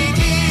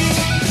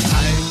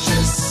 I'm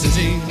just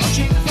sitting,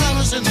 watching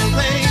flowers in the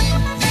rain,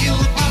 feel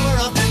the power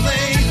of the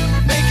rain,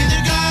 making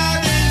the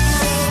garden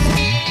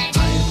grow.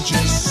 I'm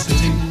just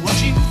sitting,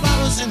 watching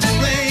flowers in the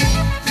rain,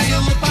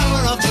 feel the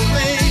power of the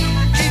rain,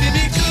 keeping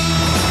me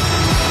cool.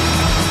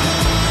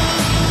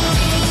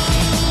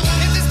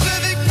 If this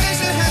perfect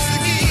pleasure has the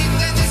key,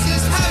 then this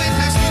is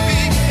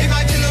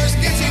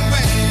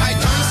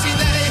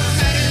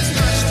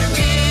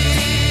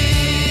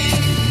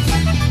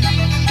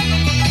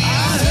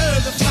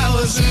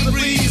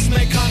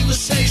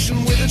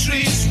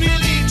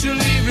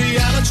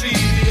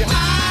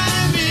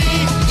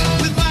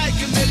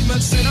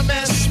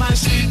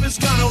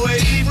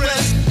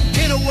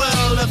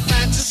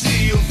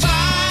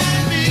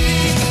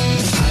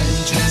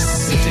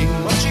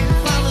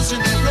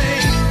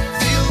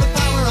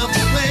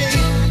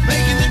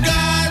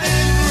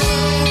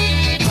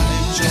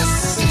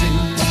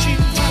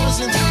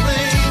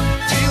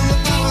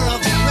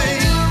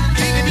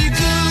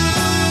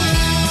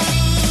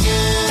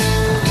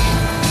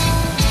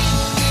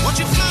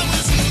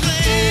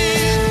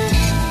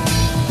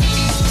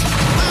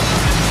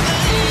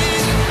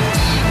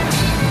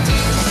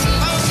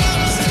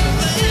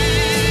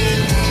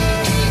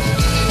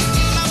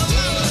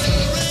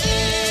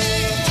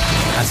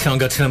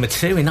got to number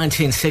 2 in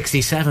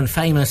 1967,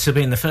 famous for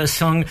being the first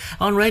song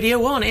on Radio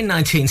 1 in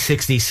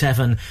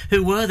 1967.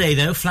 Who were they,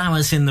 though?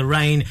 Flowers in the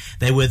Rain.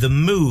 They were The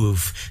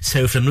Move.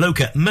 So from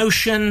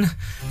Locomotion,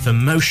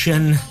 from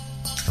Motion,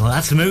 well,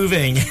 that's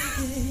moving.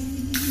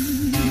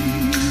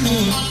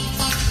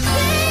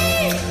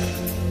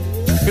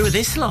 Who are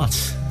this lot?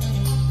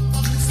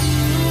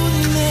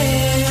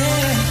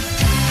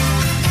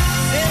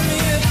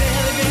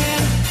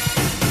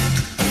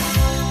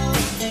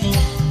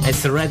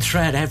 It's the Red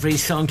Thread. Every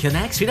song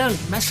connects. We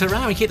don't mess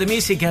around. We keep the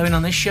music going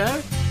on this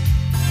show.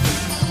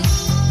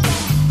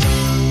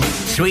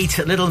 Sweet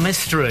Little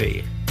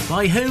Mystery.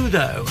 By who,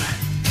 though?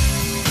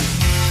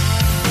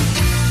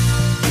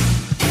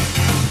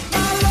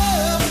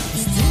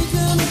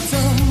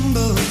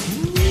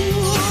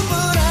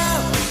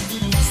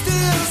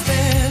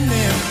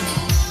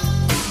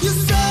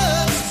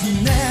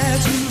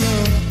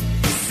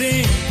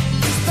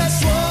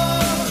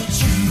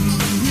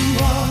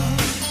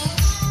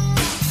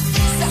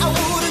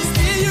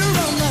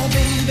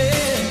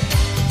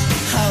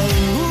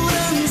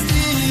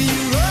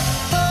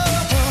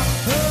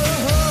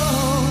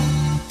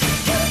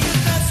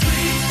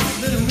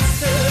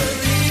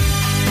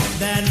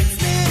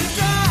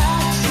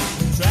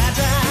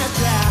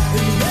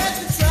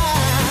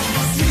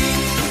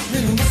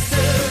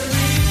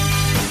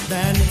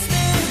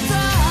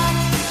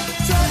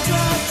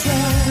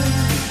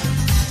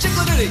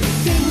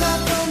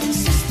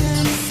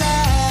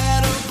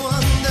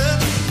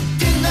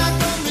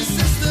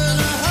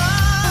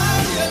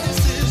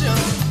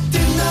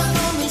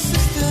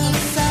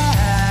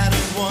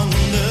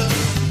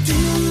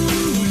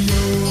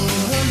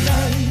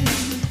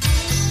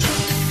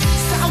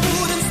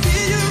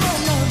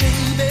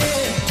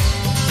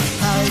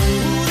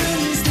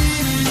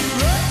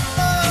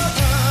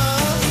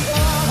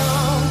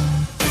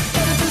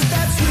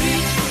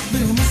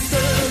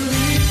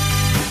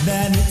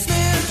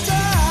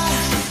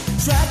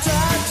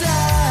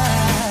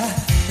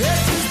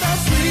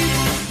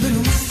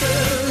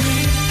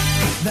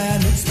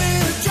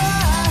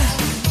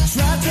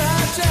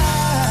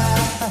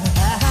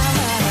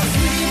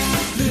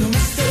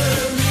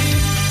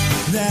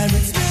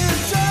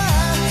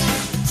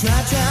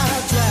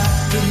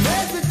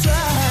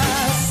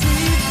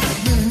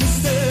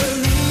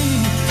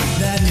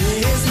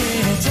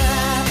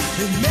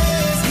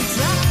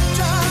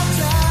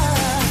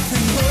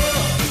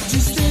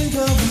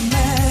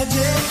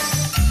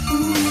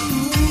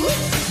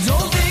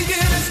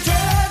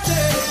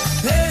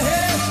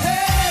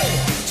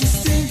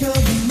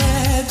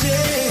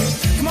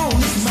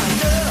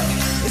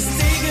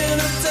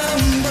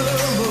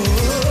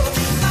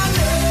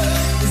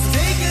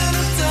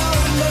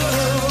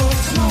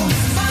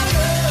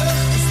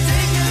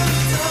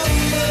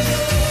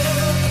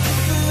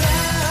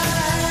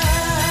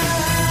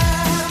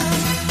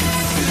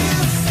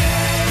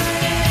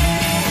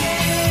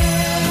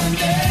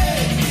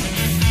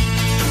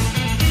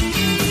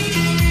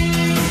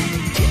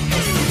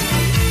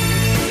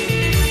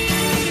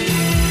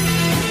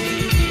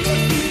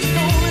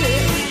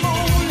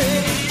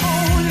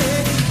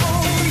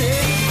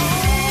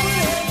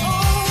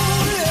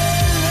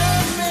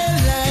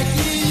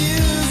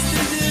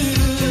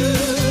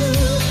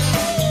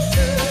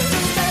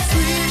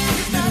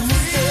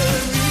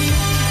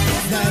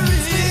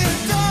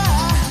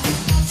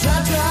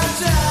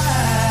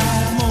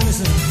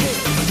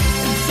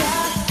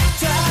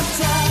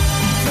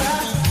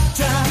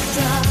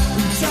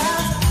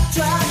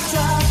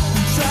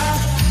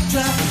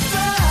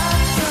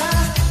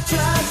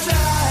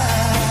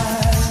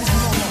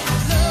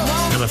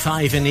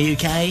 In the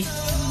UK.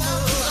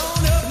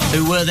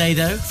 Who were they,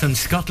 though? From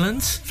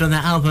Scotland, from their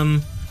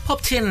album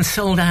Popped In and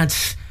Sold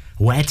Out,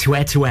 Wet,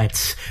 Wet,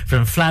 Wet.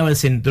 From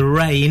Flowers in the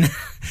Rain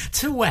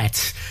to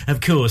Wet, of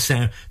course.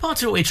 Now,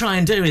 part of what we try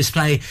and do is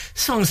play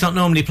songs not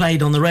normally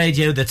played on the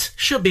radio that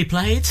should be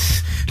played,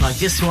 like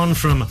this one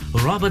from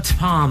Robert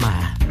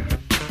Palmer.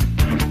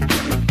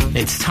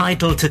 It's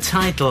title to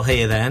title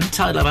here, then.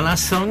 Title of our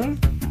last song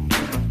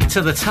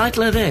to the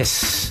title of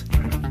this.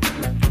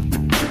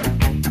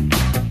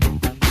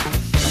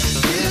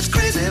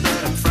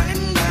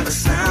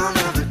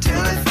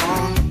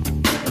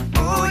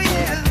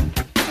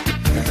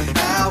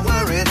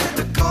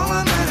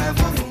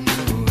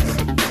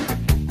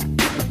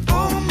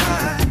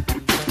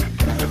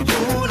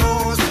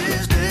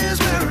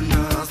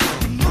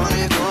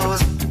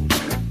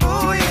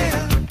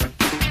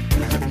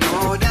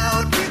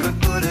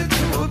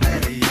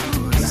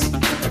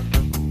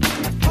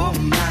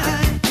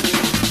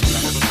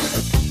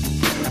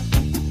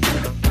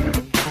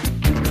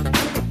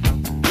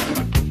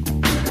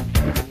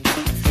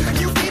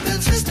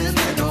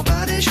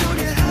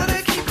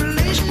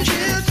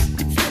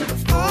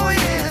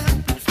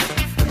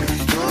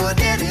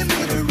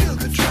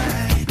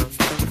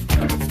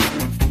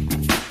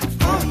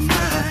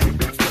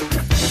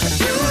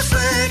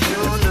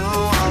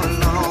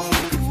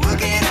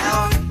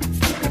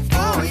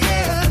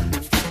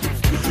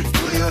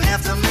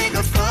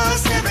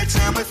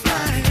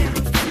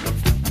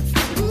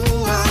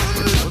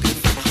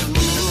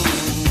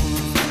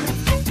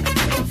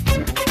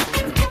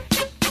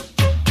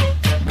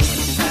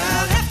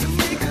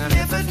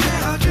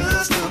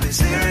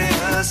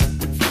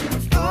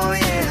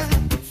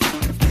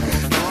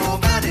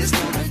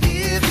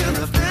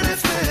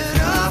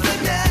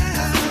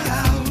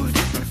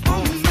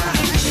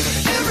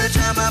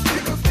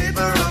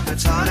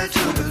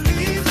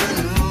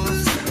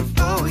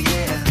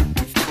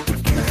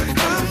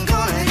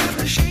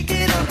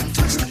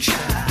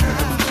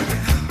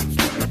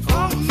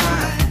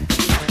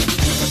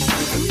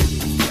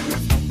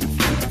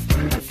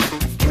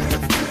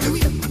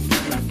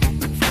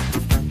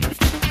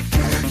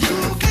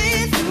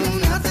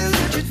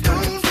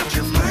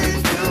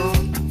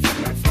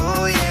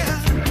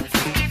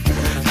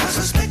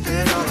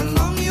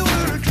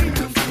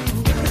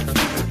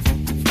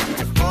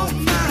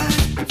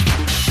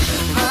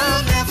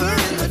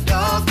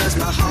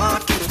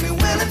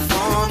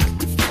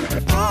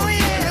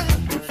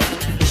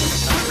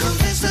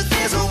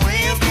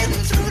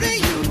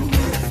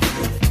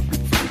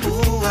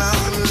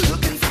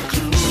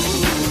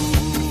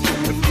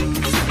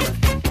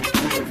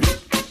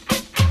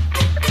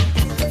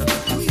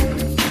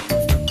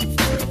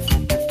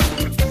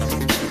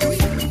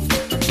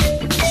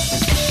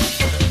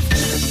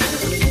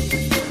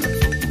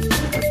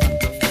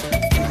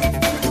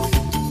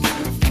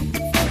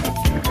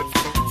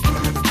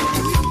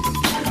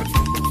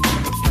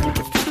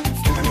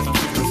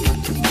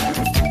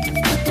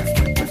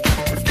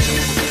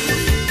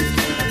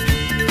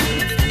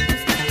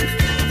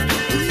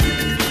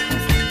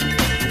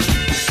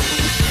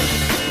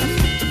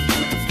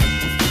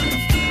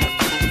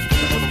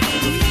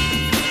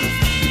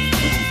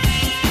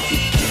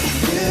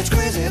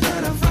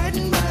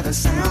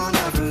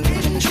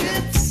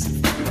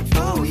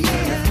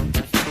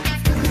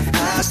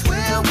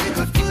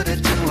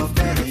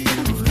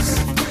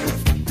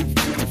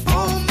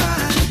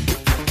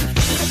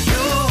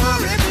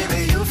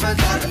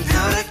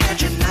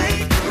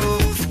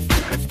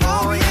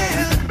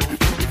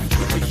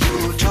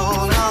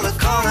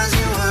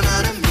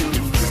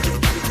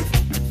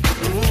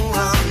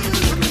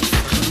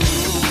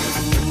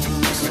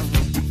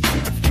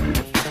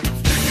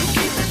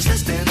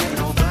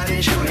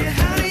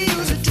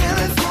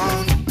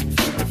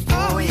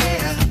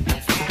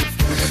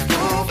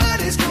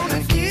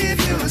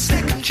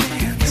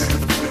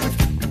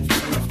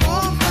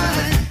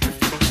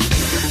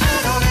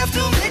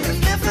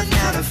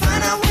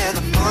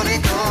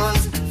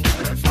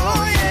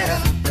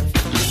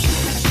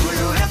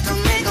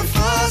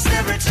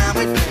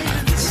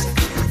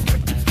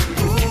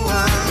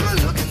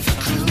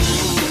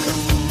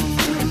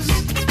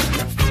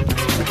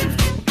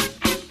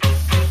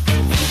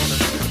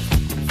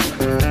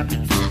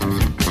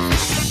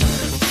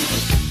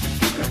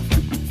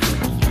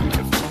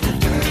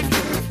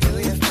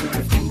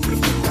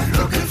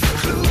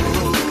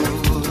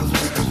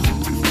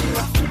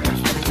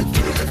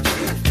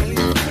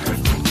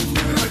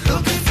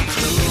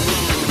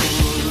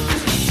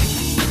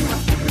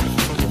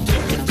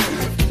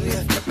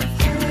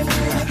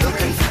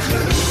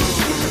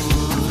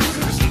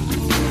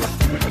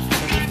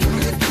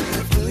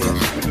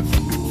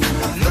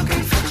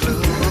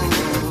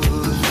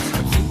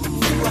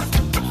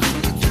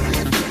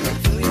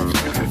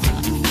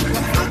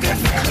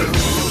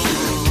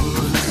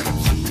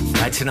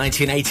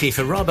 1980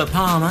 for Robert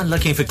Palmer,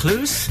 looking for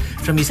clues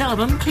from his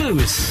album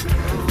Clues.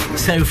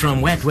 So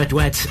from Wet, Wet,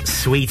 Wet,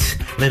 Sweet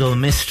Little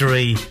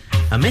Mystery,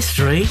 a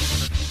mystery,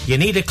 you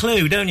need a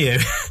clue, don't you?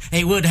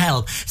 It would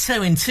help.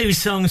 So in 2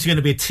 songs, you're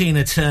going to be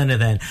Tina Turner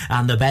then,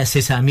 and the best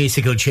is our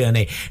musical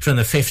journey from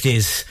the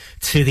 50s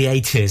to the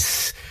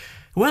 80s.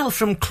 Well,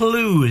 from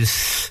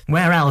Clues,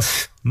 where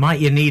else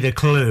might you need a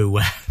clue?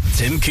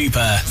 Tim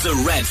Cooper, The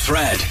Red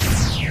Thread.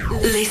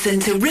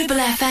 Listen to Ribble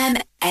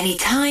FM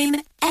anytime,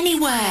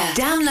 anywhere.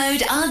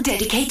 Download our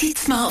dedicated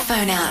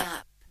smartphone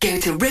app. Go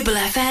to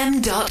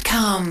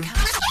ribblefm.com.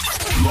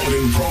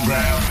 Loading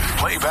program.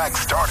 Playback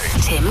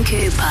starting. Tim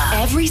Cooper.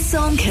 Every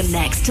song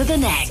connects to the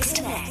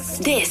next.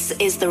 This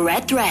is The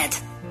Red Thread.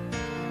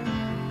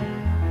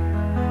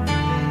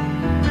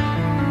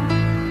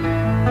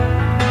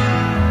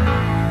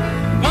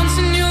 Once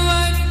in your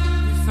life,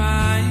 you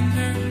find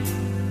her,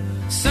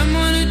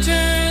 someone who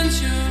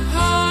turns your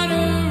heart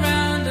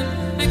around,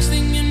 and next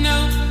thing you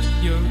know,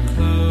 you're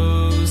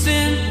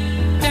closing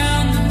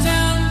down the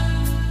town.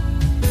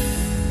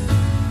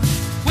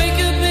 Wake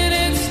up and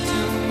it's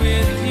still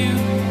with you,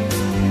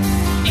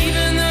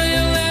 even though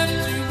you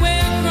left your way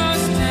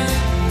across town.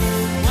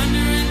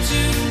 Wondering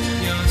to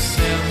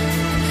yourself,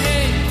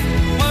 hey,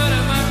 what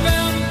have I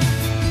found?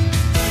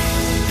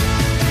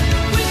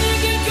 When you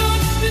get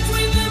caught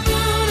between the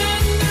moon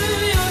and New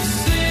York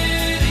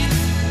City,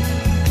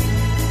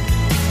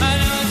 I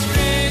know it's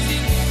crazy,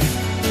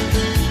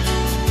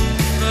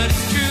 but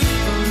it's true.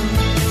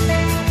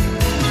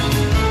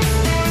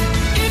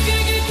 If you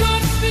get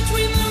caught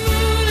between the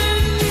moon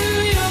and New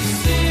York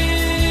City,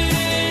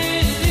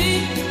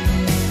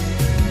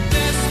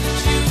 best that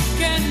you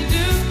can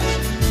do,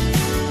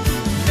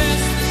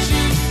 best that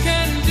you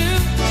can do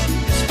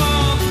is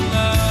fall in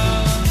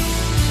love.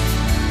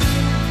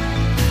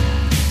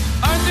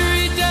 Arthur,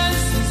 he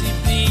does as he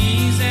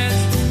pleases.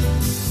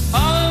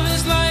 All of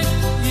his life,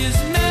 his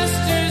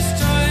master's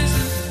toys,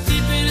 and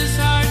deep in his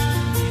heart,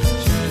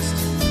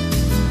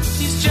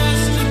 he's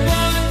just a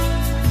boy.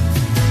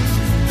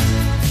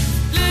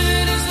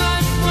 Living his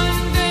life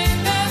one day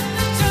at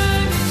a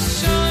time. He's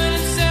showing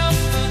himself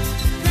a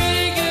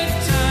pretty good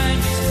time.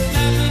 He's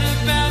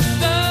laughing about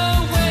the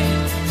way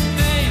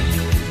they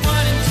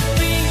want him to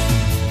be.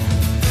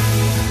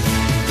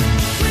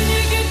 When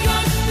you get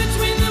caught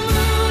between the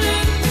moon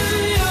and New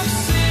York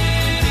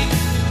City,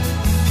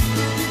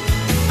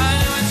 I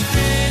know it's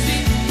crazy,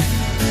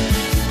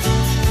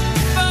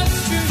 but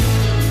it's true.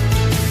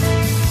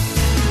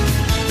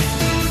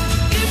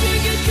 If you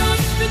get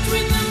caught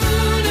between the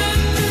moon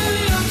and New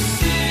York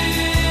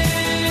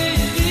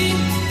City,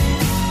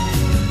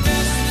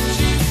 best that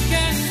you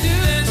can do,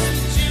 best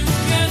that you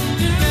can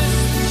do, best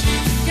that you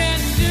can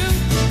do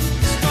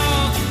is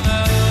fall in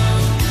love.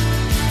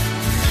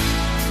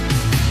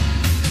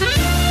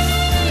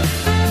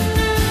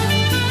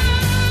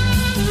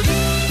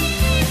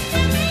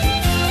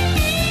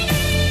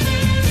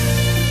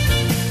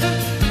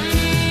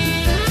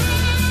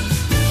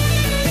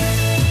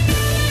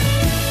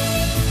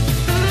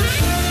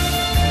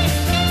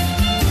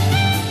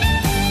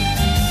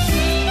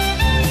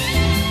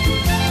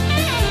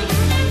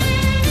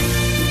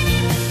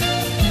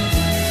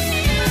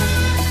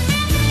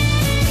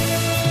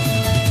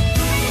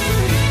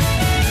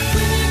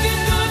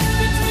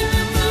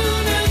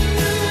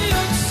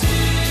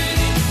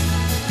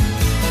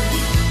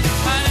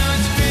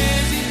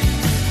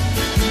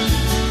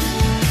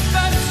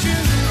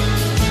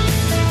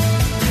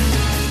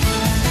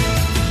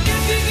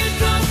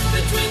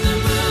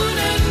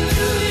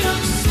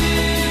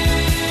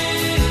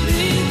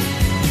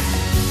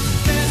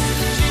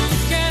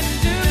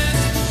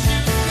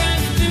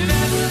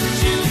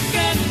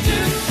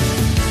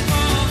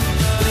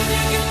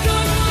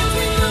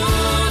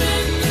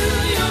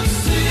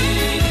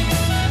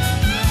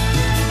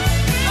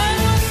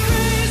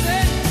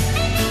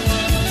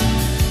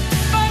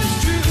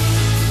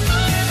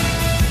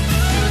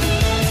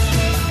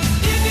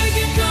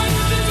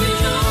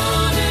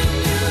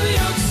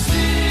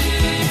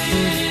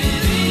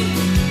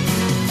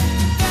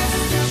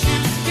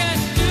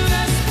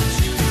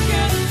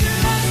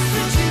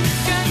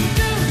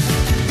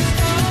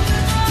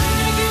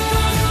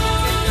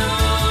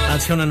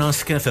 That's won an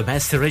Oscar for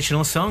Best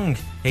Original Song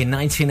in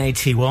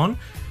 1981.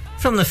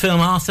 From the film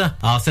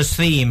Arthur's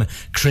Theme,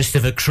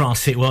 Christopher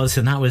Cross it was,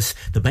 and that was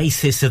the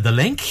basis of the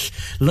link.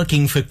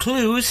 Looking for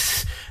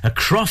clues, a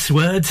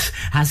crossword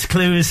has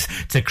clues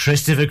to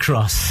Christopher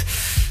Cross.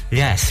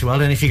 Yes, well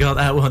done if you got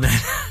that one then.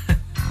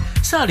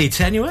 Slightly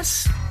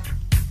tenuous.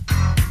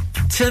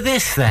 To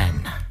this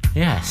then,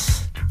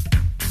 yes.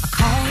 I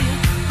call you,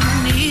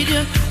 I need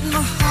you,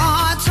 my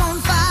heart's on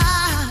fire.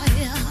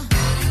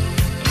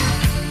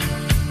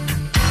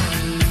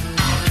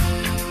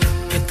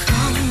 You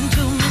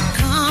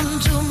come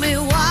to me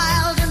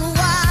wild and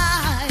wild.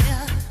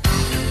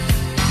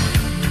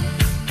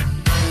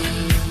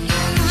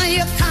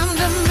 You come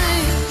to me,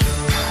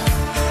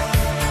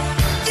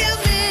 give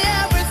me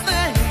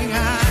everything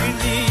I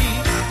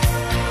need.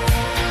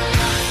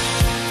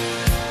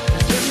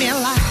 Give me a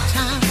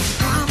lifetime of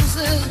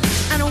promises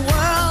and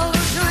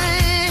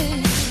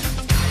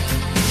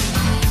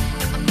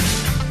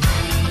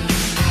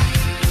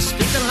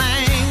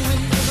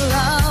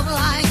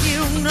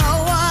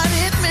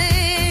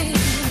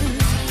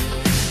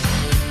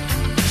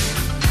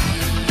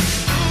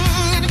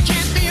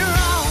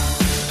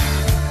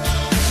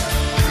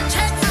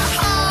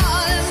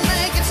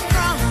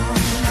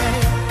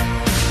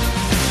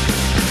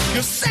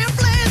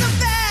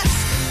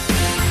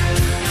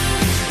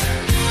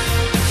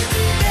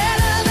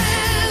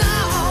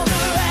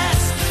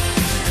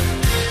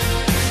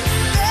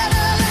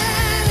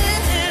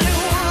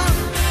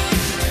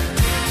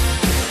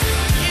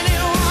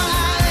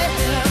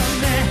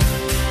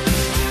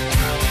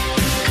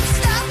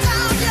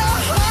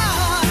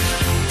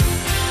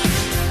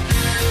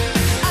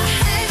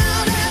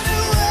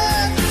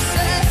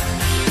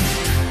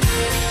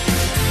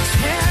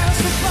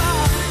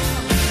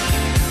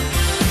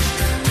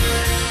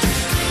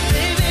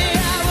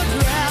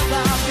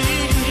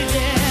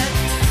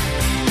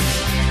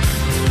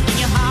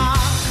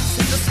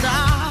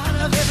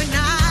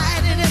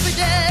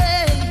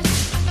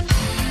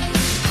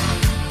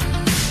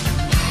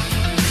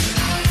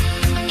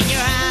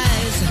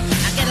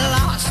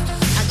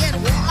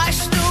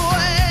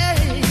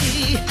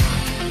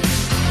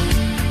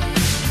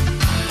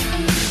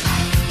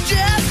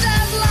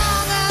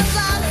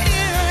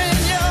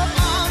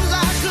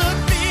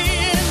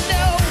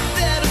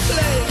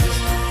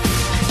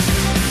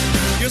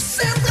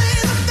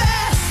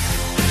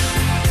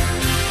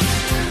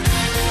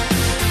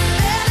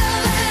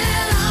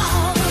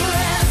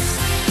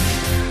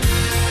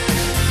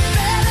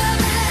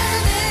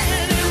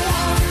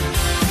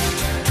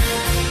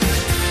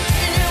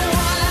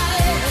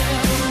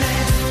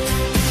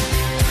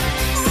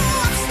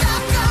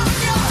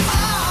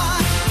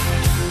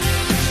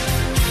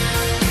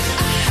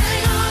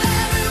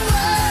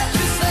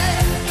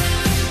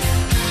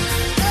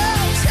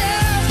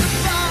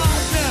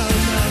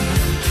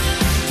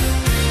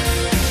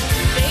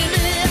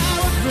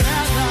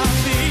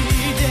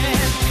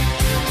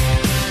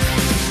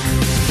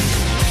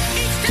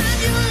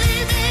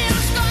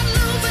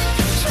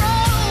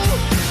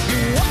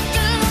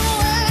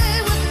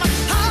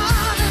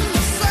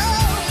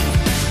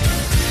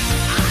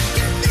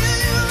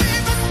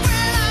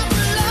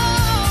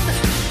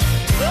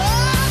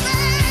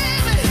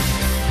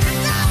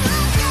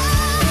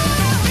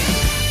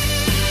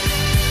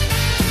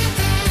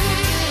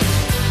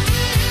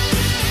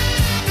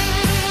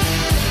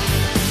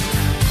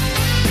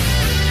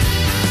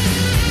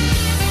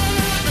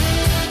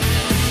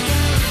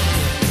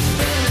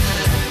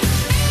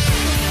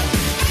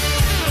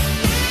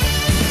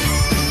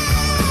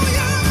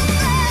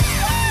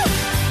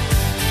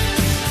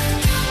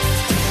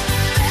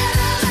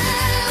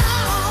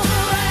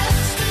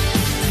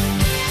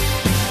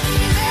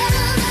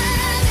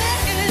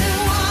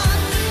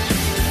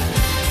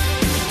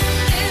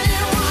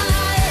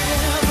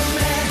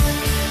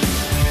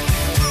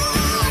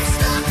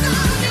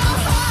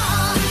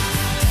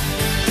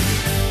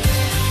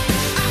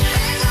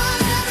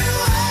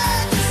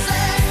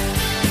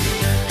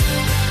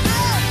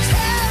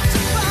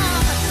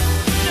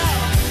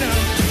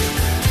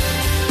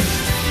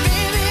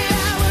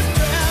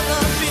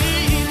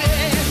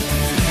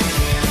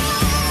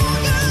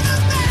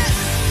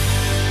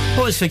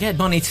forget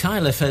Bonnie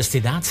Tyler first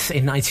did that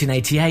in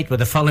 1988, but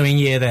the following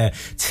year there,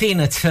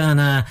 Tina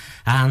Turner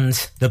and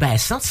The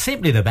Best. Not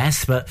simply The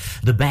Best, but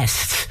The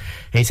Best.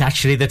 It's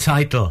actually the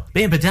title.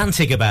 Being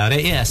pedantic about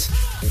it, yes.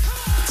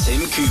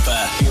 Tim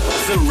Cooper,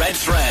 The Red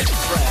Thread.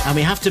 And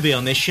we have to be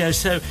on this show,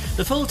 so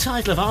the full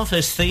title of our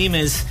first theme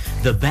is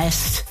The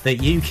Best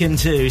That You Can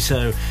Do.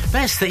 So,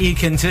 best that you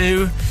can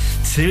do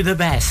to the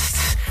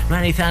best.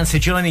 Many thanks for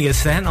joining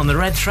us then on The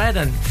Red Thread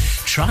and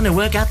trying to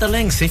work out the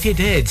links if you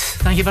did.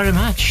 Thank you very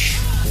much.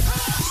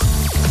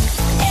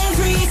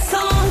 Every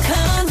song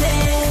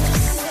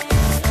connects.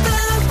 The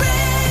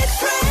Red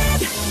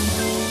Thread.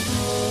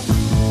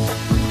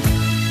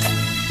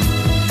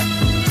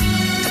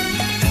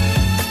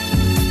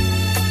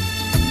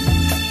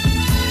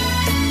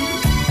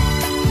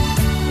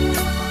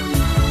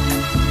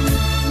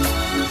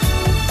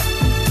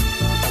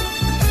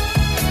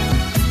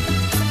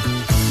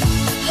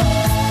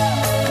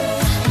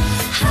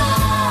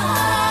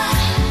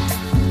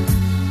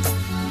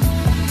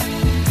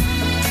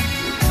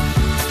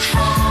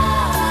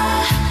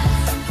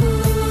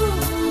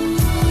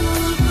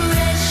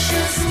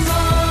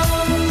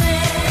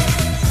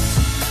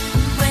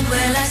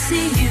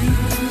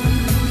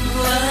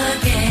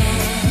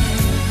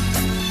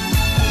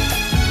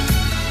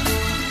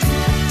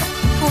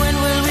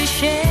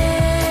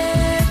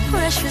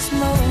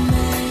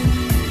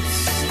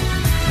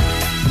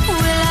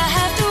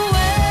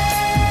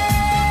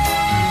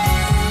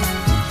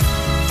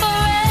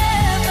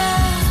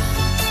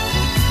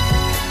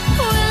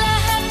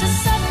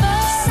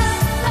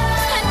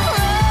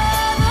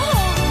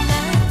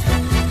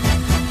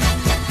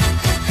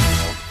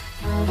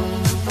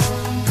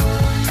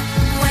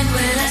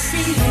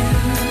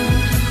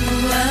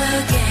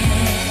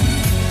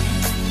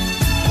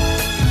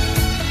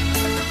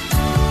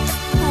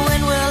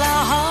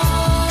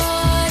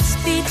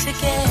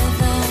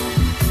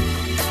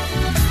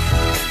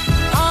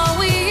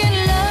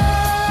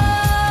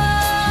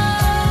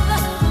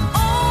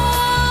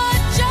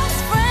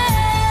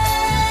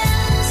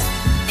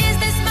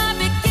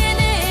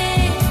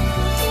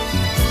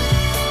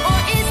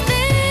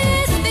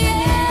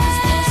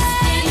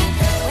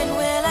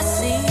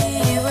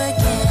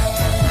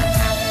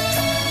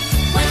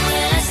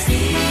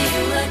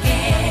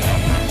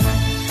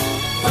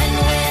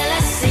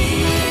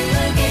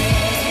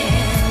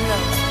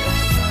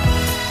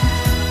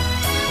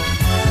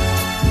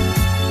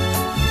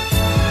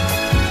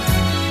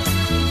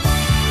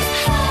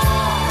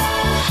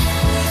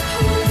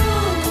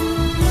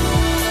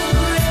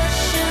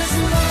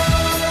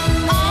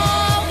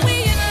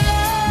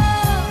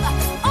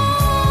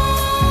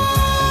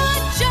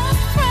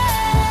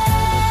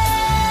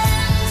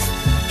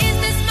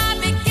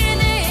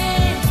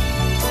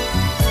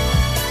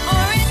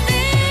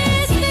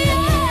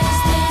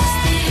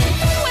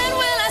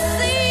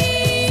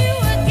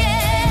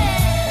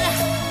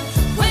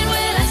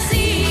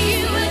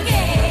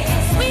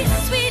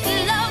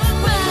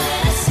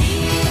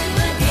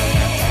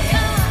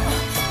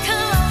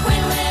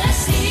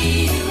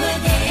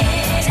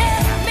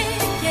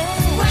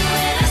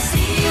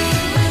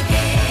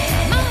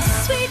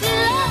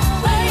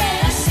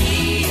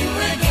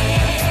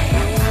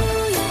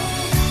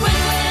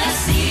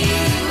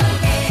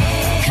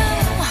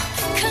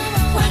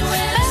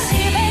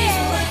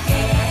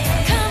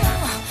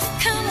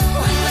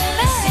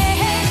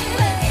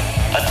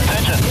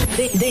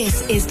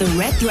 This is The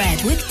Red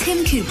Thread with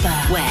Tim Cooper,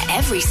 where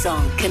every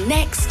song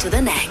connects to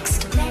the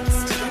next.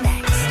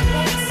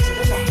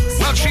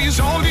 Well, she's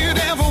all you'd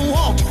ever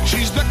want.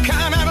 She's the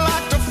kind I'd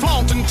like to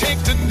flaunt and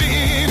take to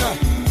dinner.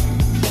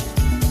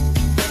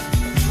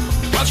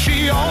 But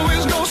she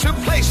always knows her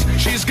place.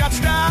 She's got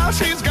style,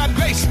 she's got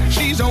grace.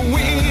 She's a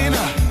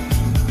winner.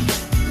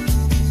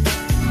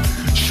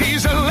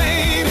 She's a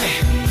lady.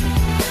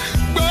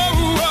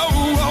 Oh,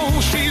 oh,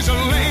 oh, she's a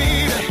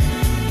lady.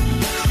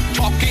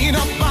 Talking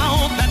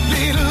about that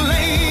little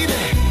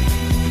lady.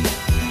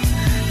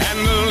 And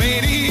the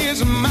lady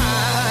is mine.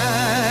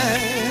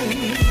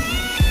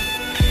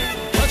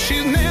 But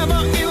she's never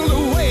in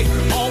the way.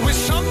 Always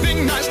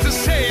something nice to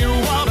say.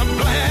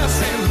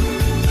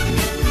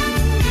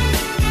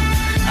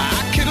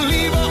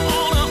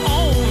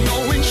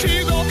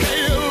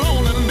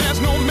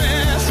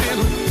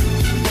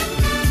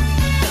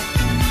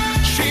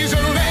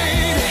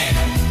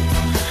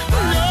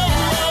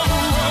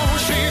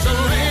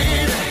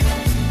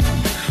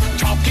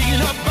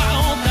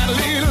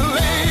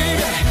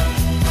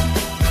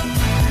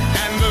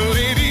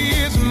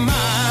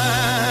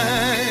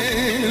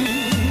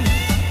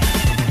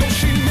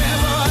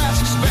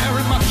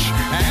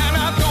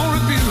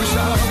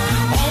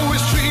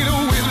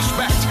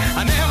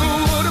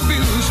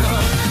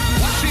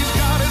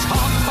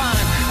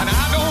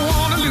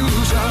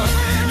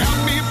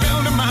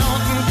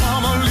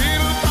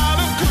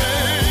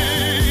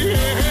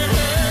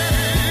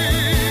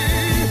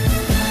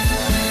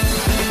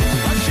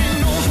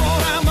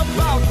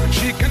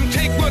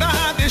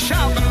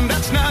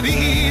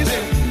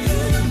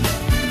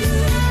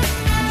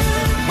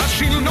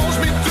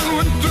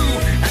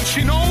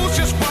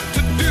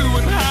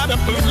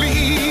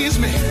 please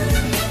me.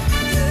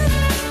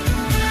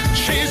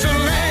 She's a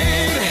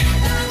lady.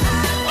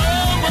 Oh,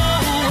 oh,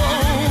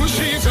 oh,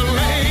 she's a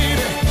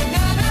lady.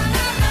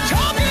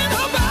 Talking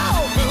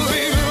about the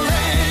little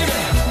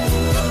lady.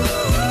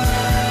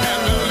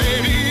 And the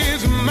lady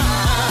is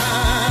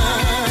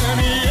mine.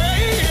 Yeah,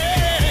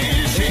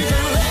 yeah, she's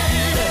a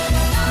lady.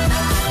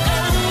 Oh,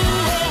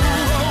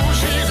 oh,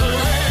 she's a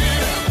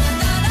lady.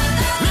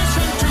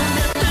 Listen to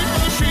me,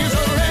 people, she's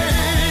a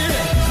lady.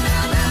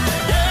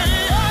 Yeah,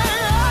 yeah,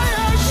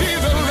 yeah,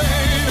 she's a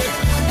lady.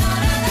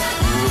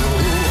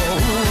 Oh,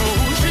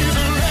 she's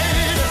a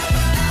lady.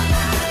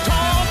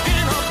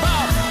 Talking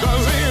about the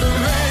little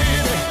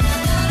lady.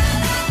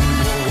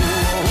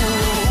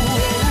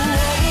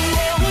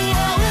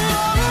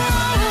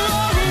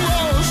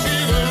 Oh,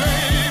 she's a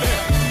lady.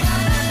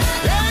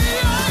 Yeah,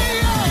 yeah,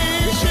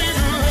 yeah, she's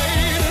a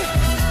lady.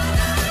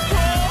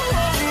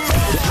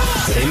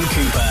 Tim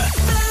Cooper.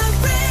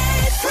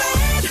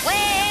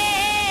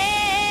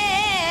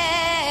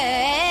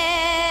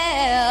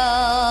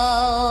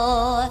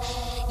 Well,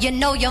 you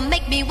know you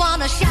make me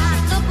wanna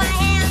shout. Look, my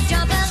hands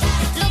jumping.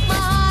 Look, my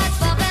heart's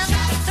bumping.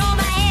 Throw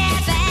my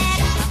head back.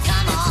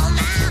 Come on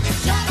now.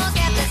 Don't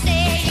forget to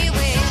say you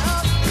will.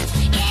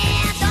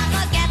 Yeah, don't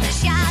forget to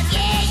shout.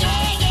 Yeah,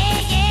 yeah, yeah,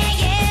 yeah,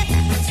 yeah.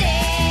 Say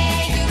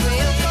you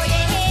will. Throw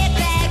your head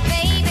back,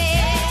 baby.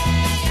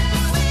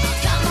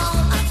 Come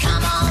on,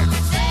 come on.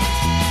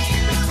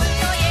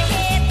 Throw your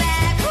head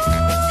back.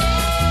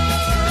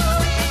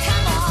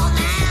 Come on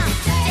now.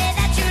 Say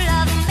that you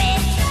love me.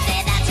 Say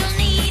that you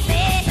need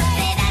me.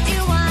 Say that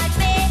you want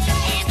me.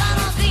 Ain't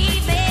gonna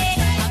leave me.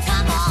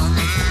 Come on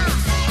now.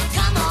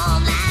 Come on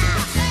now.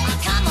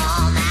 Come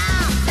on now.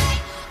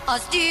 I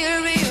still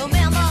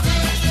remember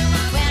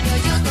when you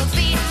used to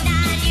be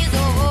 9 years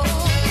old.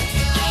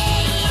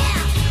 Yeah,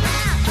 yeah.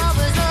 I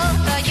was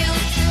over you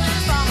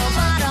from the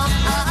bottom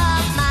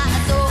of my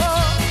soul.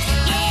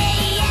 Yeah,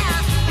 yeah.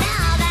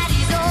 Now that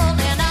he's old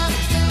enough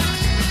to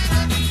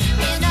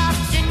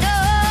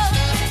know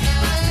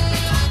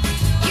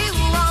you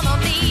wanna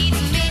meet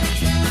me,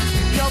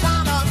 you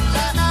wanna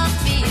love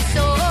me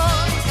so.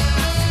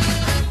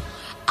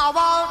 I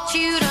want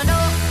you to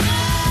know.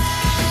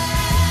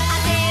 I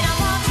said I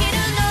want you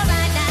to know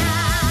right now.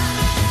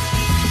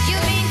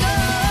 You've been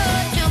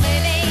good to me,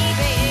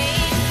 baby.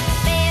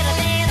 Better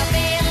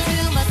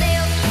to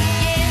myself.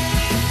 Yeah,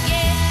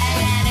 yeah.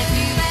 And if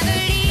you ever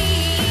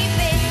leave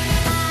me,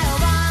 I don't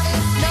want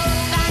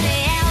nobody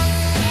else.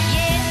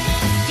 Yeah,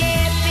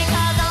 yeah.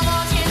 Because I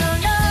want you to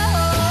know.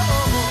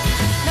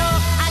 No,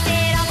 I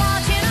said I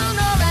want you to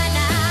know right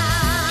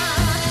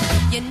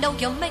now. You know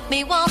you make me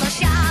wanna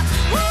shout.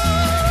 Woo,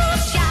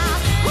 shout.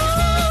 Woo,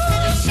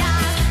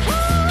 shout.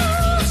 Woo,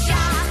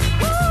 shout.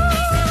 Woo,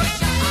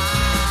 shout.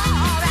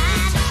 All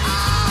right,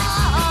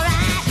 all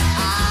right,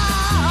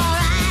 all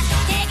right.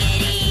 Take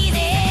it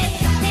easy,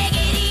 take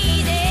it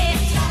easy,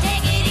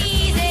 take it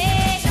easy.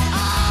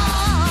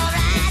 All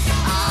right,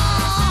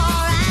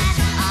 all right,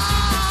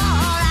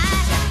 all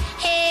right.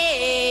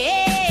 Hey,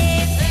 hey,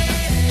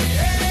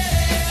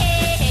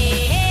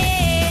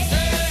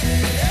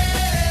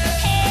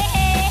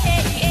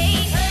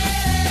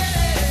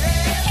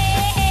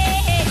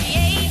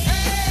 hey,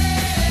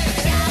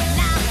 shout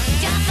now,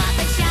 jump up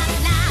and shout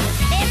now.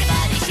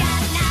 Everybody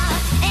shout now,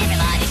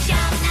 everybody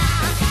shout now.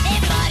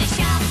 Everybody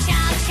shout,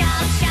 shout,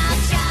 shout, shout,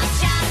 shout,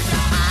 shout.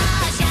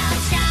 Ah, shout,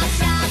 shout,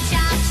 shout,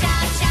 shout,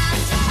 shout, shout.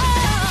 Oh,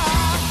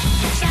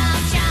 shout,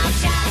 shout,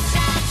 shout,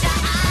 shout,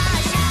 shout. Ah,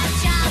 shout,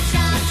 shout,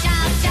 shout,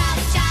 shout, shout,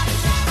 shout.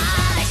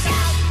 Ah,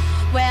 shout.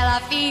 Well, I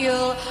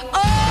feel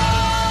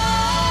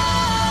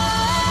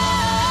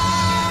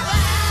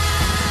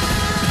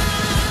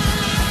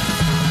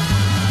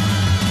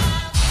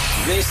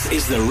This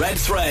is the Red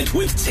Thread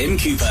with Tim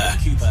Cooper,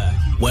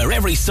 where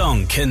every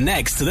song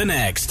connects to the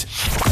next.